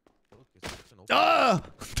 Ah!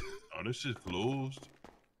 Oh, this shit closed.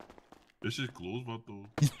 This shit closed, Vato.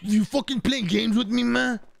 You fucking playing games with me,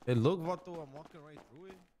 man? Hey, look, Vato, I'm walking right through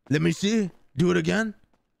it. Let me see. Do it again.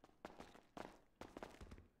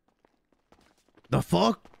 The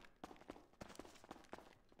fuck?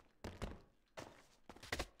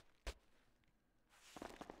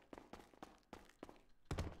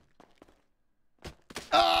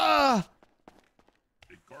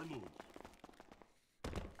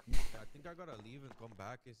 think I gotta leave and come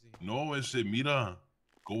back, is he? No, mira.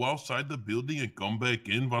 Go outside the building and come back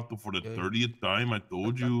in, Vato, for the 30th time. I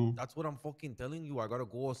told you. That's what I'm fucking telling you. I gotta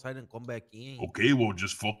go outside and come back in. Okay, well,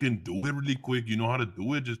 just fucking do it really quick. You know how to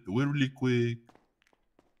do it. Just do it really quick.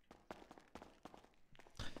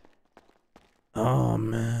 Oh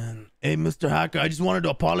man. Hey, Mr. Hacker, I just wanted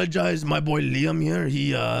to apologize. My boy Liam here,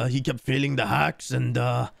 he kept failing the hacks and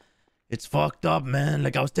it's fucked up, man.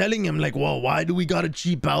 Like I was telling him, like, well, why do we gotta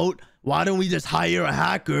cheap out? Why don't we just hire a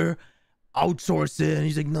hacker, outsource it? And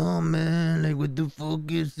he's like, no, man. Like, what the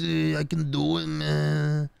fuck is it? I can do it,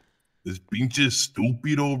 man. This pinche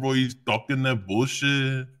stupido, bro. He's talking that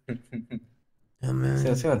bullshit. Yeah, man. See,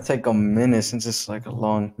 it's gonna take a minute since it's like a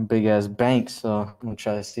long, big ass bank. So I'm gonna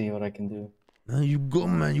try to see what I can do. No, you good,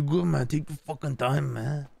 man. You good, man. Take your fucking time,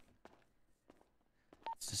 man.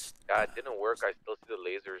 Yeah, it didn't work. I still see the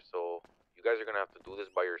lasers, so you guys are gonna have to do this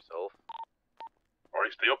by yourself.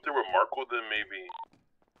 Alright, stay up there with Marco then, maybe.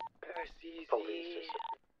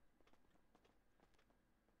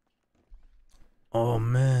 Oh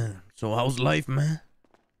man. So how's life, man?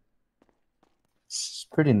 It's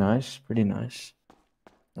pretty nice. Pretty nice.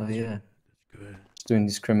 Oh yeah. That's good. Doing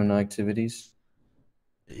these criminal activities.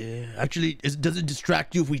 Yeah. Actually, does it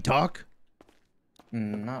distract you if we talk?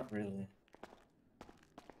 Not really.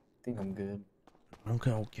 I think I'm good.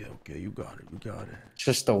 Okay. You got it. It's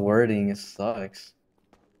just the wording. It sucks.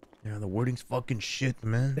 Yeah, the wording's fucking shit,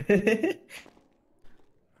 man.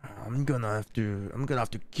 I'm gonna have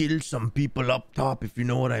to kill some people up top, if you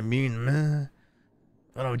know what I mean, man.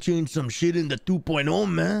 Gotta change some shit in the 2.0,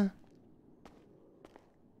 man.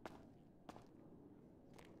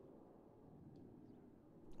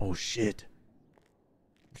 Oh shit.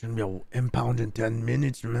 It's gonna be a impound in 10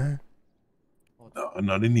 minutes, man.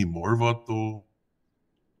 Not anymore, Vato.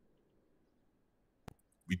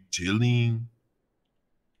 We chilling.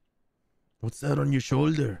 What's that on your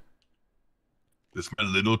shoulder? That's my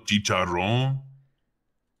little chicharron.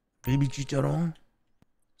 Baby chicharron?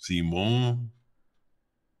 Simon.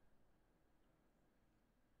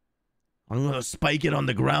 I'm gonna spike it on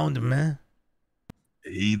the ground, man.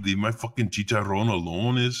 Hey, leave my fucking chicharron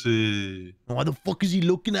alone, Why the fuck is he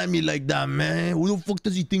looking at me like that, man? Who the fuck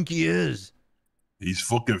does he think he is? He's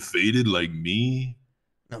fucking faded like me.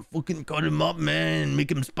 Now fucking cut him up, man. Make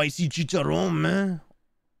him spicy chicharron, man.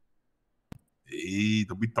 Hey,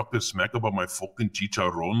 don't be talking smack about my fucking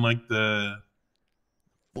chicharron like that.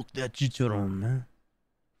 Fuck that chicharron, man.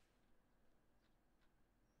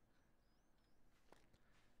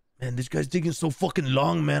 Man, this guy's taking so fucking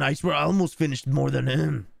long, man. I swear I almost finished more than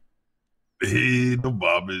him. Hey, no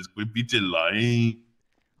babes. Quit pinche lying.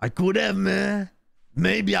 I could have, man.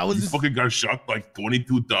 Maybe I was... You fucking got shot like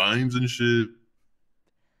 22 times and shit.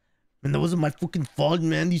 Man, that wasn't my fucking fault,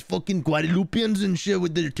 man. These fucking Guadalupeans and shit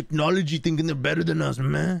with their technology thinking they're better than us,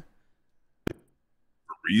 man.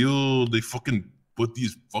 For real, they fucking put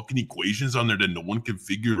these fucking equations on there that no one can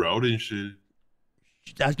figure out and shit.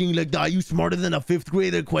 She's asking like, are you smarter than a 5th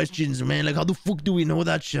grader questions, man? Like, how the fuck do we know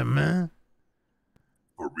that shit, man?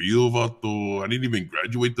 For real, Vato. I didn't even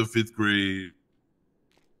graduate the 5th grade.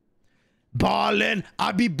 Ballin'.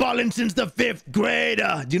 I be ballin' since the 5th grade.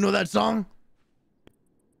 Do you know that song?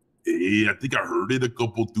 Hey, I think I heard it a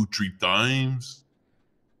couple, 2-3 times.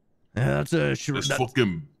 Yeah, that's a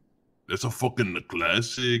that's a fucking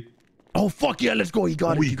classic. Oh fuck yeah, let's go. He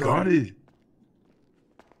got it. He got it.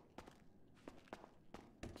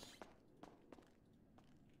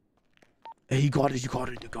 Hey, you got it.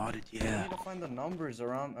 Yeah. I need to find the numbers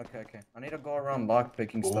around. Okay. I need to go around lock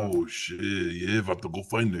picking stuff. Oh shit, yeah, Vato, go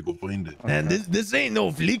find it. Man, this ain't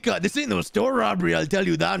no flica. This ain't no store robbery. I'll tell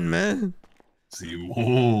you that, man.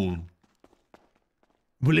 Simon.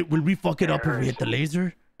 Will we fuck it up if we hit the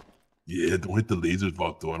laser? Yeah, don't hit the lasers,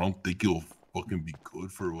 Vato. I don't think it'll fucking be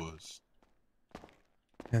good for us.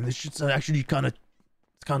 And this shit's actually kind of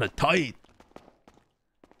tight.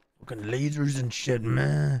 Fucking lasers and shit,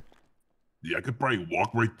 man. Yeah, I could probably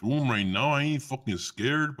walk right through them right now. I ain't fucking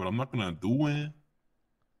scared, but I'm not gonna do it.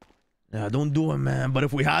 Yeah, don't do it, man. But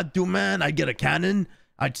if we had to, man, I'd get a cannon.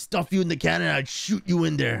 I'd stuff you in the cannon. I'd shoot you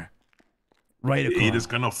in there. Right across. Hey, that's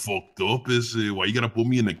kind of fucked up, is it? Why you gotta put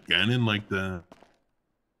me in a cannon like that?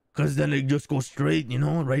 Because then it just goes straight, you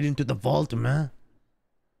know, right into the vault, man.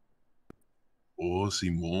 Oh,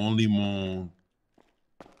 Simon Limon.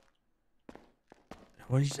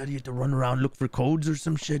 What, you said you had to run around, look for codes or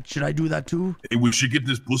some shit? Should I do that too? Hey, we should get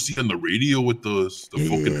this pussy on the radio with us. The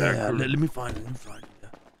fucking hacker. Let me find it.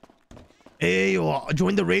 Hey, yo,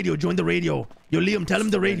 join the radio. Yo, Liam, tell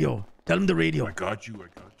him the radio. I got you.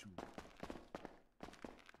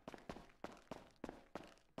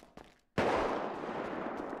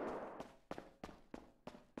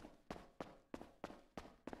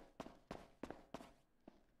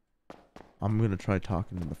 I'm gonna try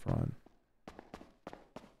talking in the front.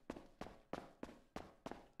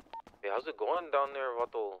 Hey, how's it going down there,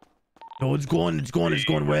 Vato? Oh, it's going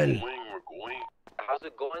well. How's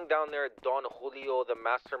it going down there, Don Julio, the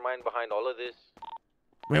mastermind behind all of this?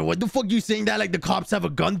 Man, what the fuck you saying that like the cops have a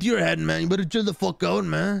gun to your head, man? You better chill the fuck out,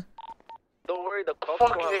 man. Don't worry, the cops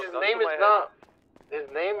Fuck, don't have a his gun name to is my head. not. His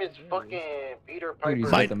name is fucking Peter Piper. Dude,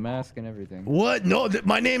 he's got the mask and everything. What? No,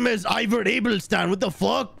 my name is Ivor Abelstein. What the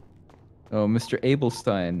fuck? Oh, Mr.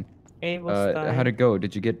 Abelstein. Abelstein. How'd it go?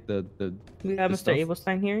 Did you get the We got the Mr. stuff?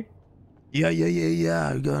 Abelstein here. Yeah.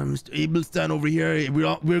 We got Mr. Abelstein over here.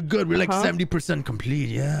 We're good. We're like 70% complete.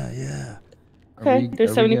 Yeah. Okay, they're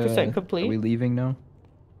 70% Are complete. we leaving now?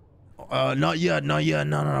 Not yet. No.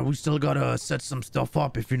 We still gotta set some stuff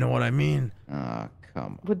up, if you know what I mean. Ah, come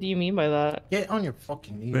on. What do you mean by that? Get on your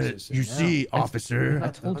fucking knees. But you see, officer. I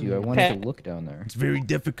told you I wanted to look down there. It's very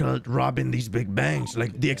difficult robbing these big banks.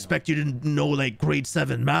 Like, they expect you to know, like, grade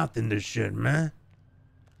 7 math in this shit, man.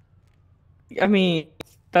 I mean,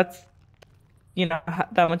 that's, you know,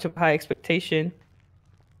 that much of a high expectation.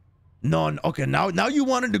 No, okay, now you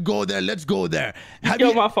wanted to go there. Let's go there.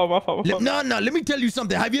 Yo, my fault. No, let me tell you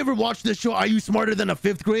something. Have you ever watched the show Are You Smarter Than a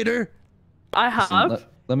 5th Grader? I have.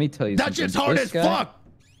 Let me tell you that something. shit's hard This as guy- fuck.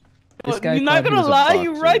 This guy You're not thought he gonna was a lie, boxer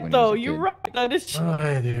you're when right he was though. a You're kid. right. That is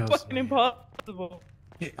fucking impossible.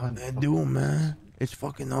 I do, man. It's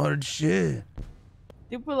fucking hard shit.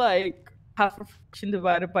 People like half a fraction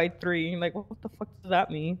divided by 3. Like, what the fuck does that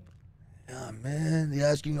mean? Yeah, man. They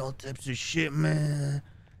asking all types of shit, man.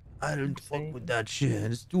 I don't fuck with that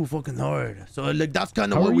shit. It's too fucking hard. So, like, that's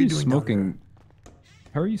kind of How what are we're you doing. smoking?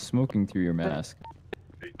 How are you smoking through your mask?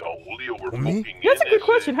 Me? That's a good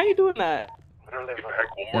question. How you doing that?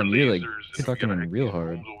 Damn, you're like sucking in real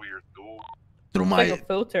hard. Through It's my like a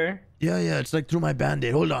filter. yeah, it's like through my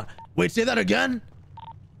band-aid. Hold on. Wait, say that again?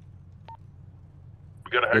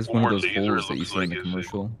 There's one of those holes that you see in the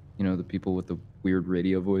commercial. You know, the people with the weird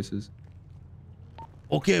radio voices.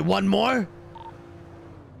 Okay, one more.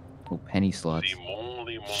 Oh, penny slots.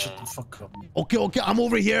 Shut the fuck up. Okay, I'm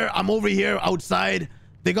over here outside.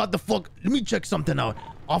 They got the fuck. Let me check something out.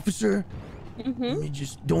 Officer, let me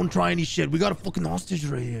just don't try any shit. We got a fucking hostage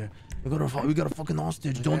right here. We got a fucking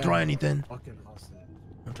hostage. Don't try anything.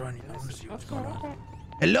 Don't try anything. I want to see what's going on.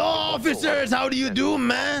 Hello, officers. How do you do,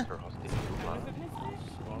 man?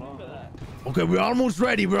 Okay, we're almost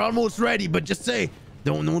ready. But just say,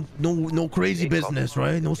 no crazy business,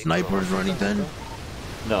 right? No snipers or anything.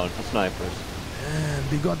 No snipers. Man,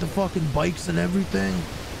 they got the fucking bikes and everything.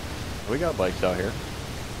 We got bikes out here.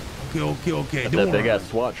 Okay. Got that big ass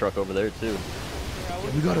SWAT truck over there too.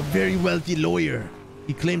 We got a very wealthy lawyer.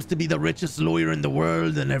 He claims to be the richest lawyer in the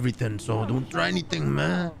world and everything. So don't try anything,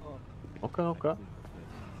 man. Okay.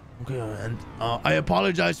 Okay, and I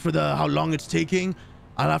apologize for how long it's taking.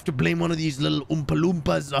 I'll have to blame one of these little Oompa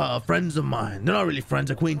Loompas, friends of mine. They're not really friends,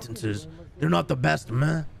 acquaintances. They're not the best,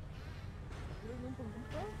 man.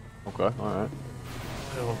 Okay, alright.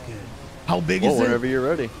 Okay. How big is it? Whenever you're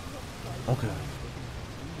ready. Okay.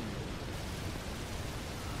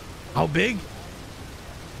 How big?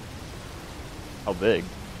 How big?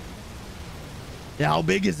 Yeah, how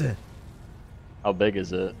big is it? How big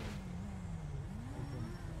is it?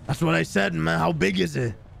 That's what I said, man. How big is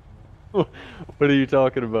it? What are you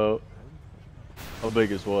talking about? How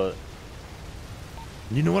big is what?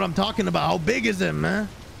 You know what I'm talking about. How big is it, man?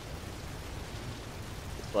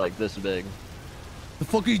 It's like this big. The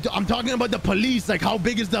fuck are you I'm talking about the police. Like, how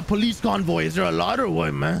big is the police convoy? Is there a lot or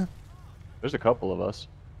what, man? There's a couple of us.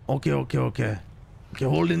 Okay. Okay,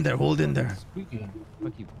 hold in there. What are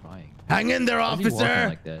you buying? Hang in there, Why is he walking officer.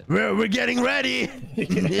 like that? We're getting ready.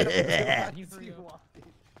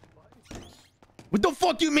 What the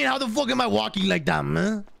fuck you mean? How the fuck am I walking like that,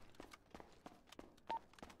 man?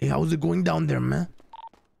 Hey, how's it going down there, man?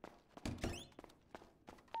 Yeah,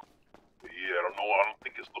 I don't know. I don't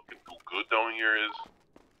think it's looking too good down here.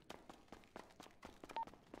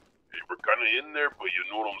 Hey, we're kind of in there, but you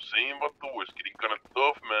know what I'm saying, Vato? It's getting kind of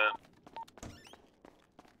tough, man.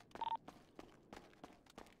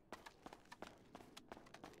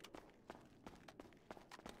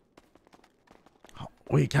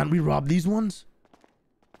 Wait, can't we rob these ones?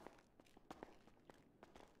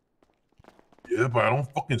 Yeah, but I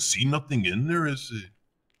don't fucking see nothing in there, is it?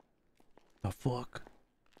 The fuck?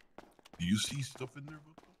 Do you see stuff in there,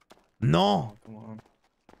 Vato? No. Come on.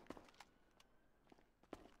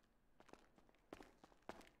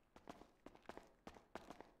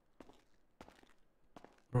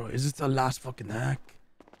 Bro, is this the last fucking hack?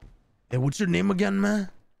 Hey, what's your name again, man?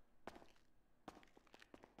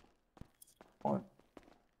 What?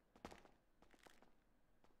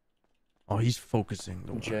 Oh, he's focusing.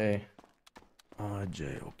 Don't worry. Jay. Oh,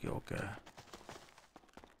 Jay. Okay, okay.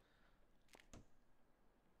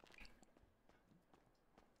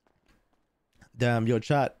 Damn, yo,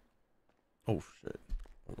 chat. Oh, shit.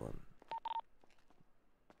 Hold on.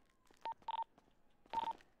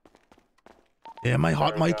 Yeah, am I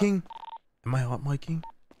hot micing? Am I hot micing?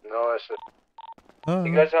 No, it's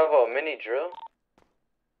You guys have a mini drill?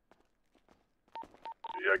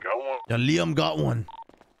 Yeah, I got one. Yeah, Liam got one.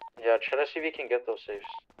 Yeah, try to see if you can get those safes.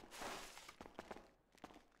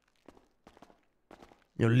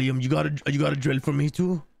 Yo, Liam, you got a drill for me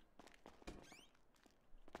too?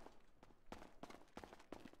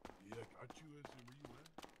 Yeah, I got you. Where you at?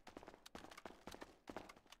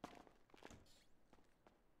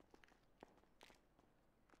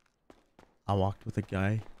 I walked with a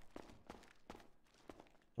guy.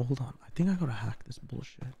 Hold on, I think I gotta hack this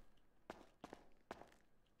bullshit.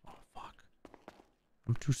 Oh fuck.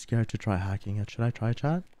 I'm too scared to try hacking it. Should I try,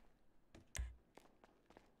 chat?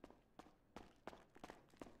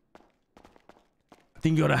 I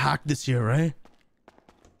think you gotta hack this here, right?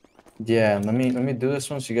 Yeah, let me do this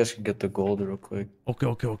one so you guys can get the gold real quick. Okay,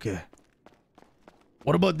 okay, okay.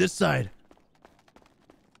 What about this side?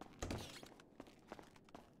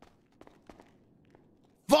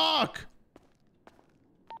 Fuck!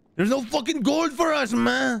 There's no fucking gold for us,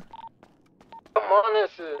 man. Come on,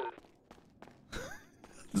 this is.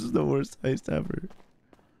 This is the worst heist ever.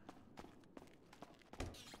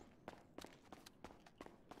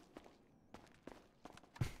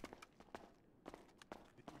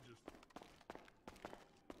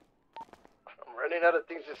 I'm running out of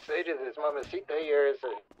things to say to this mamacita here. Is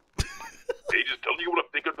it? Hey, just tell me what to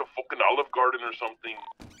think of the fucking Olive Garden or something.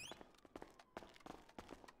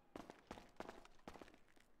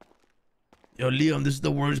 Yo, Liam, this is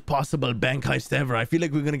the worst possible bank heist ever. I feel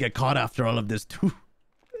like we're gonna get caught after all of this too.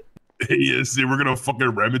 Hey, yeah, see, we're gonna fucking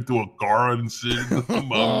ram into a car and shit. Oh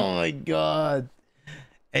my god.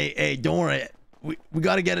 Hey, don't worry. We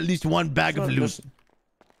gotta get at least one bag of loot. There's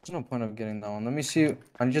no point of getting that one. Let me see.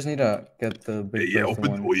 I just need to get the big Hey, yeah, one.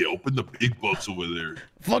 open the big box over there.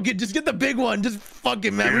 Fuck it, just get the big one. Just fuck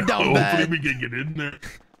it, man. We're down Hopefully bad. we can get in there.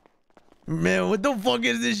 Man, what the fuck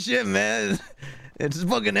is this shit, man? It's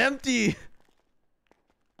fucking empty.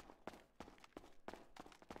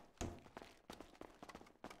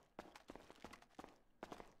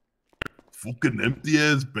 Fucking empty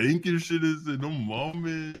ass bank and shit is it? No mom,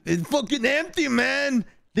 man. It's fucking empty, man.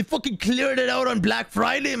 They fucking cleared it out on Black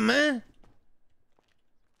Friday, man.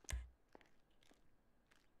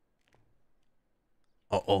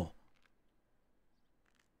 Uh-oh.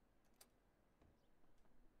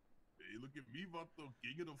 Hey, look at me, Vato,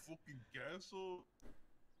 king of the fucking castle.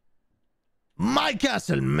 My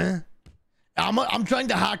castle, man. I'm trying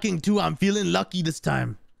the hacking too. I'm feeling lucky this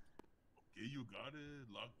time. Okay, you got it.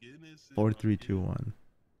 Lock in it. 4, 3, 2, 1.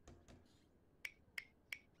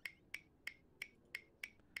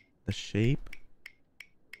 The shape.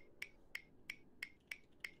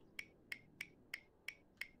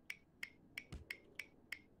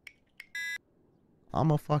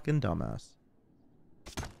 I'm a fucking dumbass.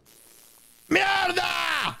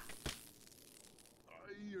 Mierda!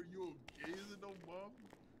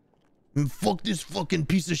 Fuck this fucking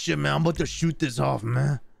piece of shit, man. I'm about to shoot this off,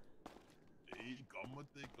 man.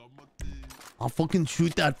 I'll fucking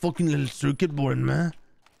shoot that fucking little circuit board, man.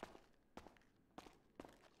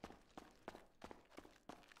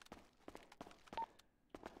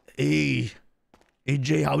 Hey,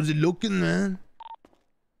 Jay, how's it looking, man?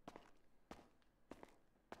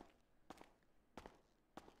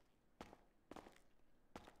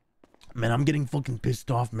 Man, I'm getting fucking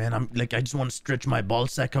pissed off, man. I'm like, I just want to stretch my ball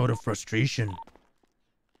sack out of frustration.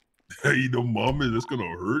 Hey, no mama, that's gonna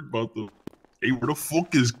hurt about the. Hey, where the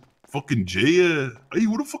fuck is fucking Jay at? Hey,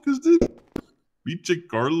 where the fuck is this? Pinche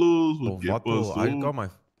Carlos. Oh, Vato, I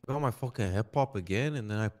got my fucking hip hop again,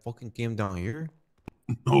 and then I fucking came down here.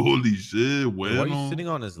 Holy shit, Why are you sitting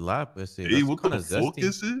on his lap? I say, hey, what the fuck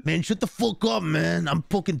is it? Man, shut the fuck up, man. I'm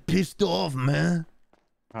fucking pissed off, man.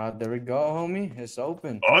 There we go, homie. It's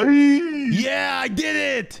open. Yeah, I did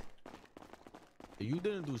it. You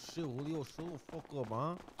didn't do shit, Julio. Shut the fuck up,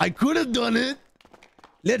 huh? I could have done it.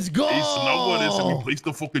 Let's go. Hey, so now what is it? We placed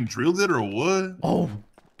the fucking drill there or what? Oh,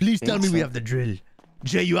 please tell me we have the drill.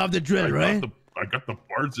 Jay, you have the drill, right? I got the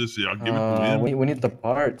parts, this I'll give it to him. We need the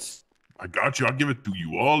parts. I got you. I'll give it to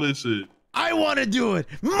you. All this it. I want to do it.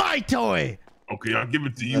 My toy. Okay, I'll give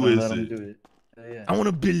it to you. Let him do it. Yeah. I want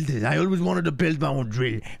to build it. I always wanted to build my own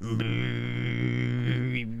drill.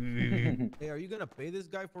 Hey, are you gonna pay this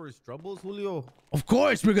guy for his troubles, Julio? Of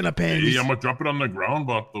course we're gonna pay him. Hey, I'm gonna drop it on the ground,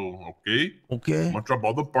 Vato. Okay? Okay. I'm gonna drop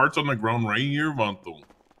all the parts on the ground right here, Vato.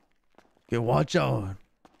 Okay, watch out.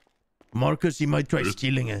 Marcus, he might try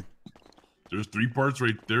stealing it. There's 3 parts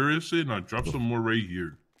right there, is it? And I dropped some more right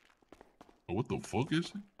here. Oh, what the fuck is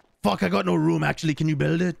it? Fuck, I got no room. Actually, can you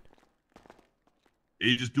build it?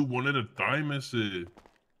 Hey, just do one at a time, is it?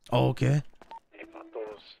 Oh, okay. Hey,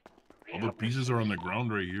 Vatos. All the pieces are on the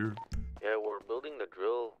ground right here. Yeah, we're building the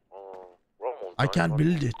drill. We're almost I done, can't buddy.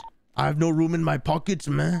 build it. I have no room in my pockets,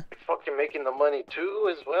 man. Fucking making the money too,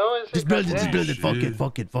 as well as Just build it, just build it. Fuck it,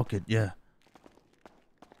 fuck it, fuck it. Yeah.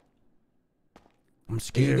 I'm Hey,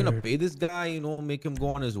 scared. you gonna pay this guy, you know, make him go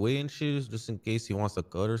on his way and shit, just in case he wants a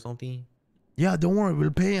cut or something? Yeah, don't worry.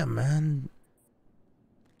 We'll pay him, man.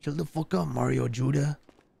 Chill the fuck up, Mario Judah.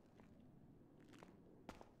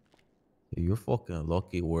 Hey, you're fucking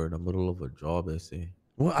lucky we're in the middle of a job, I say.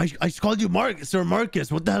 Well, I called you Sir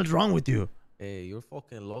Marcus. What the hell's wrong with you? Hey, you're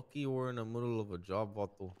fucking lucky we're in the middle of a job,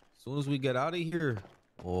 Vato. As soon as we get out of here,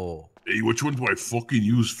 oh. Hey, which one do I fucking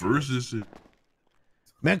use first, is it?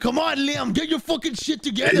 Man, come on, Liam. Get your fucking shit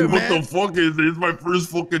together, Hey, what man. the fuck is this? It's my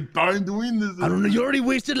first fucking time doing this. I don't know. You already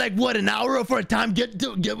wasted like what, an hour of our time. Get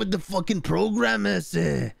with the fucking program,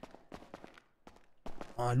 ese.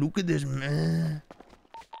 Oh, look at this, man.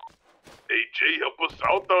 Hey, Jay, help us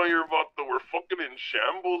out down here, Vato. We're fucking in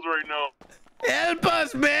shambles right now. Help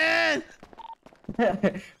us, man.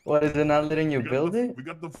 What, is it not letting you build it? We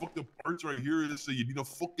got the fucking parts right here. It say you need to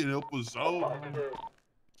fucking help us out. Let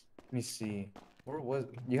me see. Where was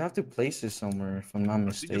you have to place it somewhere, if I'm not I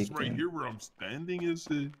mistaken. think it's right here where I'm standing, is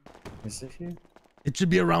it? Is it here? It should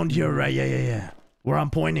be around here, right? Yeah. Where I'm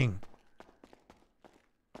pointing.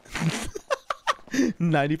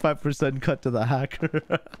 95% cut to the hacker.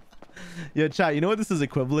 Yeah, chat, you know what this is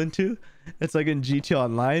equivalent to? It's like in GTA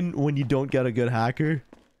Online when you don't get a good hacker.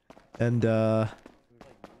 And, yeah,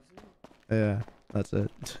 that's it.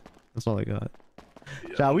 That's all I got.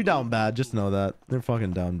 Chat, we down bad. Just know that. They're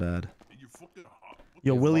fucking down bad.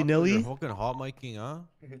 Yo, willy-nilly? Fucking hot micing, huh?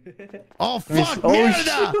 Oh, fuck!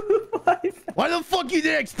 Mierda! Why the fuck you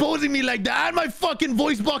there exposing me like that? And my fucking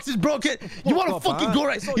voice box is broken. You wanna fucking go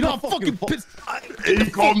right? You know I'm fucking pissed. Hey,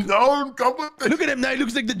 calm down. Come on. Look at him now. He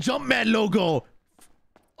looks like the Jumpman logo.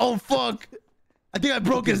 Oh, fuck. I think I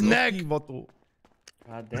broke his neck.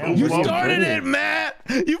 Damn, You started it, man.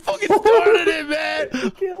 You fucking started it, man.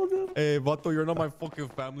 Hey, Vato, you're not my fucking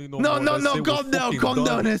family no No, more. no, That's no. it, Calm we're down. fucking Calm down.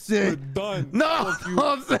 done. That's We're it. done. No, Fuck you.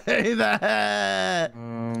 don't say that.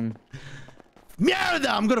 Mierda.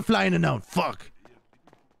 I'm gonna fly in and out. Fuck.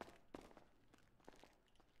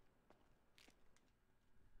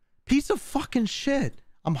 Piece of fucking shit.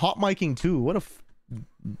 I'm hot micing too. What a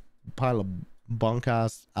pile of bunk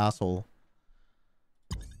ass asshole.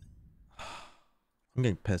 I'm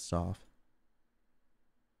getting pissed off.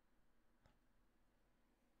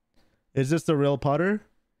 Is this the real putter?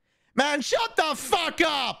 Man, shut the fuck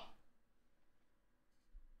up!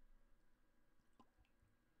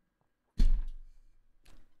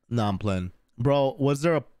 Nah, I'm playing. Bro, was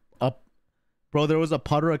there a bro, there was a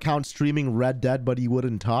putter account streaming Red Dead, but he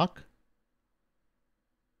wouldn't talk?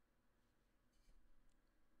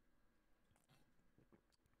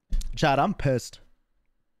 Chad, I'm pissed.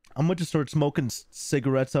 I'm gonna just start smoking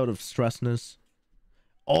cigarettes out of stressness.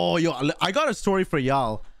 Oh, yo, I got a story for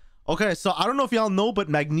y'all. Okay, so I don't know if y'all know, but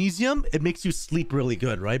magnesium, it makes you sleep really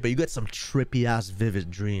good, right? But you get some trippy ass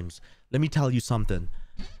vivid dreams. Let me tell you something.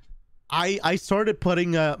 I started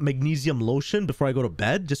putting magnesium lotion before I go to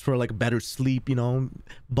bed, just for like better sleep, you know,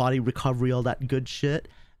 body recovery, all that good shit.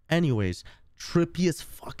 Anyways, trippiest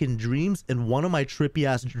fucking dreams. In one of my trippy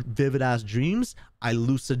ass, vivid ass dreams, I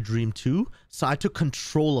lucid dream too. So I took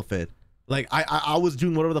control of it. Like I was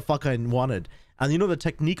doing whatever the fuck I wanted. And you know the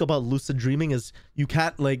technique about lucid dreaming is you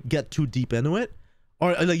can't like get too deep into it,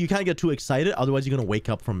 or like you can't get too excited. Otherwise, you're gonna wake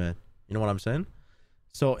up from it. You know what I'm saying?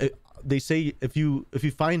 So they say if you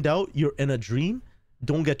find out you're in a dream,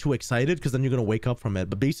 don't get too excited because then you're gonna wake up from it.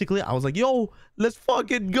 But basically, I was like, yo, let's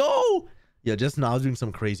fucking go. Yeah, just now I was doing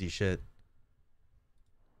some crazy shit.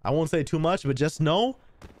 I won't say too much, but just know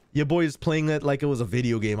your boy is playing it like it was a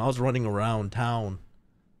video game. I was running around town.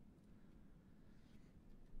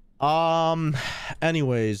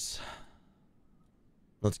 Anyways,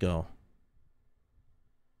 let's go.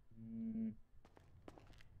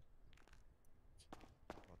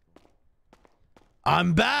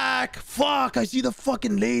 I'm back. Fuck, I see the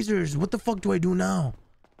fucking lasers. What the fuck do I do now?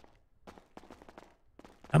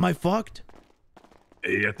 Am I fucked?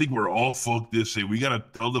 Hey, I think we're all fucked this. Hey, we gotta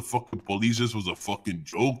tell the fucking police this was a fucking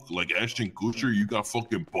joke. Like Ashton Kutcher, you got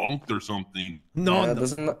fucking bonked or something. No,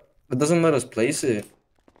 yeah, It doesn't let us place it.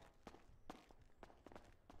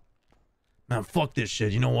 Man, fuck this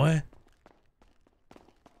shit. You know what?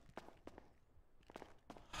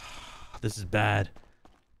 This is bad.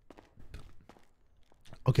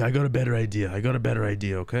 Okay, I got a better idea.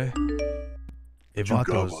 Okay? Hey,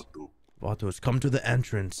 Vatos, come to the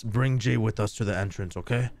entrance. Bring Jay with us to the entrance,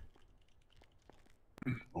 okay?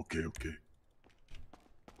 Okay.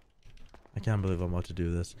 I can't believe I'm about to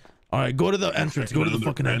do this. All right, go to the entrance. Go to the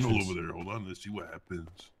fucking entrance. Over there. Hold on, let's see what happens.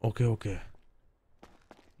 Okay.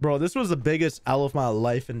 Bro, this was the biggest L of my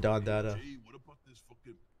life in DonDada.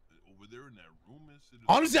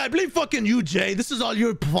 Honestly, I blame fucking you, Jay. This is all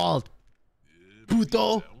your fault.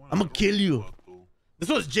 Puto, I'm gonna kill you. This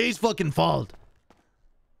was Jay's fucking fault.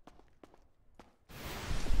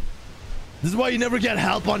 This is why you never get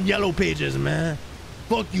help on yellow pages, man.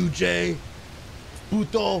 Fuck you, Jay.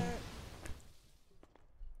 Puto.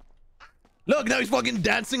 Look, now he's fucking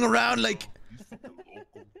dancing around like...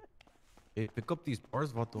 Hey, pick up these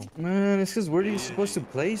bars, Vato. Man, it's because where are you supposed to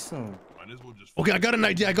place them? Okay, I got an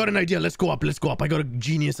idea. Let's go up. I got a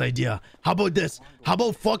genius idea. How about this? How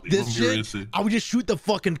about fuck this shit? I would just shoot the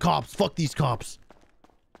fucking cops. Fuck these cops.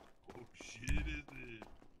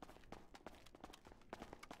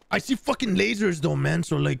 I see fucking lasers though, man.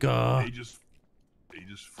 So like, They just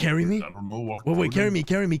carry me? I don't know. Wait, carry me.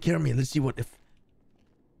 Let's see what if...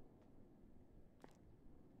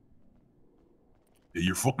 Yeah,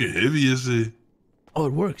 you're fucking heavy, is it? Oh,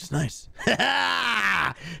 it works. Nice.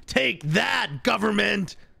 Take that,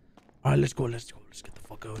 government. All right, let's go. Let's get the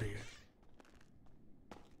fuck out of here.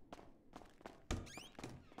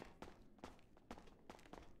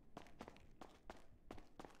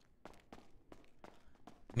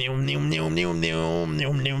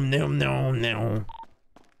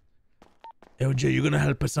 Yo, Jay, you're gonna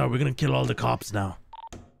help us out. We're gonna kill all the cops now.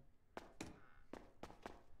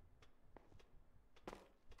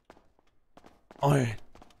 Alright.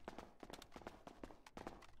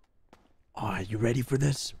 Alright, you ready for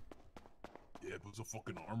this? Yeah, put some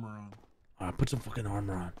fucking armor on. Alright, put some fucking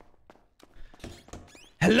armor on.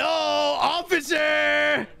 Hello,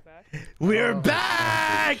 officer! We're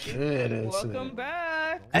back! Welcome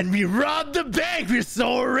back. And we robbed the bank! We're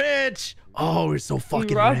so rich! Oh, we're so fucking rich.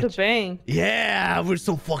 We robbed the bank. Yeah, we're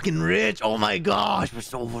so fucking rich. Oh my gosh, we're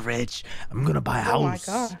so rich. I'm gonna buy a house.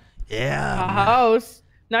 Oh my god. Yeah. A house?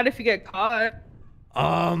 Not if you get caught.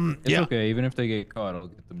 It's okay. Even if they get caught, I'll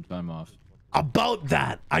get them time off. About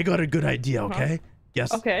that, I got a good idea, okay?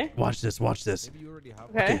 Yes. Okay. Watch this.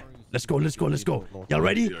 Okay. Let's go. Y'all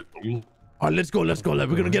ready? All right, let's go. We're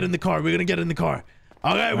gonna get in the car.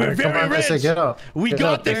 All right, we're very rich. We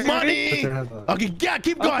got the money. Okay, yeah,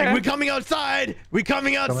 keep going. Okay. We're coming outside.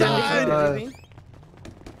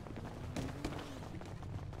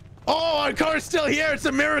 Oh, our car's still here. It's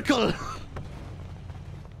a miracle.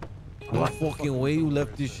 No fucking way you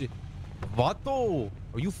left this shit. Vato,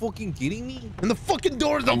 are you fucking kidding me? And the fucking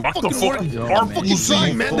doors don't I'm fucking work. I'm fucking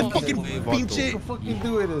trying, man. The fucking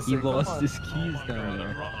pinche. He lost his keys down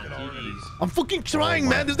there. I'm fucking trying,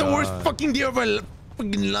 man. This is the worst fucking day of our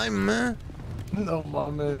fucking life, man. No,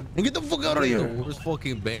 man. And get the fuck out of here. The worst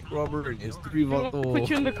fucking bank robber in history, Vato. Put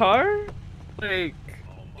you in the car? Like...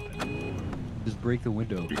 Just break the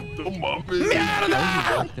window. Get out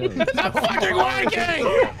of there! It's not fucking working!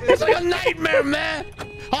 It's like a nightmare, man!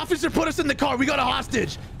 Officer, put us in the car. We got a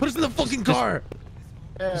hostage. Put us in the fucking car.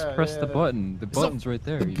 Just press the button. The button's right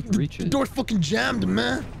there. You can reach it. The door's fucking jammed,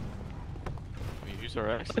 man. Use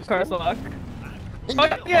our access. The car's locked.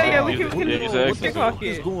 Oh, yeah, we can picklock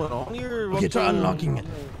it. What's going on here? Okay, try unlocking it.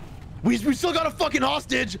 We still got a fucking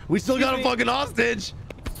hostage.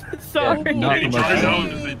 Sorry. Hey, drive down.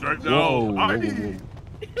 Whoa.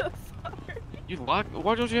 You lock?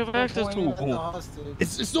 Why don't you have access to it?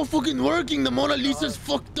 It's not fucking working. The Mona Lisa's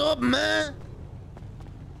fucked up, man.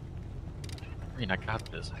 I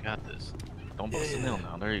got this. Don't bust the nail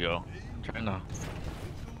now. There you go. Try now.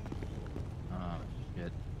 Oh,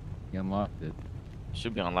 shit. He unlocked it.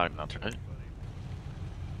 Should be unlocked now, right?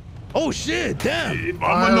 Oh, shit. Damn. Hey,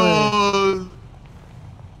 vámonos.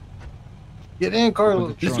 Get in,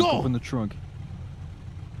 Carlos. Let's go. Open the trunk.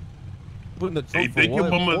 Put in the Hey, trunk thank for you,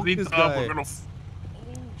 what? Fuck this mamacita. guy. We're gonna.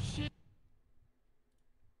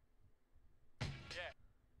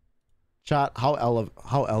 Chat, how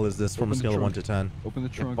L is this from a scale of 1 to 10? Open the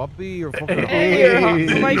trunk. Puppy, you're fucking.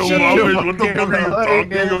 Hey, my No, shit. mames, what the fuck are you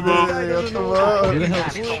talking about? Who the hell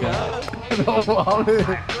is chat? No,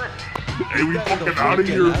 mames. Hey, we fucking out of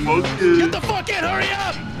here, Get fucking. the fuck in. Hurry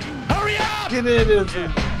up. Hurry up. Get in.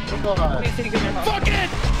 Come on. Fuck it.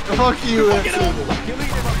 Fuck you, Fuck it up.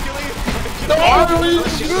 No, I'm really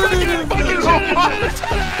shooting. Fucking shoot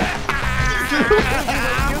it. And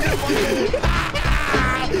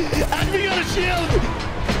we got a shield!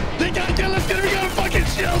 They gotta kill us because we got a fucking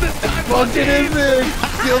shield this time! Fuck it in there!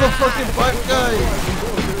 Kill the fucking black guy!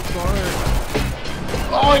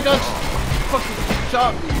 Oh, I got fucking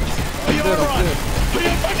shot! Put your armor on! Put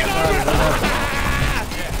your fucking armor on!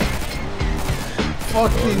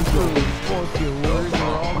 Fucking food! Fucking words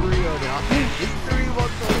are robbery on history,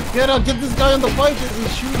 what the? Get up! Get this guy on the bike as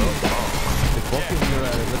he's shooting! The fucking,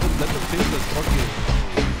 let them face this fucking.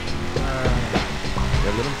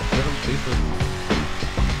 Yeah, let them face this.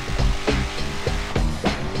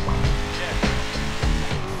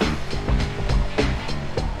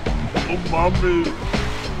 Oh, mommy.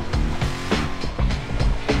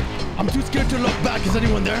 I'm too scared to look back. Is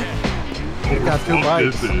anyone there? We got 2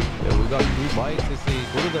 bikes. Yeah, we got 2 bikes. They say,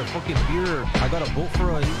 go to their fucking pier. I got a boat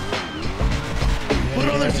for us. Put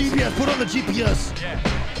it on their GPS. Put it on the GPS. Yeah.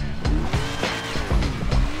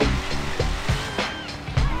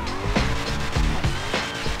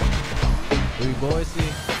 Here you go, I see.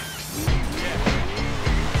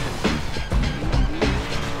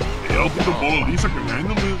 Hey, I'll put the ball. At least I can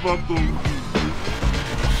handle this, Vato.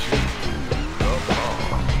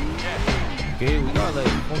 Okay, we got like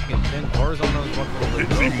fucking 10 cars on us.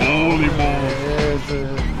 It's moly mo.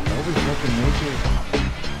 Always fucking naked.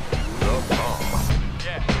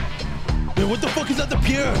 Wait, what the fuck is at the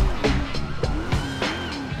pier?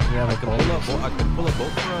 Yeah, I can pull a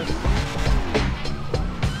boat for us.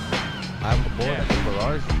 I have a boat at the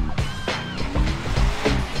garage.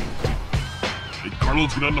 Hey,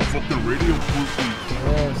 Carlos, get on the fucking radio, pussy.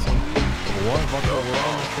 Yes. What? We're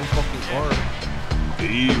on the same fucking car.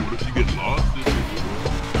 Hey, what if you get lost?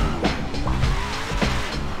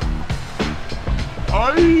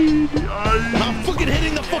 I'm fucking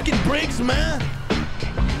hitting the fucking brakes, man.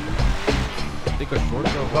 Take a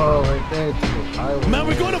shortcut. Oh, right there. To the highway. Man,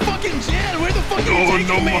 we're going to fucking jail. Where the fuck are you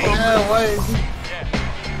taking me? Yeah, why is he?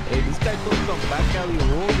 Hey, this guy took some back alley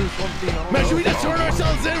road or something. Man, should we just turn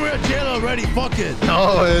ourselves in? We're in jail already. Fuck it.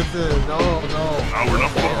 No, it's no. Nah, we're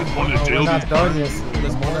not fucking going to jail. We're not done yet. The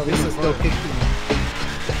Mona Lisa's still kicking.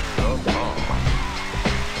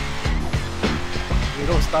 We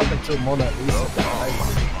don't stop until Mona Lisa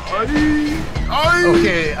dies.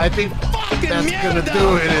 Okay, I think that's gonna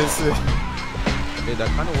do it. Is hey, that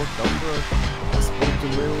kind of worked out for us. Supposed to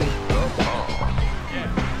really.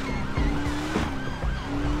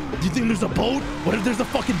 Do you think there's a boat? What if there's a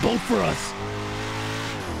fucking boat for us?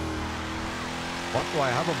 What do I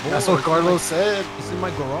have a boat? That's what Carlos said. It's in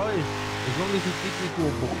my garage. As long as you take me to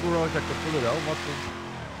a boat garage, I can pull it out. What the?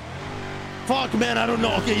 Fuck, man, I don't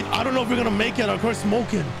know. Okay, I don't know if we're gonna make it. Our car's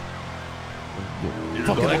smoking.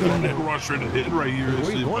 Fuck it, I go in there. Garage straight ahead right here.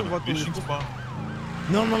 Where are you going? What fishing spot?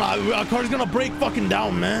 No, our car's gonna break fucking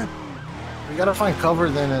down, man. We gotta find cover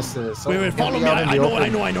then. As so wait, follow me. I know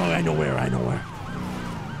where.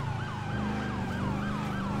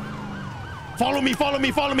 Follow me.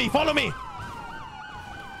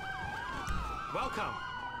 Welcome.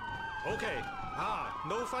 Okay.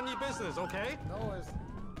 No funny business, okay? No, it's...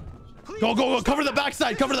 Go. Cover the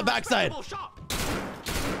backside.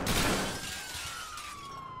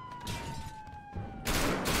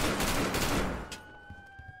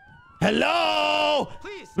 Hello?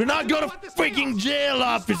 Please, we're not going to freaking jail,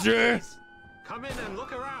 officer. Come in and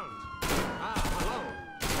look around. Hello.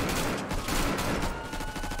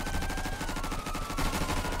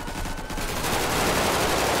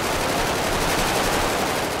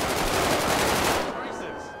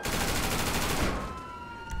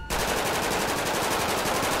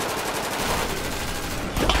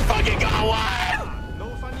 I fucking got one! No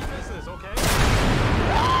funny business, okay?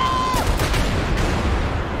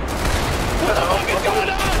 What the fuck is going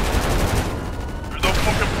on? There's a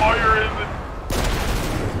fucking fire in it.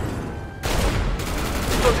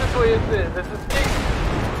 So this way is it. This is gate.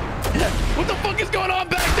 What the fuck is going on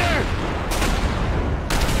back there?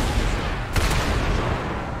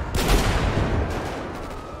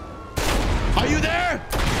 Are you there?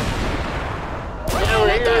 Yeah,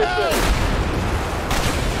 we're here.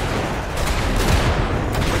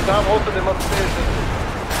 We got most of them upstairs.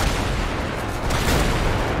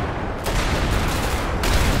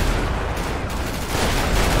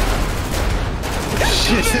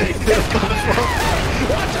 Shit!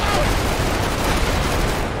 Watch out!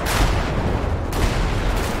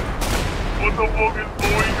 What the fuck is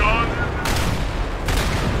going on?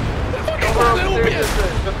 Cover upstairs.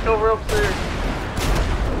 Just cover upstairs.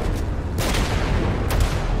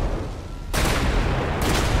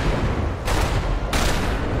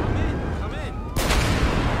 Come in.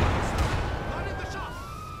 Not in the shop.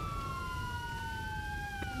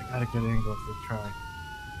 I gotta get angles to try.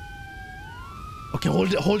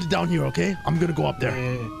 Okay, hold it down here, okay? I'm gonna go up there.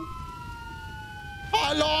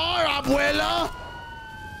 Hello, abuela.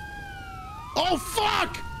 Oh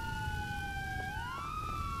fuck!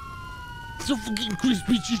 It's a fucking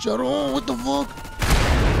crispy chicharron. What the fuck?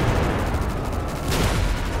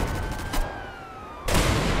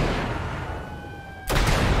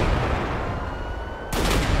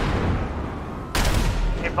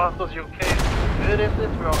 Hey, Vatos, you okay? Good if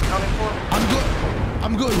this we're all counting for? I'm good.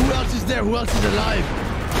 I'm good. Who else is there? Who else is alive?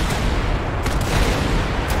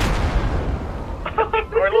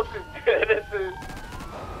 Carlos is dead. This is.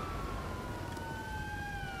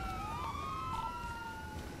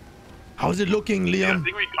 How's it looking, Liam? I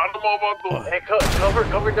think we got them all, Vatos. Hey,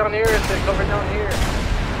 cover down here. It said cover down here.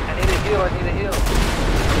 I need a heal.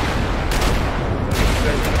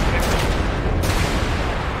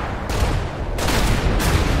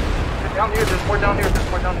 Down here. There's more down here.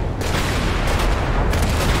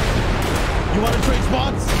 You want to trade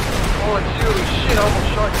spots? Oh, shit! I almost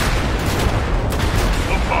shot you.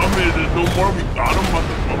 The bomb is there's no more. We got them,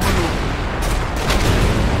 motherfucker.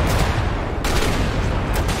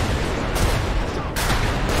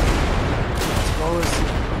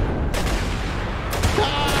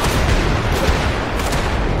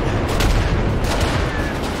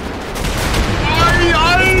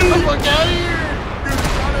 Fuck out of here!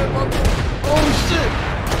 Oh shit!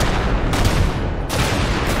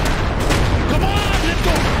 Come on, let's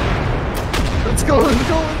go! Let's go!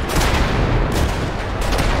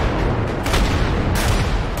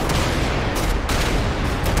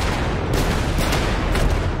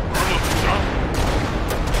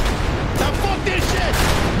 Now fuck this shit!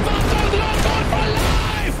 Vatos locked on for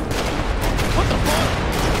life! What the fuck?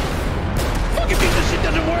 Fucking piece of shit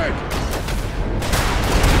doesn't work!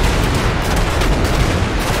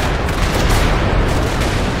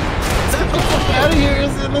 Out of here,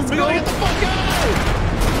 is it? Let's we go. gotta get the fuck out!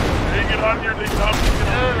 Hey, get out of here, Get out here.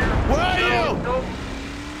 Where are you?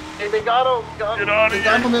 Hey, they got him. Get out of They here.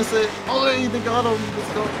 got him, is it? Oh, hey, they got him.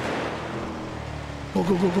 Let's go. Go.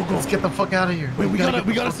 Let's get the fuck out of here. Wait, we gotta save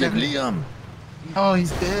get the fuck out of Liam. here. Oh,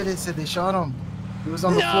 he's dead. It said they shot him. He was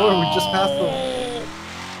on the floor. We just passed him.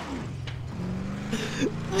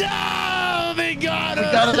 No, they got him.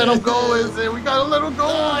 We gotta let him go, is it? We gotta let him go.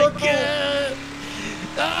 I can't.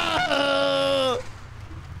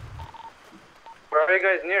 Where are you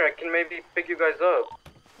guys near? I can maybe pick you guys up.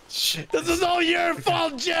 Shit. This is all your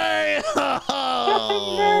fault, Jay.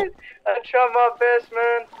 I tried my best,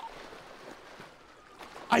 man.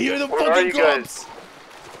 I hear the Where are fucking you guys?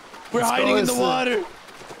 cops. We're hiding in the water. The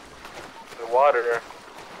water?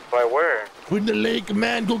 By where? We're in the lake,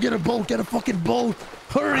 man. Go get a boat. Get a fucking boat.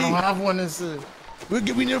 Hurry. I don't have one, is it? We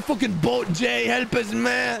need a fucking boat, Jay. Help us,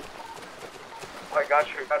 man. I got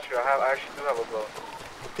you. I actually do have a boat.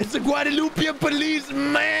 It's the Guadalupe police,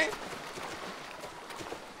 man.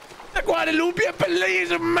 The Guadalupe police,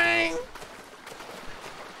 man.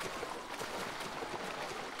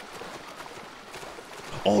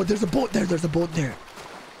 Oh, there's a boat there. There's a boat there.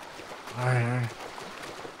 All right.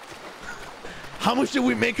 How much did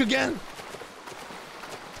we make again?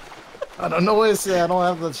 I don't know what it said. I don't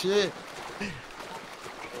have the shit.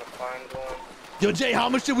 Yo, Jay, how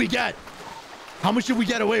much did we get? How much did we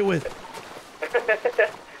get away with?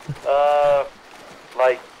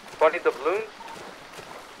 Like 20 doubloons?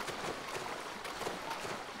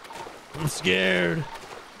 I'm scared.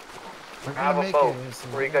 I have a boat.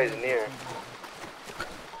 Where are you guys near?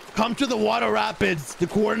 Come to the water rapids. The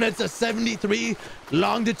coordinates are 73,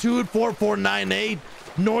 longitude 4498,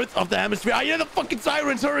 north of the hemisphere. I hear the fucking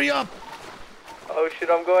sirens. Hurry up. Oh shit,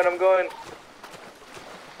 I'm going. Oh,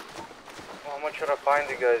 I'm gonna try to find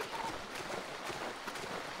you guys.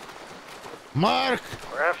 Mark.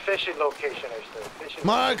 We're at fishing location, I said.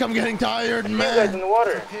 Mark, I'm getting tired, man. You guys in the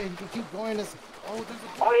water. Okay, you can keep going. Oh, there's a...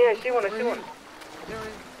 Oh yeah, I see one. Yeah.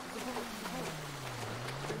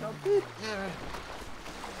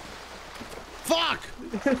 Fuck!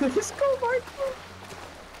 Let's go, Mark.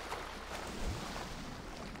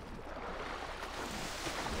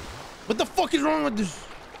 What the fuck is wrong with this?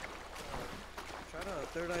 Try to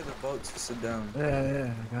third eye the boat to sit down.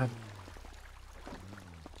 Yeah, I got it.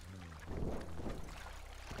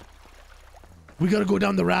 We gotta go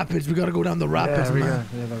down the rapids. Man.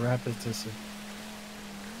 Yeah, the rapids is it.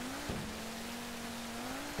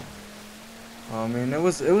 I mean, it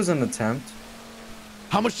was an attempt.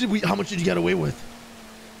 How much did you get away with?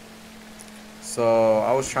 So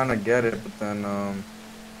I was trying to get it, but then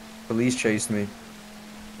police chased me,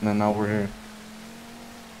 and then now we're here.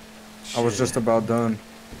 I was just about done.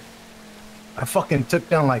 I fucking took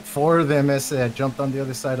down like 4 of them. I jumped on the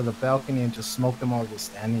other side of the balcony and just smoked them all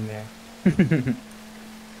just standing there.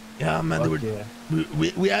 Yeah, man.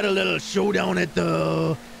 We had a little showdown at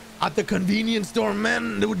the convenience store,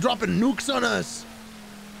 man. They were dropping nukes on us.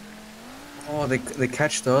 Oh, they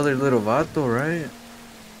catch the other little vato, right?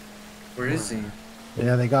 Where is he?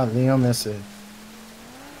 Yeah, they got Leo missing.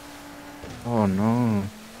 Oh no.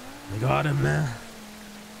 We got him, man.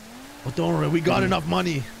 But don't worry, we got enough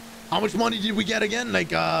money. How much money did we get again?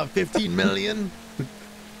 Like 15 million?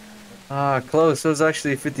 Close. It was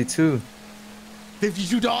actually 52.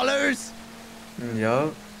 $52?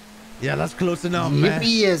 Yup. Yeah, that's close enough, man.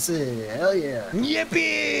 Yippee is it? Hell yeah.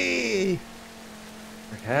 Yippee!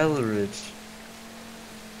 We're hella rich.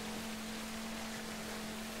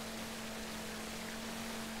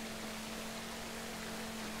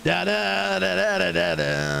 Da da da da da da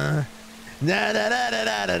da. Da da da da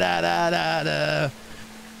da da da da da.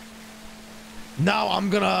 Now I'm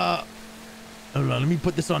gonna. Hold on, let me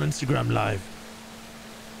put this on Instagram Live.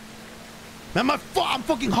 Man, I'm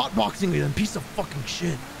fucking hotboxing with a piece of fucking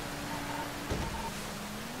shit.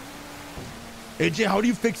 AJ, how do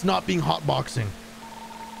you fix not being hotboxing?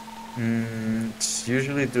 It's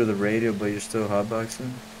usually through the radio, but you're still hotboxing.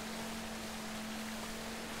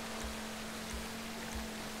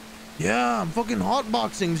 Yeah, I'm fucking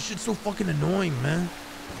hotboxing. This shit's so fucking annoying, man.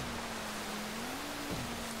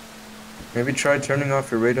 Maybe try turning off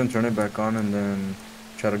your radio and turn it back on and then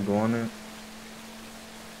try to go on it.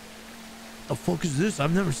 The fuck is this?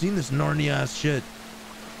 I've never seen this Narnia ass shit.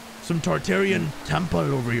 Some Tartarian temple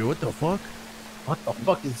over here. What the fuck? What the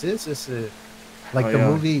fuck is this? This is like the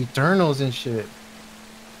movie Eternals and shit.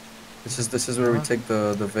 This is where we take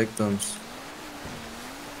the victims.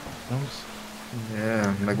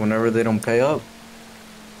 Yeah, like whenever they don't pay up,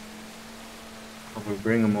 we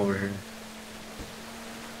bring them over here.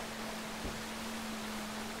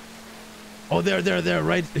 Oh, there,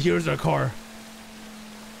 right here's our car.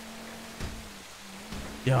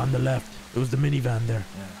 Yeah, on the left. It was the minivan there.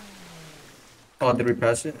 Yeah. Oh, did we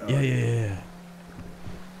pass it? Oh. Yeah.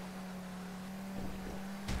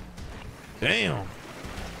 Damn.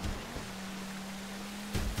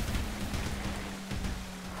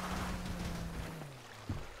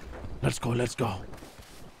 Let's go.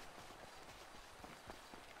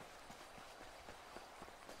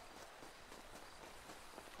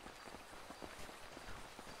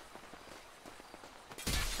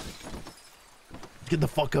 Get the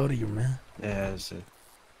fuck out of here, man. Yeah, that's it.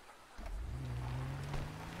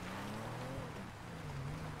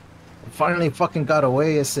 Finally fucking got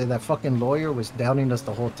away. I said that fucking lawyer was doubting us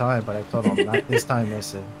the whole time, but I told him not this time. I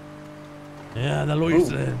said. Yeah, the lawyer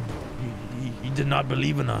said he did not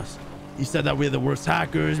believe in us. He said that we're the worst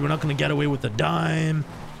hackers. We're not gonna get away with a dime.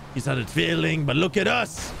 He said it's failing, but look at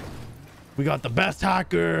us. We got the best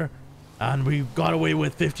hacker, and we got away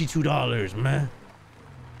with $52, man.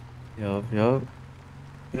 Yup.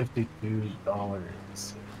 $52.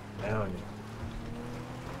 Hell yeah.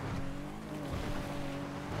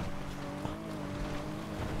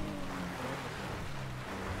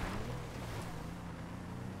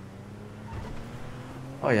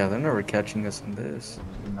 Oh yeah, they're never catching us in this.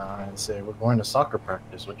 Nah, I'd say we're going to soccer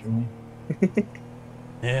practice. What you mean?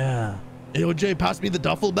 Yeah. Hey, OJ, pass me the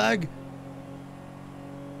duffel bag.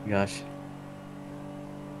 Gosh.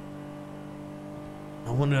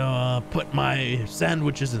 I want to put my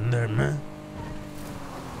sandwiches in there, man.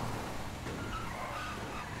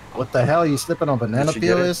 What the hell? You slipping on banana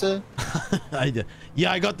peel, is it? I did.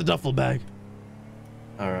 Yeah, I got the duffel bag.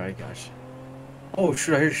 Alright, gosh. Oh,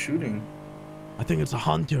 shoot, I hear shooting. I think it's a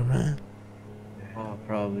hunter, man. Oh,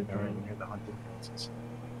 probably.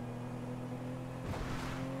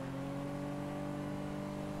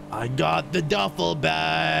 I got the duffel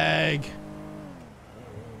bag.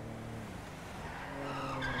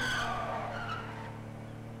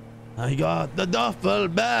 I got the duffel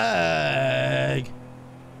bag.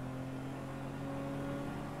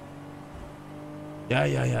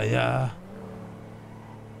 Yeah.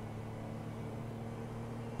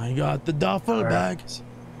 I got the duffel bag.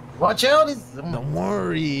 Watch out! Don't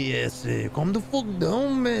worry, ese. Calm the fuck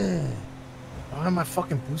down, man. Why am I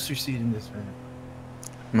fucking booster seating this, man?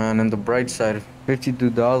 Man, on the bright side,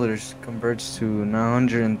 $52 converts to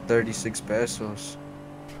 936 pesos.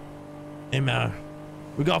 Hey, man.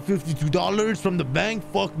 We got $52 from the bank.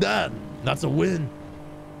 Fuck that. That's a win.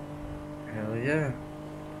 Hell yeah.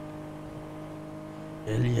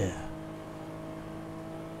 Hell yeah.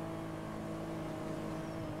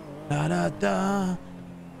 Da da da.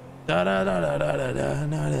 Da da da da da da da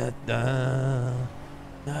da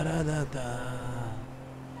da da da da.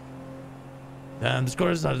 Damn, this car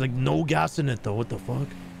has like no gas in it though. What the fuck?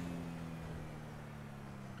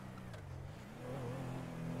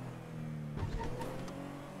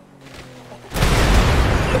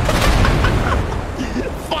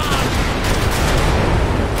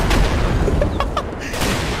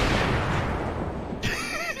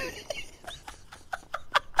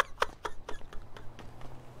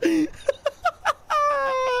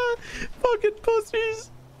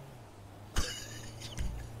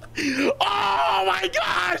 Oh my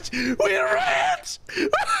gosh! We're rich!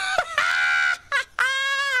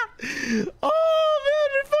 Oh man,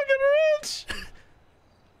 we're fucking rich!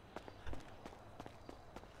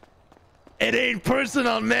 It ain't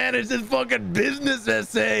personal, man. It's just fucking business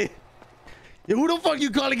essay. Yeah, who the fuck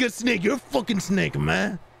you calling a snake? You're a fucking snake,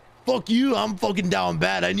 man. Fuck you. I'm fucking down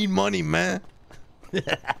bad. I need money, man.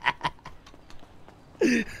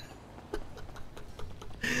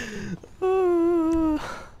 Oh,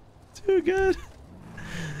 too good.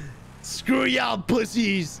 Screw y'all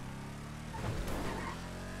pussies.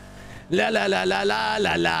 La la la la la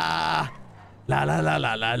la la. La la la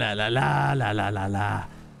la la la la la la la la la.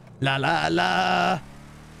 La la la.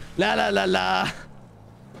 La la la la.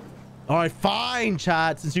 All right, fine,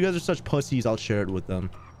 chat. Since you guys are such pussies, I'll share it with them.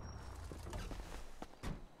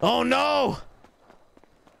 Oh no!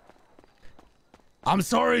 I'm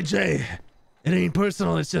sorry, Jay. It ain't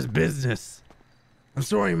personal. It's just business. I'm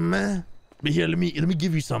sorry, man. But here, let me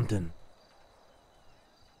give you something.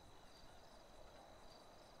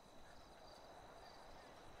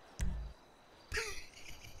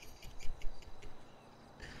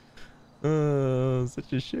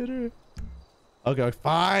 Such a shitter. Okay,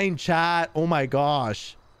 fine, chat. Oh my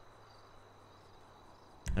gosh.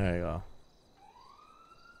 There you go.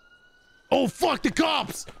 Oh, fuck the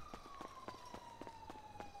cops!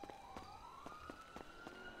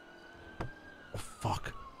 Oh,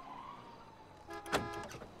 fuck.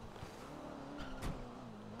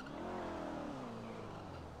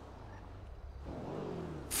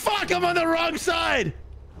 Fuck, I'm on the wrong side!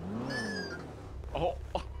 Oh.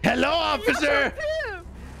 Hello, officer!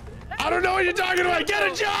 I don't know what you're talking about.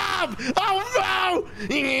 Get a job! Oh,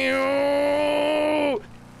 no!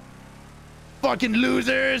 Fucking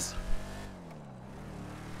losers!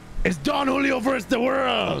 It's Don Julio versus the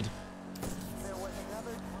world!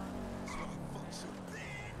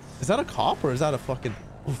 Is that a cop or is that a fucking...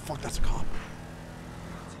 Oh, fuck, that's a cop.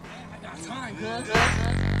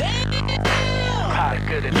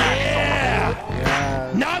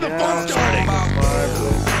 Yeah! Now the fun's starting!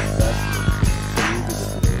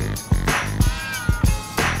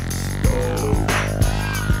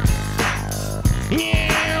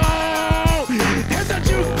 Hit the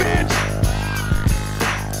juke, bitch!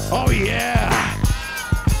 Oh yeah!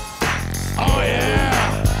 Oh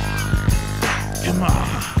yeah! Come on!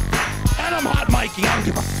 And I'm hot miking. I don't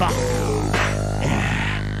give a fuck. Yeah.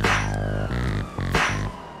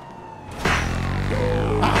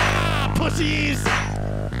 Ah, pussies!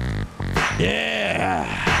 Yeah!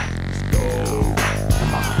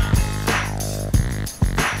 Come on!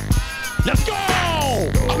 Let's go!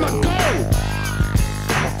 I'm a goat!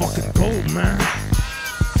 I'm a fucking goat, man.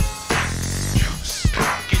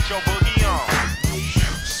 Get your boogie on.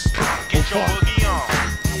 Get your boogie on.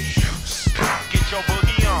 Get your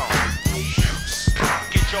boogie on.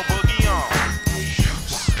 Get your boogie on.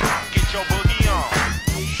 Get your boogie on.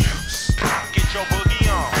 Get your boogie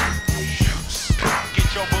on.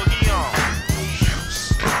 Get your boogie on.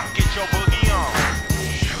 Get your boogie on.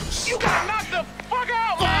 You got knocked the fuck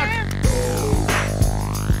out, man.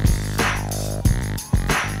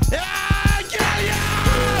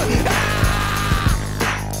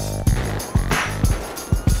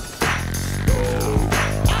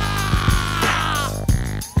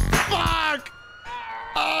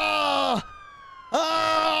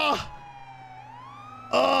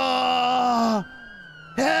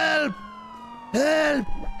 Help!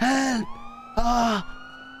 Help!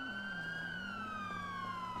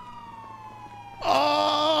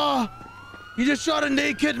 Help! You just shot a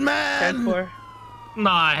naked man!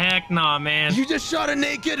 Nah, heck nah, man. You just shot a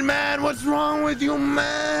naked man! What's wrong with you,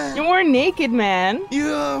 man? You weren't naked, man.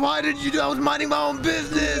 Why did you do? I was minding my own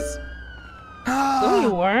business! No,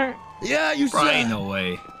 you weren't. Yeah, you Bro, said. ain't no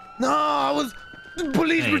way. No, I was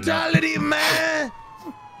police Hey, brutality, man.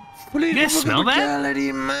 Police You guys smell that?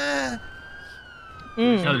 brutality, man.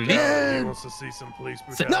 Oh, did he? Yeah. wants to see some police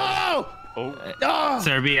brutality. No! Oh.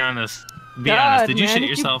 Sir, be honest. Be God, honest. Did you man, shit you-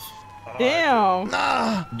 yourself? Damn.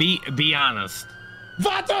 Be honest.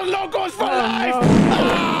 Vatos locos for Oh, life! no.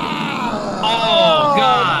 Oh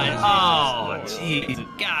God! Oh Jesus!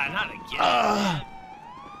 God, not again.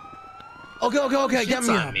 Okay. Get Shits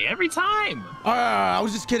me on up. me every time. All right, I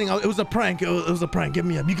was just kidding. It was a prank. It was a prank. Get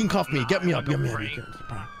me up. You can cuff me. Get me up. Get me up.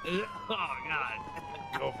 Oh God!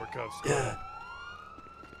 Go for cuffs. Yeah.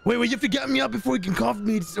 Wait, you have to get me up before you can cuff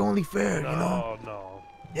me. It's only fair, you know. No.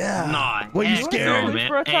 Yeah. Nah. What, you heck scared? no,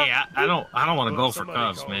 man. Hey, I don't want to go for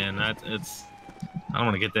cuffs, man. I don't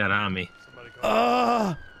want to get that on me.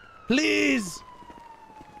 Please.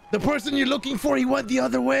 The person you're looking for, he went the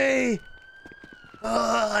other way.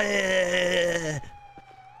 Yeah.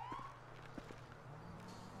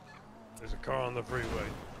 There's a car on the freeway.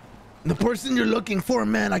 The person you're looking for,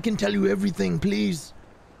 man. I can tell you everything, please.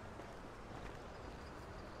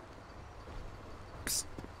 Psst.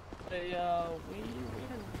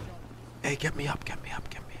 Hey, get me up, get me up,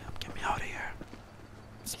 get me up, get me out of here.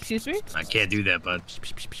 Excuse me? I can't do that, bud.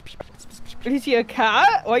 Is he a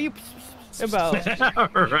cat? Why are you about?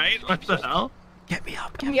 Right? What the hell? Get me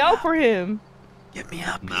up. Meow for him. Get me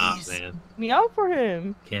up, Nah, please. man. Meow for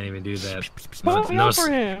him. Can't even do that. Come on, meow for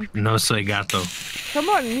him. No soy gato. Come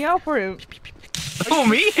on, meow for him. Oh,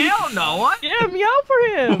 me? Hell no. What? Yeah, meow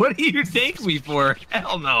for him. What do you take me for?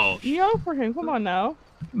 Hell no. Meow for him. Come on now.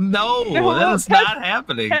 No, No, that is pet- not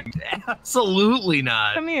happening. Absolutely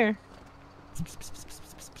not. Come here.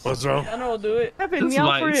 What's wrong? I know I'll do it. This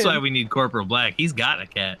is why we need Corporal Black. He's got a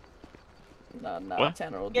cat. No, What?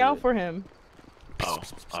 Tanner will do meow for him. Oh.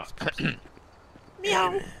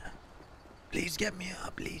 Meow. Please get me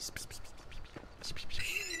up, please.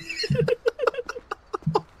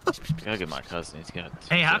 Look at my cousin. He's got.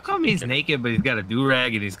 Hey, how come he's naked but he's got a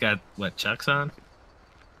do-rag and he's got, what, chucks on?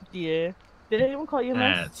 Yeah. Did anyone call you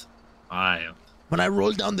man? That's wild. When I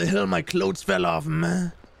rolled down the hill, my clothes fell off,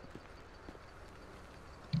 man.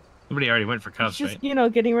 Somebody already went for cuffs, Just, right? you know,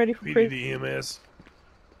 getting ready for prison. EMS.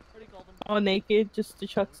 All naked, just the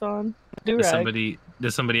chucks on. Does Do-rag.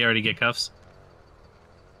 somebody already get cuffs?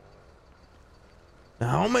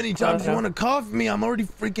 How many times you want to cuff me? I'm already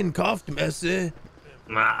freaking cuffed, Messi.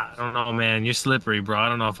 Nah, I don't know, man. You're slippery, bro. I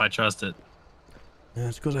don't know if I trust it. Yeah,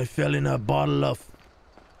 it's because I fell in a bottle of...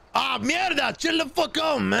 Ah, mierda! Chill the fuck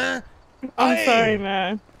out, man! I'm Hey! sorry,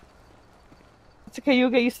 man. It's okay, you'll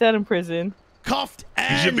get used to that in prison. Cuffed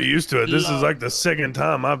You should be used to it. This is like the second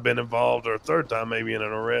time I've been involved, or third time maybe in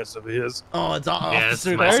an arrest of his. Oh, it's Yeah, this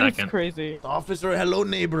is officer. my second. Crazy. Officer, hello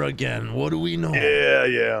neighbor again. What do we know? Yeah,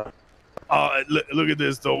 yeah. Look at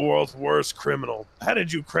this, the world's worst criminal. How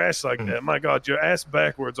did you crash like that? My God, your ass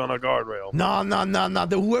backwards on a guardrail.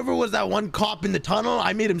 No. Whoever was that one cop in the tunnel,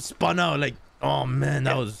 I made him spun out. Like, oh man,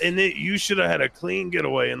 that was... And then you should have had a clean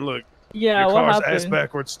getaway, and look. Yeah, your what car's happened? ass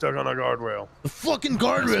backwards stuck on a guardrail. The fucking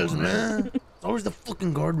guardrails, man. It's always the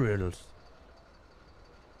fucking guardrails.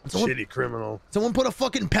 Shitty criminal. Someone put a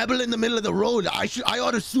fucking pebble in the middle of the road. I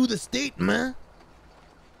ought to sue the state, man.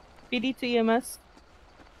 BD to EMS.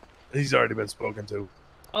 He's already been spoken to.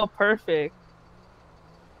 Oh, perfect.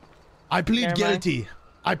 I plead Never mind. guilty.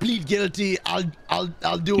 I plead guilty. I'll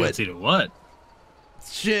do it. Guilty to what?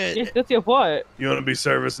 Shit. Guilty of what? You want to be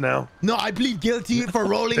serviced now? No, I pleed guilty for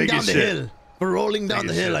rolling Take down your the shit. hill. For rolling down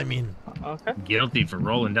the your hill, shit. I mean. Okay. Guilty for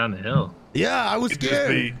rolling down the hill. Yeah, I was You just scared.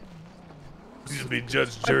 be, you just be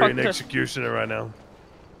judge, jury, and fucked her. executioner right now.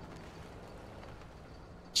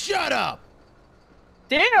 Shut up.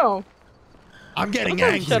 Damn. I'm getting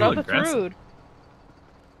Don't angry. Shut up, that's aggressive. rude.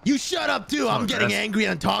 You shut up too. I'm getting aggressive. angry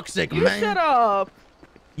and toxic, You man. shut up.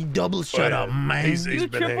 You double shut yeah. up, man. He's You been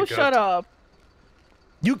triple handcuffed. shut up.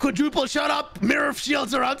 You quadruple shut up. Mirror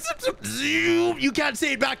shields around. You can't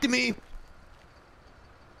say it back to me.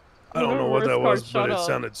 I don't know what that Reverse was, card, but it shut up.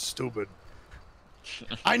 sounded stupid.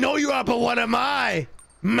 I know you are, but what am I?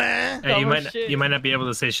 Man. Hey, Dumb as shit. you might not be able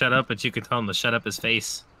to say shut up, but you could tell him to shut up his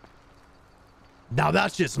face. Now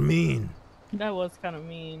that's just mean. That was kind of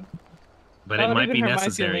mean. But That it would might even be hurt my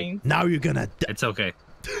necessary. feelings. Now you're gonna die. It's okay.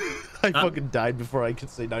 I fucking died before I could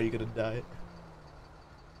say now you're gonna die.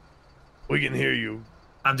 We can hear you.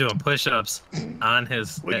 I'm doing push-ups on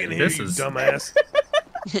his. We can hear this you, is dumbass.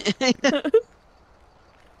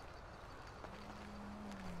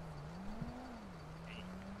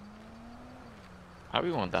 How we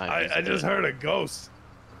gonna die? I just heard a ghost.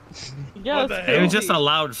 Yeah, What the that's hell? It was crazy. just a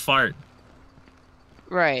loud fart.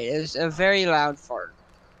 Right, it was a very loud fart.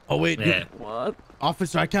 Oh wait, Yeah. What?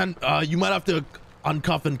 officer, I can't. You might have to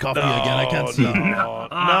uncuff and cuff me again. I can't see. No.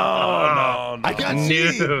 I can't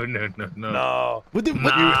see. No. What, the, what,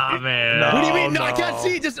 Nah, man. No. what do you mean? No, I can't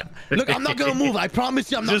see. Just look. I'm not gonna move. I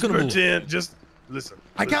promise you, I'm not Just gonna move. pretend. Just listen.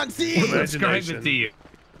 I can't see. Describe it to you.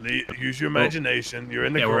 Use your imagination. You're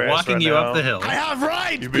in the Yeah, grass we're walking right you now. up the hill. I have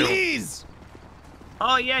rights, You be- please.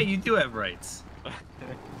 Oh yeah, you do have rights.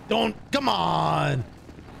 Don't. Come on.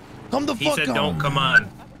 Come the He fuck said on. don't come on.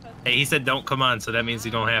 Hey, he said don't come on, so that means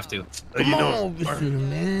you don't have to. Come You on, know- officer,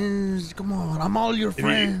 man. Come on. I'm all your you-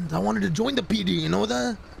 friends. I wanted to join the PD. You know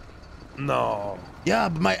that? No. Yeah,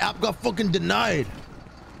 but my app got fucking denied.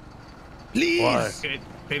 Please. Why? Okay,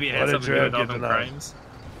 maybe it Why has did something to your do ad with all get them denied? crimes.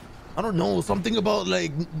 I don't know. Something about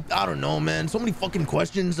like I don't know, man. So many fucking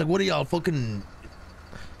questions. Like, what are y'all fucking?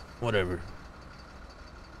 Whatever.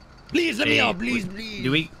 Please let me Hey, out, please,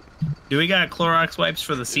 please. Do we got Clorox wipes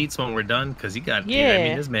for the seats when we're done? Cause he got. Yeah. I Yeah.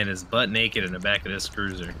 mean, this man is butt naked in the back of this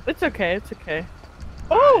cruiser. It's okay. It's okay.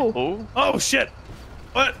 Oh! Oh shit!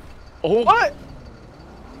 What? Oh! What?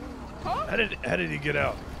 How did he get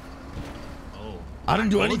out? Oh. I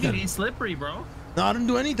didn't do Buddy, anything. He's slippery, bro. No, I didn't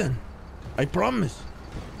do anything. I promise.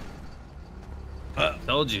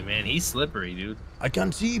 Told you, man. He's slippery, dude. I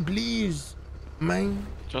can't see, please, man.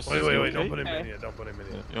 Wait! Don't put him in yet. Don't put him in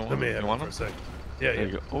yet. Let me have him for a sec. Yeah, There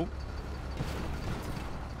you go. Oh.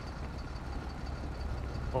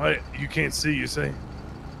 What? You can't see, you say?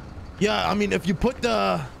 Yeah, I mean, if you put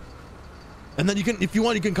the, and then you can, if you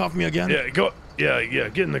want, you can cuff me again. Yeah, go. Yeah.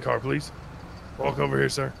 Get in the car, please. Walk over here,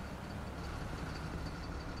 sir.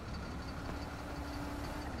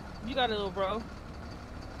 You got it, little bro.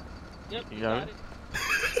 Yep, you got it.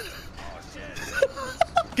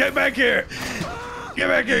 Get back here! Get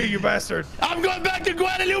back here, you bastard! I'm going back to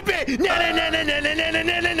Guadalupe!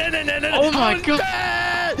 Oh my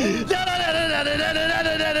god!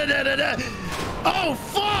 Oh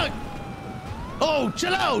fuck! Oh,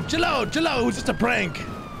 chill out! It was just a prank.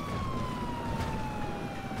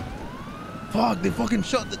 Fuck! They fucking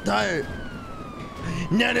shot the tire.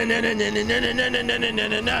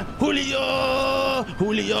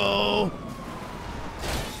 Julio!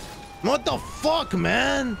 What the fuck,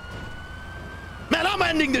 man? Man, I'm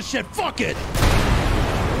ending this shit. Fuck it.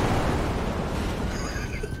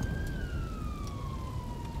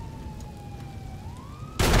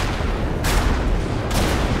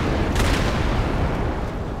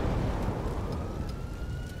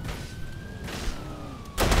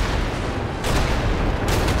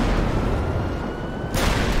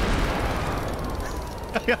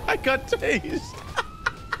 I got tased.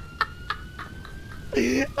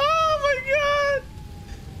 Oh my god.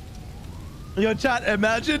 Yo, chat,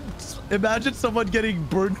 imagine someone getting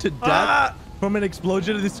burned to death from an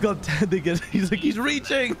explosion and he's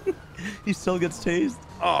reaching. He still gets tased.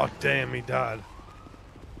 Oh damn, he died.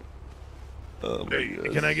 Oh my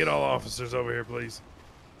god. Can I get all officers over here, please?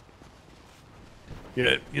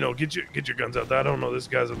 Yeah, get your guns out. I don't know, this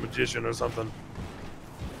guy's a magician or something.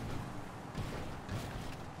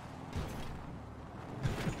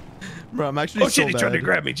 Bro, I'm actually Oh shit, he so tried to mad.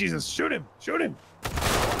 grab me. Jesus, shoot him. Shoot him.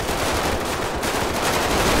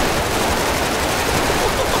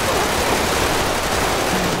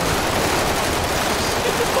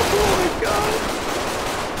 Oh my god.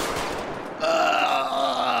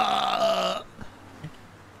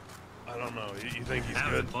 I don't know. You think he's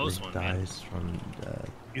That was a good? close one, man. Dies from death.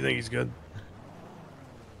 You think he's good?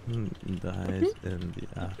 Dies in the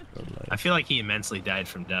afterlife. I feel like he immensely died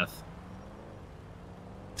from death.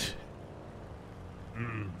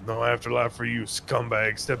 No afterlife for you,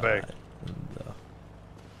 scumbag. Step back.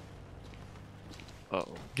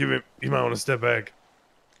 Uh-oh. You might want to step back.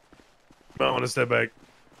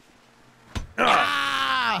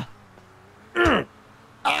 Ah!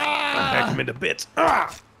 Hack him into bits.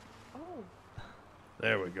 Ah!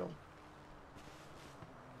 There we go.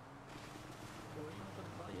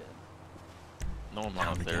 No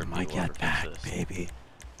amount of therapy my will ever get fix back, this. baby.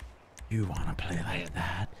 You wanna play like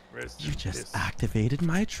that? Rest You in just peace. activated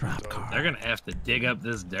my trap card. They're gonna have to dig up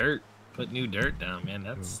this dirt, put new dirt down, man.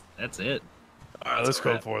 That's it. All right, let's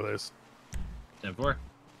go for this. 10-4.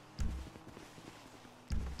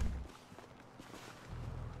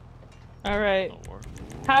 All right.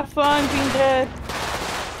 Have fun being dead.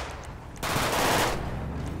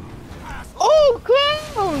 Oh,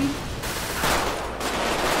 clown!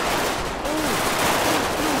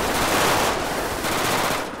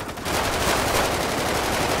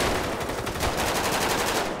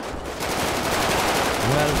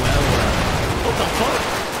 Well. What the fuck?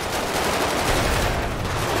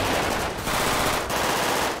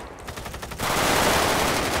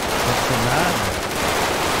 What's the matter?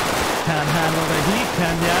 Can't handle the heat,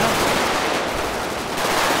 can ya?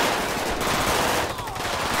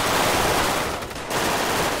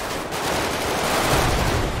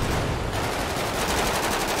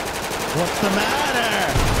 What's the matter?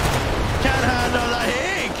 Can't handle the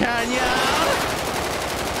heat, can ya?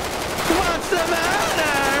 What's the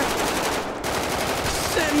matter?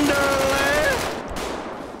 Cinderella?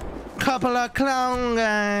 Couple of clown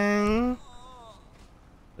gang.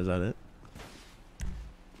 Is that it?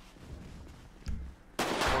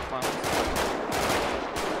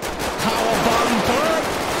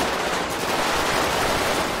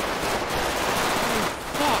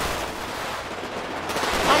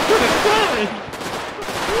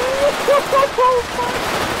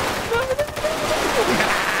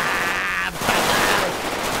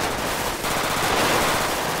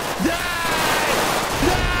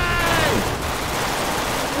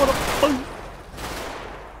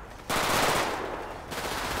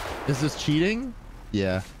 Is this cheating?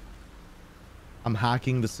 Yeah. I'm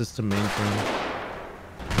hacking the system mainframe.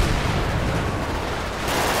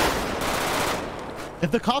 If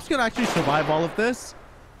the cops can actually survive all of this,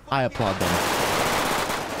 I applaud them.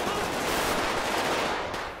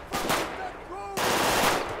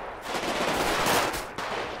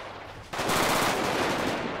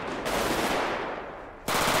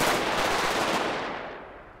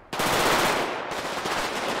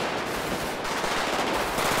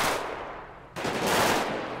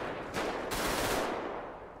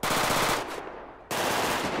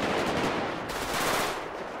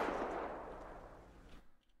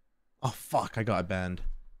 Fuck, I got banned.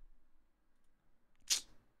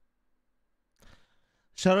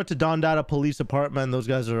 Shout out to DonDada Police Department. Those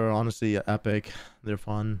guys are honestly epic. They're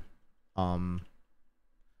fun. Those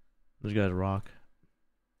guys rock.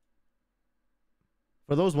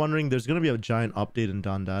 For those wondering, there's gonna be a giant update in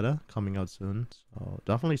DonDada coming out soon. So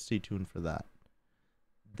definitely stay tuned for that.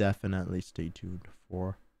 Definitely stay tuned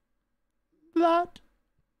for that.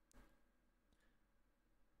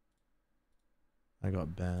 I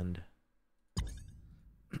got banned.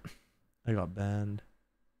 I got banned.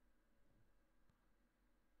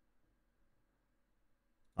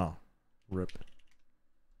 Oh, rip.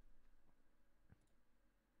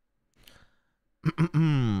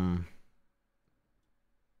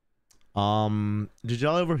 Did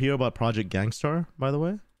y'all ever hear about Project Gangstar, by the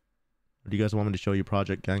way? Or do you guys want me to show you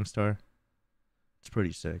Project Gangstar? It's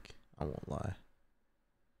pretty sick. I won't lie.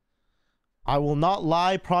 I will not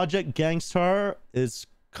lie. Project Gangstar is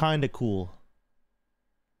kind of cool.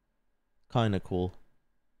 Kind of cool.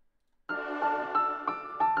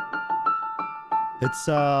 It's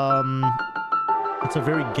a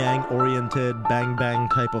very gang oriented bang bang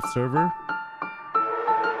type of server.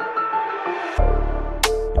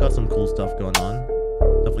 You got some cool stuff going on.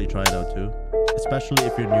 Definitely try it out too, especially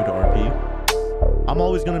if you're new to RP. I'm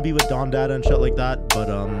always gonna be with DonDada and shit like that, but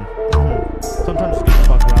sometimes it's good to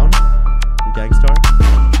fuck around in Gangstar.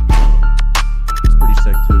 It's pretty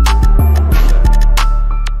sick too.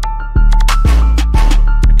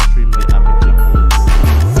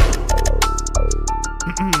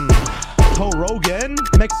 Rogan,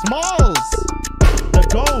 McSmalls, the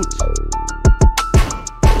GOAT,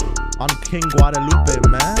 on King Guadalupe,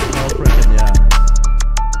 man. Oh, freaking yeah.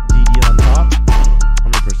 DD on top,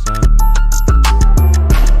 100%.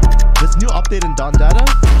 This new update in DonDada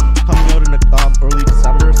coming out in early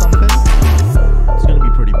December or something. It's gonna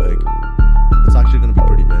be pretty big. It's actually gonna be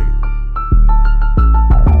pretty big.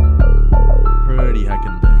 Pretty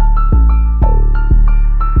heckin' big.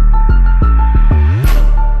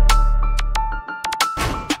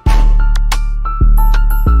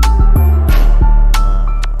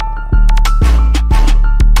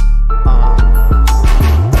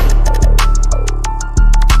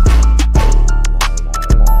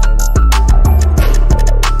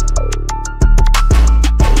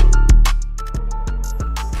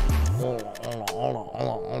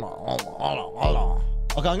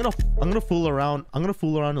 Okay, I'm gonna fool around. I'm gonna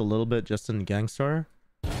fool around a little bit just in Gangstar,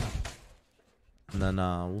 and then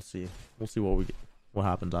we'll see. We'll see what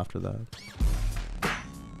happens after that.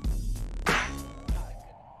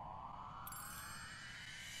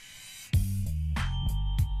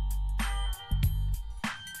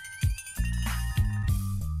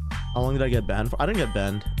 How long did I get banned for? I didn't get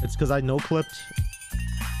banned. It's because I no-clipped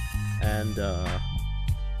and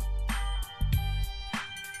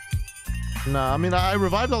nah, I mean, I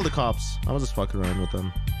revived all the cops. I was just fucking around with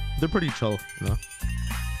them. They're pretty chill, you know?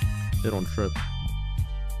 They don't trip.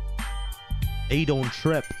 They don't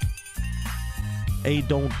trip. They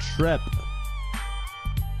don't trip.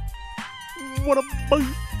 What a boy.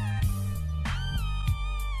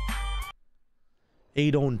 They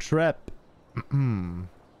don't trip.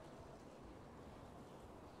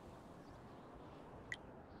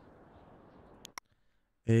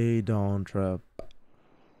 They don't trip.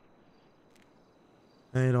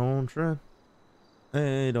 They don't trip.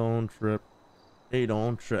 They don't trip. They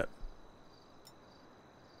don't trip.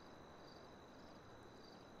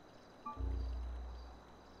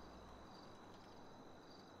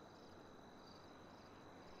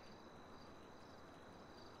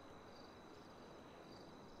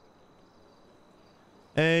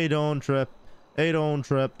 Hey, don't trip. Hey, don't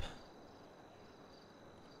trip.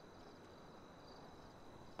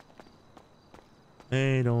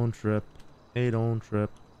 Hey, don't trip. Hey, don't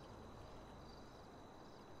trip.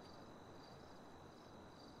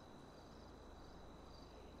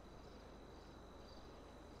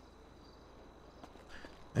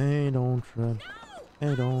 Hey, don't trip.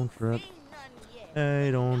 Hey, don't trip.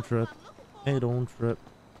 Hey, don't trip. Hey, don't trip.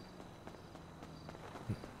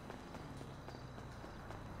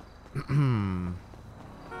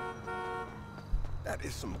 That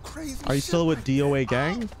is some crazy. Are you still with DOA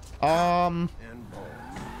gang? I'm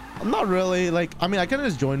not really. Like, I mean, I kind of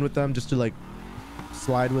just joined with them just to like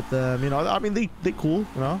slide with them. You know, I mean, they cool.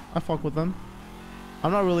 You know, I fuck with them.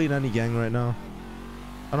 I'm not really in any gang right now.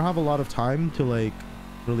 I don't have a lot of time to like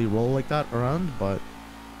really roll like that around, but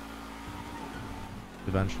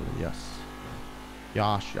eventually, yes.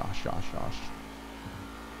 Yosh.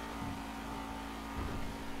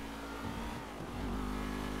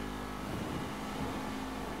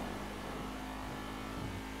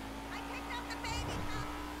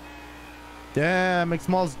 Damn,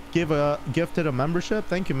 McSmalls gifted a membership.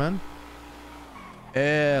 Thank you, man.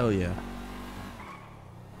 Hell yeah.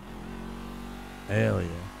 Hell yeah.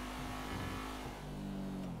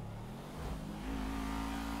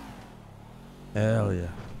 Hell yeah.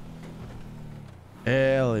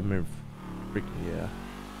 Hell yeah, man. Freaking yeah.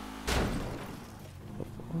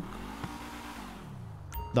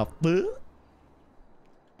 The fuck?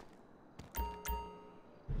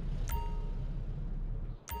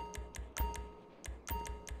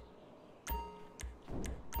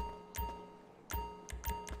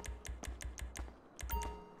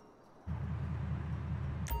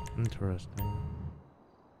 Interesting.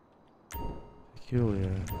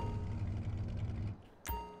 Peculiar.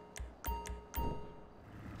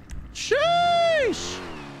 Sheesh!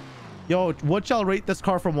 Yo, what y'all rate this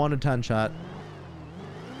car from 1 to 10, chat?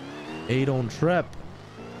 8 on trip.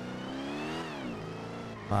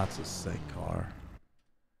 That's a sick car.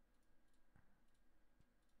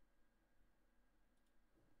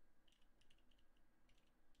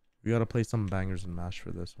 We gotta play some bangers and mash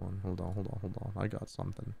for this one. Hold on. I got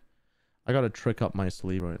something. I got a trick up my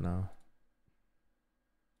sleeve right now.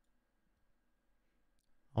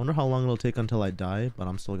 I wonder how long it'll take until I die, but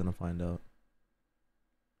I'm still gonna find out.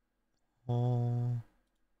 Oh.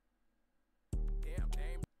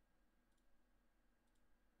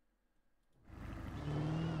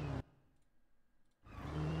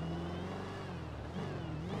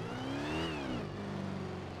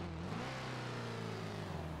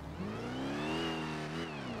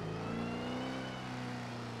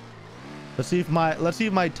 Let's see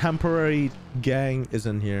if my temporary gang is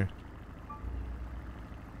in here.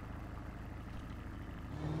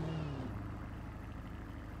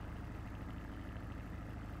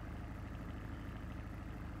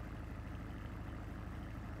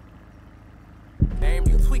 Damn,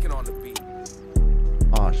 you tweaking on the beat.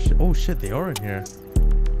 Oh shit! Oh shit! They are in here.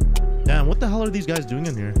 Damn! What the hell are these guys doing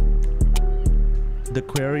in here? The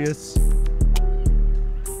Aquarius.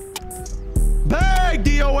 Bag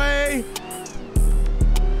DOA.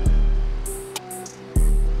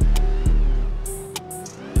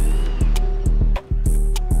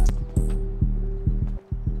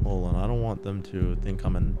 Hold on, I don't want them to think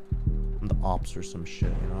I'm the ops or some shit,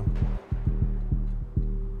 you know?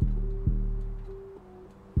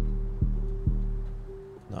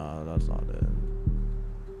 No, that's not it.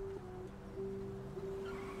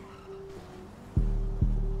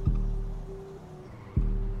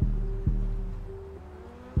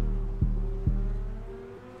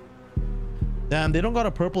 Damn, they don't got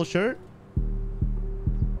a purple shirt?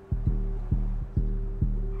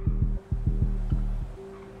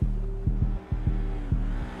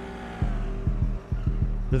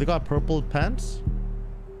 Do they got purple pants?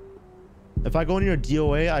 If I go near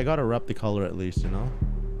DOA, I gotta rep the color at least, you know?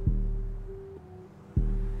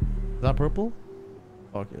 Is that purple?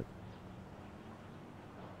 Fuck it.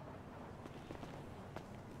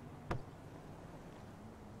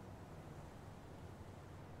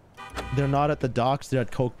 They're not at the docks, they're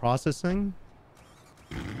at coke processing.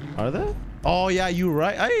 Are they? Oh yeah, you're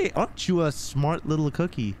right. Hey, aren't you a smart little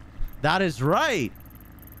cookie? That is right.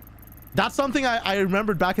 That's something I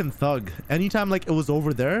remembered back in Thug. Anytime like it was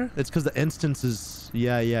over there, it's because the instances.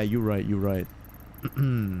 Yeah, you're right. You're right.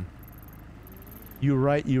 You're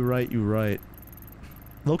right.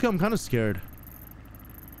 Loki, I'm kind of scared.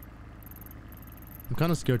 I'm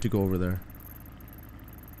kind of scared to go over there.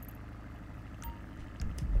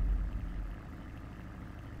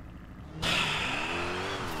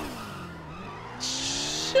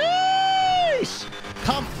 Sheesh!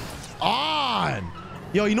 Come on!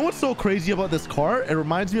 Yo, you know what's so crazy about this car? It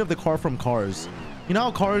reminds me of the car from Cars. You know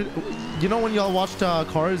how Cars... You know when y'all watched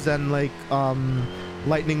Cars and like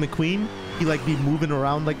Lightning McQueen? He like be moving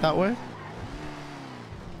around like that way?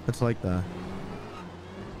 It's like that.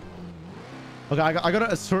 Okay, I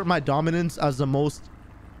gotta assert my dominance as the most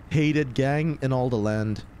hated gang in all the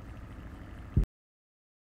land.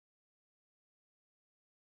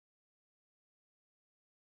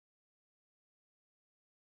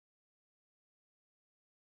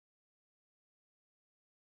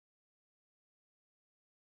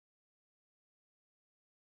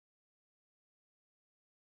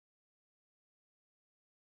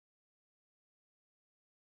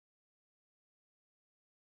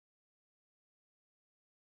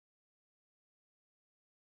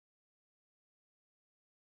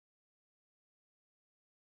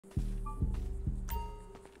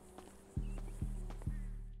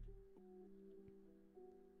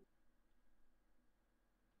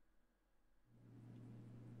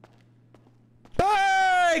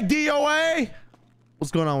 Big DOA.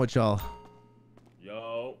 What's going on with y'all?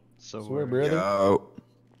 Yo. So we're brother. Yo.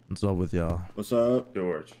 What's up with y'all? What's up?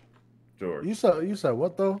 George. You said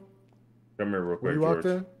what though? Come here real When quick, you walked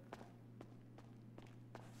George. in?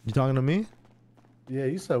 You talking to me? Yeah,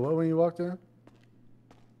 you said what when you walked in?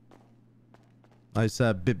 I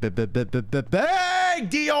said big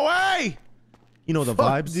DOA. You know the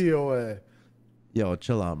Fuck vibes. DOA. Yo,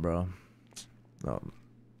 chill out, bro.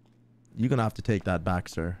 You're gonna have to take that back,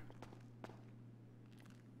 sir.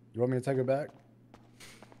 You want me to take it back?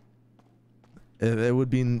 It would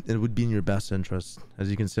be in your best interest.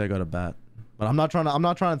 As you can see, I got a bat. But I'm not trying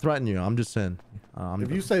to threaten you. I'm just saying.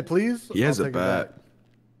 If you say please, He has I'll a take it back. bat.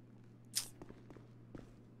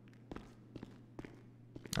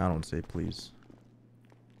 I don't say please.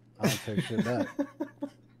 I don't take shit back.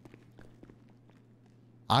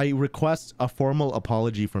 I request a formal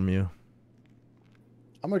apology from you.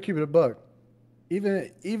 I'm gonna keep it a buck.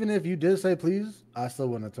 Even if you did say please, I still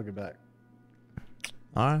wouldn't have took it back.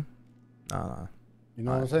 All right. You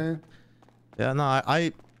know what I'm saying? Yeah, no,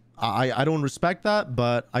 I don't respect that,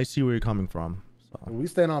 but I see where you're coming from. So. We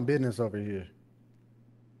stand on business over here.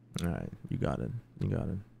 All right, you got it. You got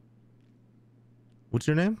it. What's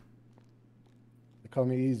your name? They call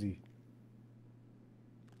me Easy.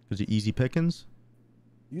 Is it Easy Pickens?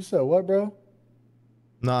 You said what, bro?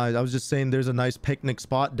 No, I was just saying there's a nice picnic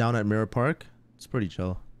spot down at Mirror Park. It's pretty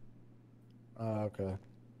chill. Okay.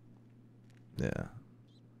 Yeah.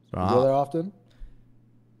 You go there often?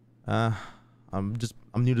 I'm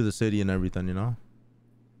new to the city and everything, you know?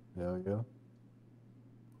 There we go.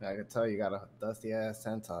 I can tell you got a dusty ass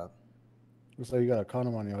tent top. Looks like you got a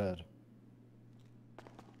condom on your head.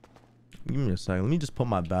 Give me a second. Let me just put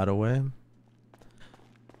my bat away.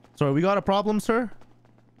 Sorry, we got a problem, sir?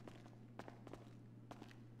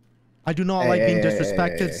 I do not like being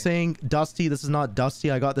disrespected saying Dusty. This is not Dusty.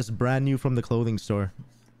 I got this brand new from the clothing store.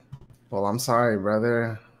 Well, I'm sorry,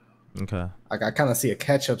 brother. Okay. Like, I kind of see a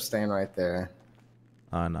ketchup stain right there.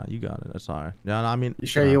 No, you got it. That's all right. Yeah, no, I mean... You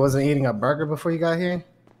sure you wasn't eating a burger before you got here?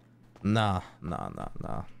 Nah. You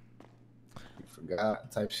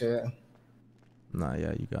forgot type shit? Nah,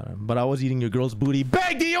 yeah, you got it. But I was eating your girl's booty.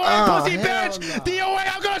 Big DOA, pussy bitch! No.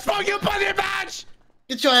 DOA, I'm gonna smoke you, pussy bitch!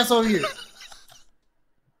 Get your ass over here.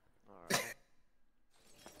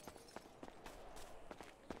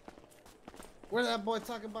 Where that boy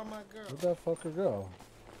talking about my girl? Where'd that fucker go?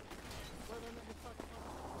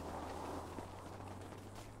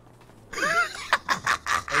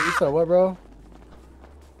 Hey, you said what, bro?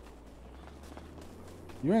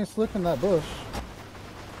 You ain't slipping that bush.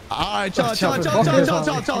 Alright, chill. I'm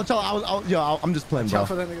just playing, bro.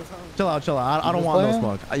 Chill out. I don't want no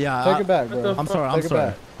smoke. Yeah, take it back, bro. I'm sorry.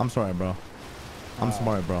 I'm sorry, bro. I'm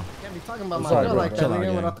sorry, bro. Can't be talking about my sorry, girl bro. like that,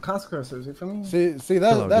 nigga, without the consequences. You feel me? See,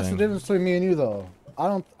 that's the difference between me and you, though.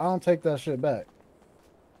 I don't take that shit back.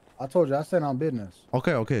 I told you, I stand on business.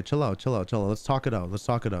 Okay. Chill out. Let's talk it out. We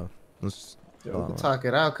can talk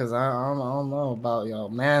it out, because I don't know about y'all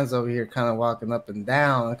mans over here kind of walking up and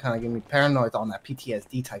down and kind of getting me paranoid on that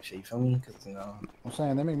PTSD type shit. You feel me? Because, you know, I'm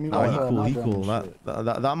saying they make me he cool.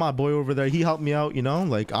 That my boy over there, he helped me out, you know?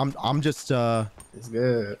 Like, I'm just... It's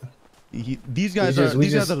good. These guys are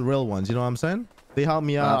the real ones, you know what I'm saying? They helped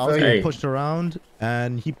me out. I was getting pushed around,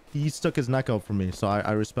 and he stuck his neck out for me, so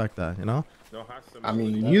I respect that, you know? I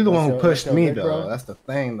mean, you the one who pushed me, though. That's the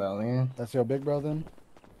thing, though, man. That's your big bro, then?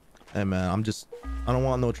 Hey, man, I don't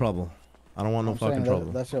want no trouble. I don't want no fucking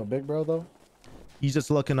trouble. That's your big bro, though? He's just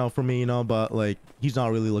looking out for me, you know, but, like, he's not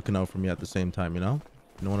really looking out for me at the same time, you know?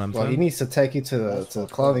 You know what I'm saying? Well, he needs to take you to the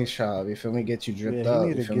clothing shop, you feel me? Get you dripped up,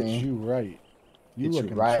 he need to get you right. You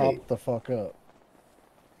looking chopped the fuck up.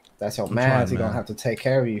 That's your man. He gonna have to take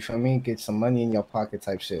care of you, feel me? Get some money in your pocket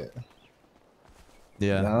type shit.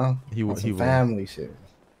 Yeah, you know? he will. Family shit.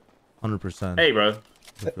 100%. Hey, bro.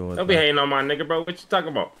 Don't be hating on my nigga, bro. What you talking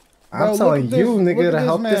about? I'm telling you, nigga, to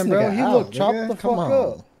help this nigga He out. look chopped the fuck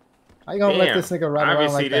up. How you gonna let this nigga ride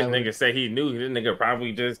around like that? Obviously, this nigga say he knew. This nigga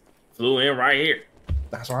probably just flew in right here.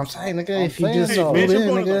 That's what I'm saying, nigga. If he just flew in,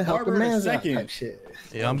 nigga, help the man's out type shit.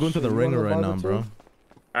 Yeah, I'm going to the ringer right now, bro. All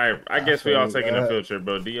right, I guess we all taking a field trip,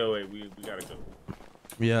 bro. DOA, we gotta go.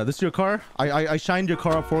 Yeah, this is your car? I shined your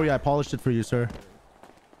car up for you. I polished it for you, sir.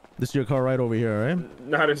 This is your car right over here, right?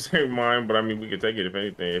 Not the same mine, but I mean, we could take it if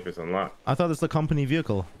anything, if it's unlocked. I thought this was a company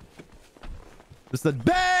vehicle. This is the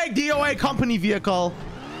big DOA company vehicle.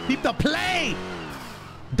 Keep the play.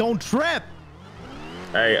 Don't trip.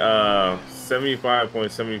 Hey,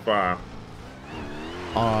 75.75.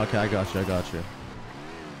 Oh, okay, I got you.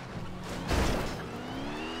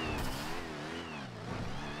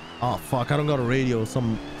 Oh fuck, I don't got a radio.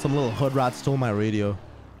 Some little hood rat stole my radio.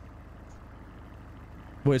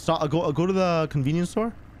 Wait, stop. Go to the convenience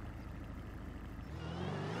store.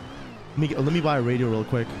 Let me buy a radio real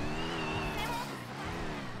quick.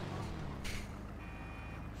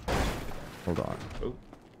 Hold on. Oh.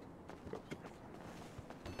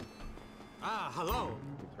 Ah, hello.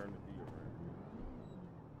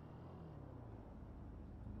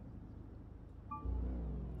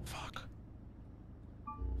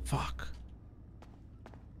 Fuck.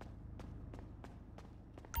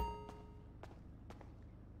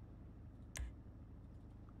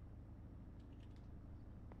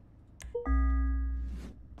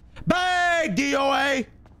 Bang! DOA!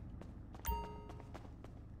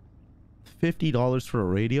 $50 for a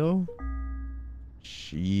radio?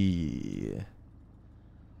 Shit.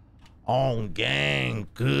 On gang,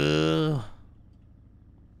 good.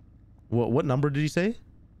 What number did he say?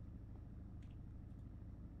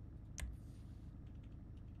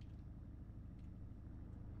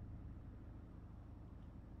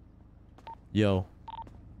 Yo.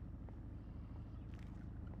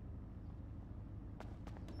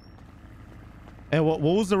 And what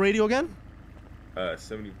was the radio again?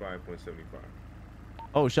 75.75.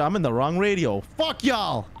 Oh shit, I'm in the wrong radio. Fuck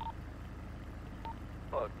y'all.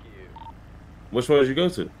 Fuck you. Which one did you go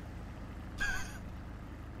to?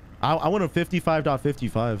 I went to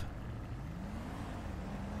 55.55.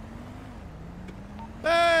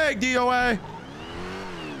 Hey, DOA.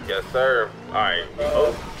 Yes, sir. All right.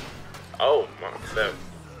 Oh my step.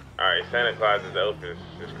 All right, Santa Claus is elf is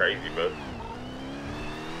crazy, bro.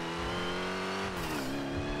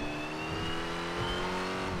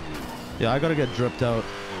 Yeah, I gotta get dripped out.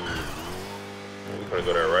 We're gonna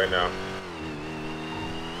go there right now.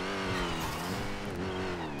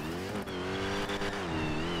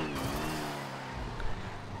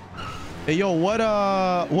 Hey, yo,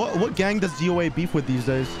 what gang does DOA beef with these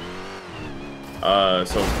days?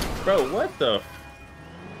 So, bro, what the?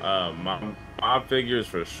 My figures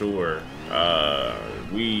for sure.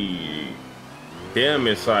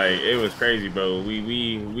 It's like it was crazy, bro.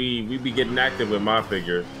 We be getting active with my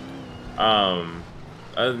figures. Other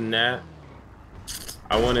than that,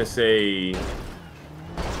 I want to say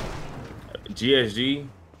GSG.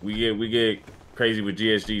 We get crazy with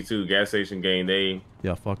GSG too. Gas station gang.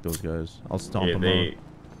 Yeah, fuck those guys. I'll stomp them out.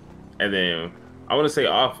 And then I want to say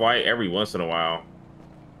Off-White every once in a while.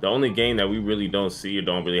 The only game that we really don't see or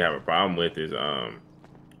don't really have a problem with is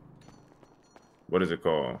what is it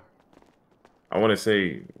called? I want to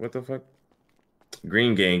say what the fuck?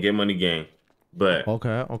 Green Gang, Get Money Gang. But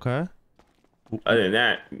okay. Other than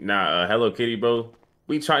that, Hello Kitty, bro.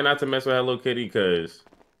 We try not to mess with Hello Kitty because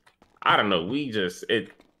I don't know.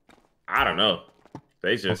 I don't know.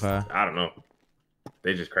 They just I don't know.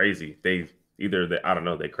 They just crazy. I don't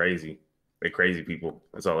know. They crazy. They crazy people.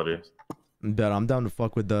 That's all it is. Dad, I'm down to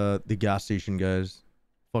fuck with the gas station guys.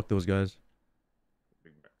 Fuck those guys.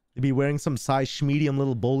 They be wearing some size medium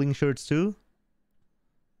little bowling shirts too.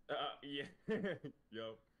 Yeah.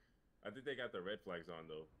 Yo, I think they got the red flags on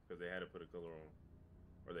though, because they had to put a color on,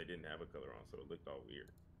 or they didn't have a color on, so it looked all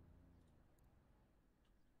weird.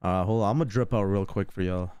 Hold on, I'm gonna drip out real quick for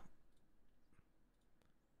y'all.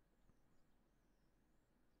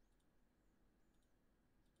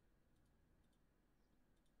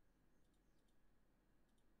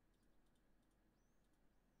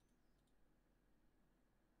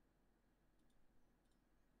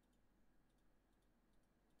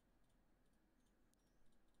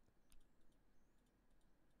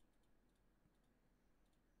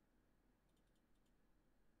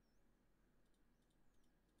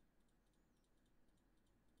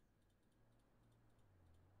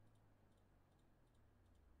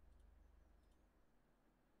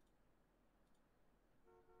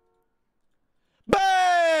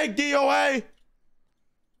 Bang! DOA!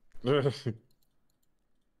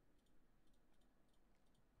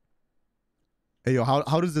 Hey, yo,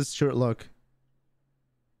 how does this shirt look?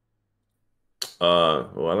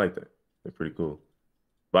 Well, I like that. They're pretty cool.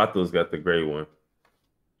 Vatos got the gray one.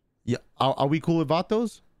 Yeah, are we cool with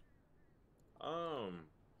Vatos? Oh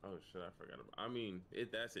shit, I forgot about. I mean,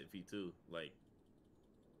 that's iffy too. Like,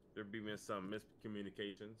 there be some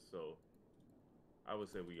miscommunication, so I would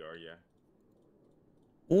say we are, yeah.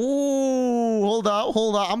 Ooh, hold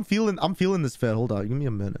on. I'm feeling this fit. Hold on, give me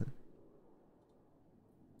a minute.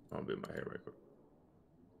 I'll bit my hair right quick.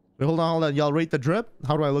 Wait, hold on. Y'all rate the drip?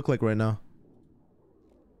 How do I look like right now?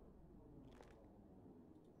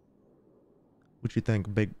 What you think,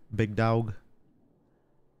 big dog?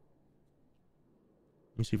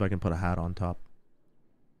 Let me see if I can put a hat on top.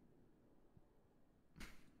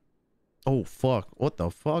 Oh fuck! What the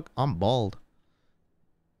fuck? I'm bald.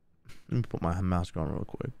 Let me put my mask on real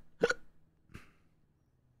quick.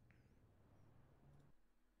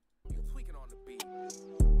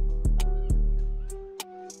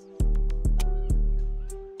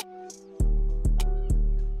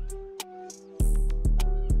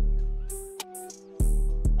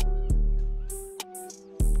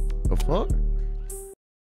 fuck?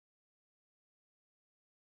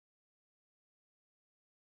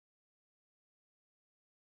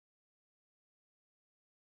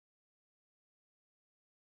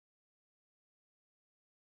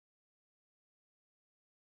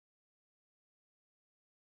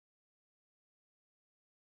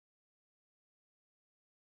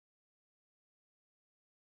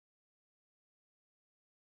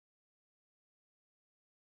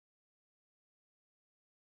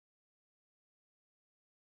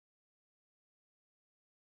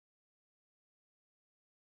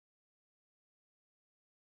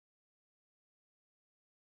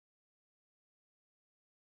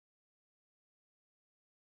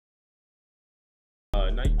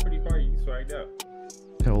 No, you pretty far. You swagged out.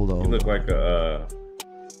 Hold on. You look like a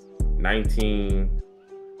 19,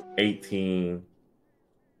 18,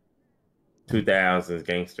 2000s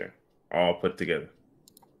gangster, all put together.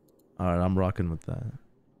 All right, I'm rocking with that.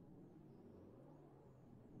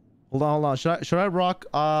 Hold on. Should I rock?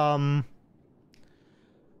 Hold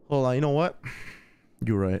on. You know what?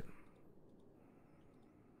 You're right.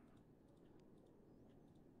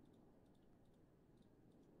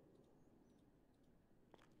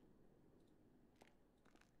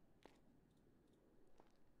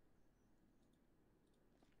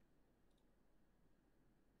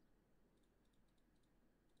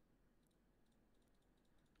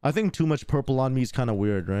 I think too much purple on me is kind of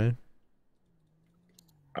weird, right?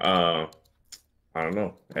 I don't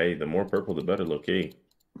know. Hey, the more purple, the better, low key.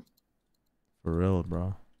 For real,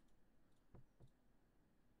 bro.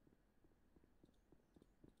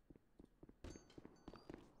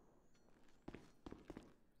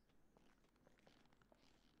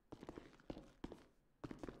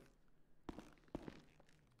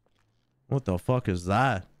 What the fuck is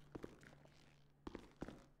that?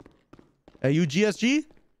 Hey, you GSG?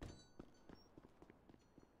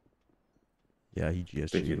 Yeah, he GSG. I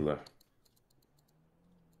think he left.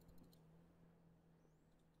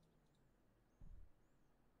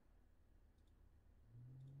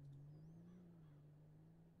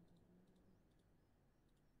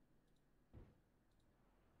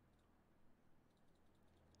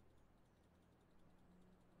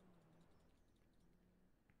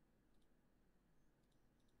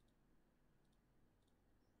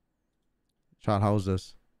 Chat, how's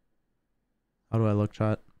this? How do I look,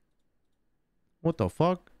 chat? What the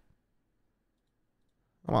fuck?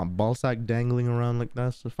 I'm on ballsack dangling around like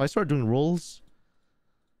this. If I start doing rolls,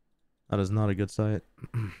 that is not a good sight.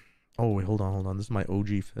 Oh, wait, hold on. This is my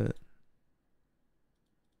OG fit.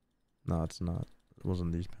 No, it's not. It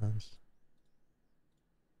wasn't these pants.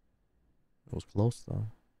 It was close, though.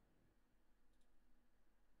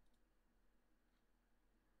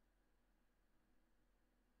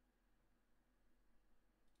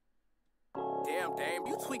 Damn,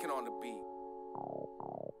 you tweaking on the beat.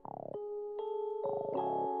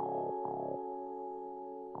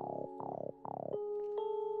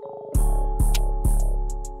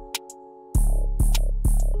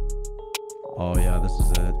 Oh, yeah, this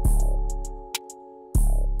is it.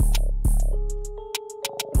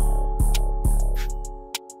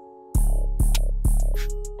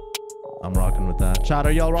 I'm rocking with that. Chat,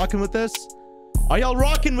 are y'all rocking with this? Are y'all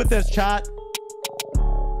rocking with this, chat?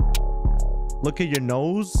 Look at your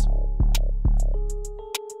nose.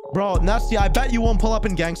 Bro, Nasty, I bet you won't pull up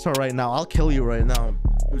in Gangstar right now. I'll kill you right now.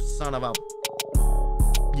 You son of a...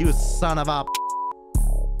 You son of a...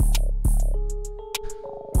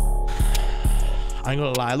 I ain't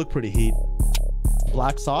gonna lie, I look pretty heat.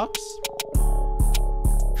 Black socks?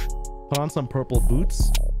 Put on some purple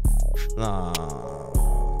boots? Nah.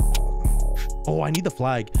 Oh, I need the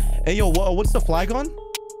flag. Hey, yo, what's the flag on?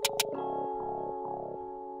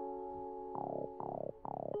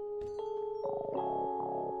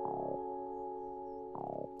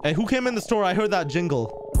 Hey, who came in the store? I heard that jingle.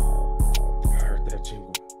 I heard that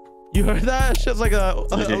jingle. You heard that? Shit's like a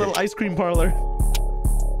little ice cream parlor.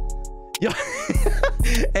 Yo.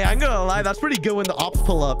 Hey, I'm gonna lie, that's pretty good when the ops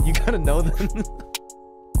pull up. You gotta know them.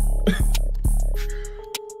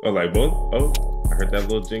 Oh, like, boom. Oh, I heard that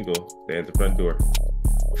little jingle. They at the front door.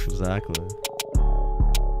 Exactly.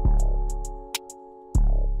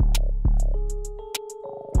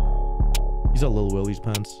 These are Lil Willie's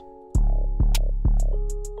pants.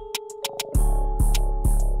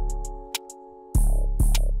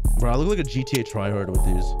 Bro, I look like a GTA tryhard with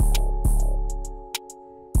these.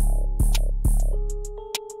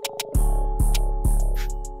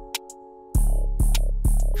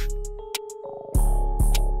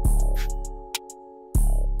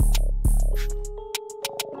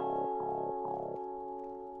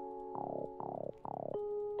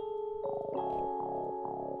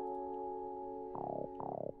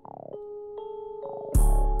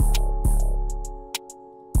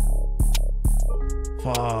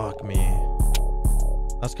 Fuck me.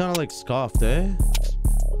 That's kind of like scuffed, eh?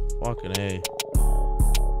 Fucking A.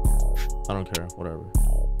 I don't care. Whatever.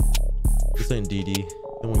 This ain't DD.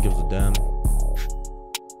 No one gives a damn.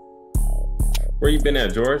 Where you been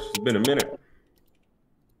at, George? It's been a minute.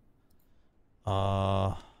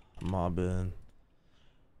 Mobbing.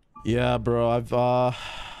 Yeah, bro. I've I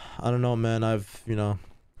don't know, man. I've, you know,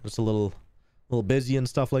 just a little busy and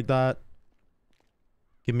stuff like that.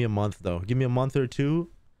 Give me a month though. Give me a month or two.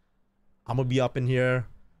 I'm gonna be up in here.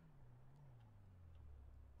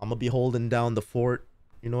 I'm gonna be holding down the fort.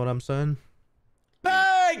 You know what I'm saying?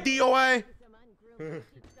 Bang! DOA! Bro,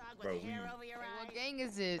 What gang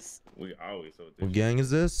is this? we always so What gang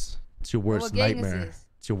is this? It's your worst What gang is nightmare. this?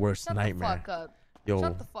 It's your worst Shut nightmare. the fuck up. Yo,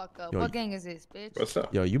 Shut the fuck up. yo, What gang is this, bitch? What's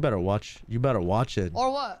up? Yo, you better watch. You better watch it.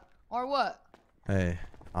 Or what? Or what? Hey,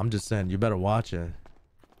 I'm just saying, you better watch it.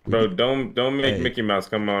 Bro, don't make Hey. Mickey Mouse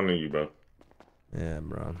come on you, bro. Yeah,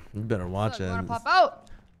 bro. You better watch You it. wanna pop out?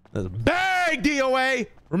 There's a bang DOA.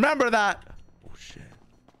 Remember that. Oh shit.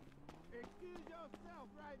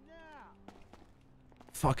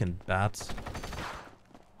 Fucking bats.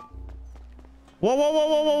 Whoa, whoa, whoa,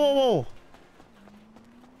 whoa, whoa, whoa, whoa.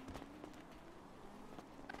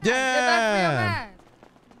 Yeah.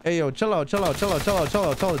 Hey yo, chill out, chill out, chill out, chill out, chill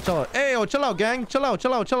out, chill out, chill out. Hey yo, chill out, gang. Chill out,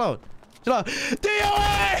 chill out, chill out. Chill out.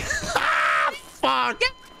 DOA! Fuck.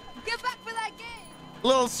 Get back for that game.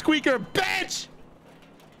 Little squeaker bitch.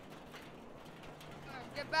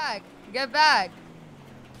 Get back. Get back.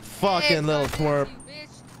 Fucking Hey, little fuck twerp. you,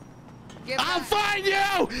 bitch. Get I'll back. find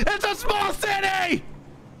you! It's a small city!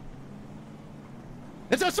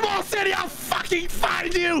 It's a small city! I'll fucking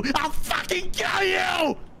find you! I'll fucking kill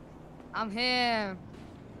you! I'm him.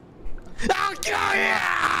 I'll kill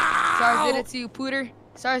you! SARS did it to you, Pooter.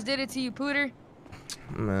 SARS did it to you, Pooter.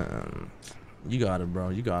 Man, you got it, bro.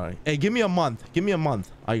 You got it. Hey, give me a month. Give me a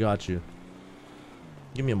month. I got you.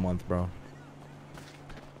 Give me a month, bro.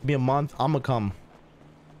 Give me a month. I'ma come.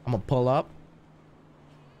 I'ma pull up.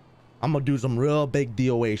 I'ma do some real big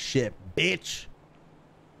DOA shit, bitch.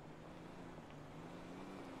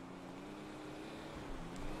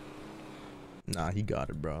 Nah, he got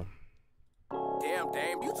it, bro. Damn,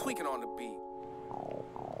 Dame, you tweaking on the beat.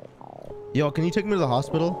 Yo, can you take me to the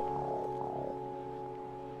hospital?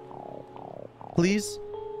 Please?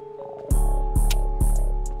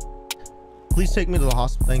 Please take me to the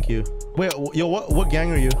hospital. Thank you. Wait, yo, what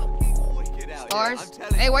gang are you? SARS.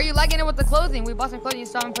 Hey, why are you liking it with the clothing? We bought some clothing, you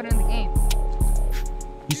saw me put it in the game.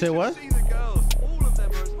 You say what?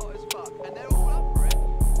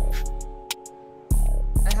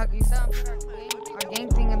 Hey, how can you saw me put our gang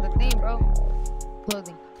thing in the thing, bro?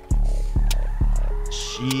 Clothing.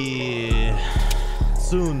 Shit.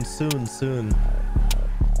 Soon, soon, soon.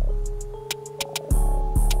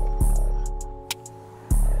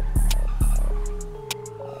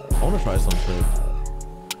 I wanna try some shit.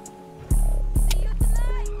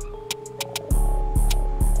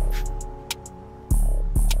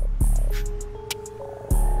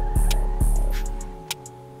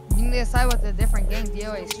 You can decide with a different gang.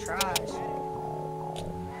 DOA is trash.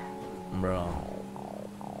 Bro.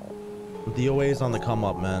 DOA is on the come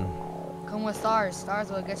up, man. Come with SARS.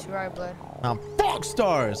 SARS will get you right, blood. Now fuck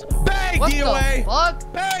stars. Bang What DOA. the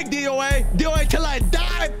fuck? Bang DOA. DOA till I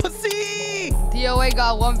die, pussy. DOA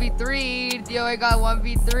got 1v3. DOA got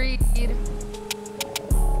 1v3.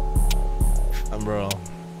 Bro,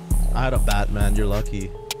 I had a bat, man. You're lucky.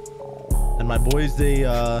 And my boys, they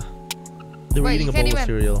were Wait, eating you a can't bowl of even-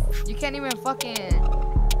 cereal. You can't even fucking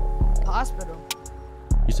hospital.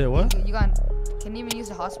 You say what? You got? Can you even use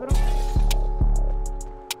the hospital?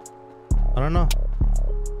 I don't know.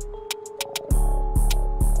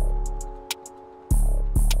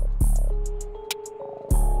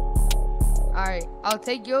 All right, I'll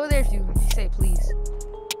take you over there if you say please.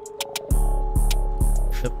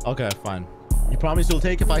 Yep, okay, fine. You promise you'll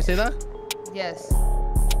take if I say that? Yes.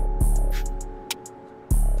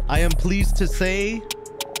 I am pleased to say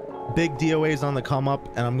big DOA's on the come up,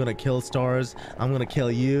 and I'm gonna kill stars. I'm gonna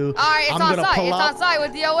kill you. All right, it's I'm on gonna site. pull It's up. on site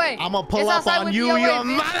with DOA. I'm gonna pull It's up site on with you, DOA, you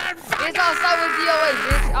bitch. motherfucker. It's on site with DOA,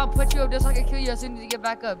 bitch. I'll put you up just so I can kill you as soon as you get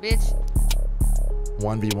back up, bitch.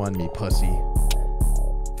 1v1 me, pussy.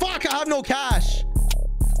 Fuck, I have no cash.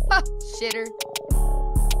 Shitter.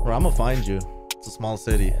 Bro, I'm gonna find you. It's a small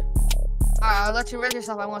city. All right, I'll let you rest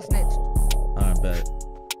yourself. I want snitch. Alright, bet.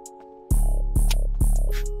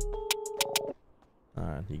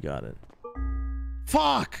 Alright, you got it.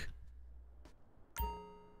 Fuck!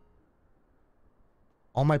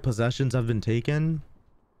 All my possessions have been taken?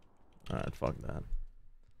 Alright, fuck that.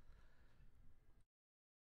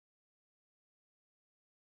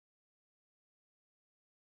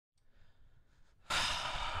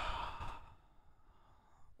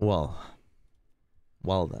 Well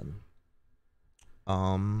then.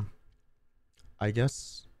 I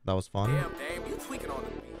guess that was fun. Damn, you tweaking on the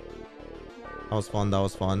beat. That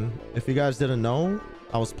was fun. If you guys didn't know,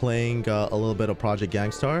 I was playing a little bit of Project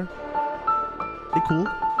Gangstar. Pretty cool.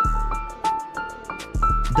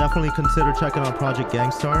 Definitely consider checking out Project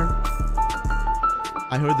Gangstar.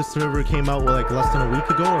 I heard the server came out like less than a week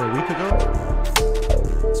ago or a week ago.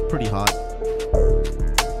 It's pretty hot.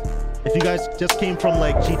 If you guys just came from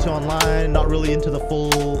like GT Online, not really into the full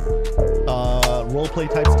roleplay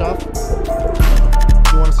type stuff,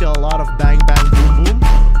 you want to see a lot of bang bang boom boom,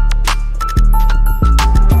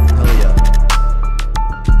 hell yeah.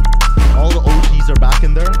 All the OGs are back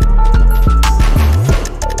in there.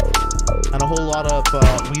 And a whole lot of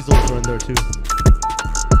weasels are in there too.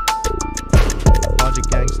 Project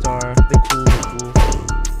Gangstar, they cool.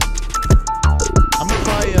 I'm gonna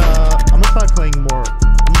try playing more.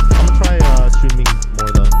 I'm gonna try streaming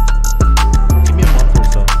more though. Give me a month or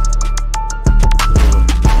so.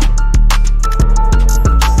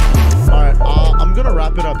 Alright, I'm gonna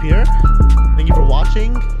wrap it up here. Thank you for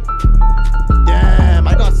watching. Damn,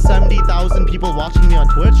 I got 70,000 people watching me on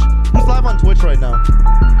Twitch. Who's live on Twitch right now?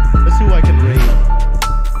 Let's see who I can rate.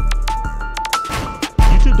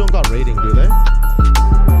 YouTube don't got rating, do they?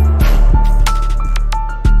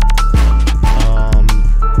 I'm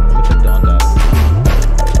gonna check DonDada.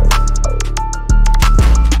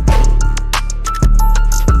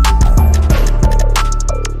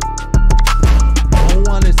 No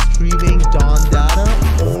one is streaming DonDada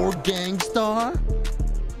or Gangstar.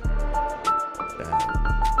 Damn.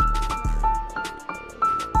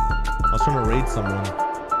 I was trying to raid someone.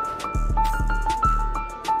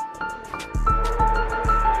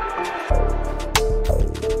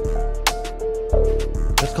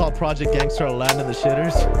 It's called Project Gangstar Land in the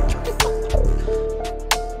Shitters.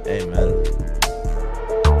 Hey man,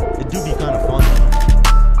 it do be kind of fun.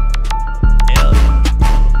 Hell yeah.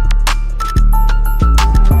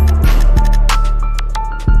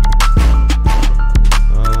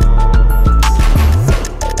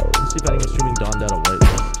 Let's see if anyone's streaming DonDada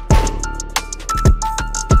whitelist.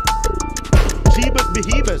 Jeebus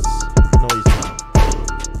Behebus. No, he's not.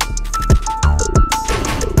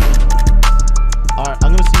 Alright,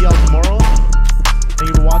 I'm gonna see y'all tomorrow. Thank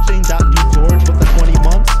you for watching. That dude George with the 20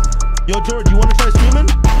 months. Yo, George, you wanna try streaming?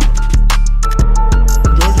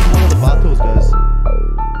 George is one of the Vatos, guys.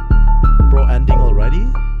 Bro, ending already?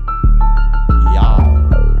 Yeah.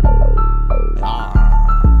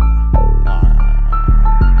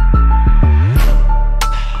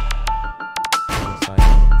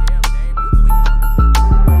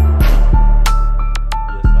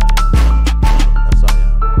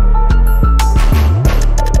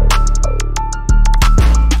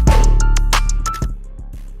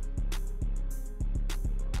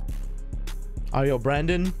 Yo,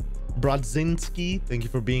 Brandon Brodzinski, thank you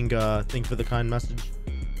for being thank you for the kind message.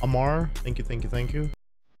 Amar, thank you. I think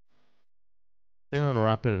I'm gonna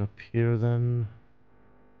wrap it up here then.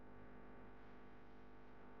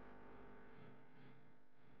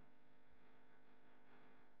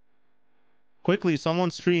 Quickly, someone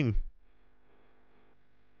stream.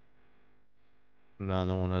 No,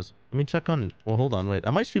 no one has. Let me check on. Well, hold on, wait.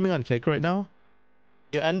 Am I streaming on Kick right now?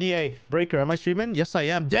 Yo, NDA Breaker, am I streaming? Yes, I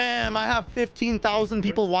am. Damn, I have 15,000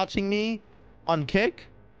 people watching me on Kick.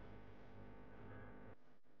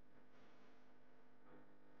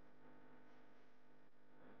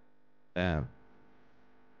 Damn.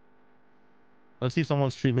 Let's see if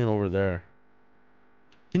someone's streaming over there.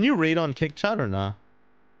 Can you raid on Kick chat or not?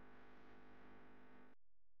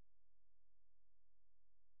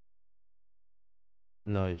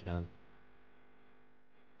 No, you can't.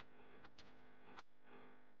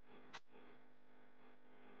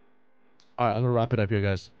 Alright, I'm gonna wrap it up here,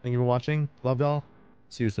 guys. Thank you for watching. Love y'all.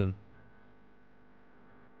 See you soon.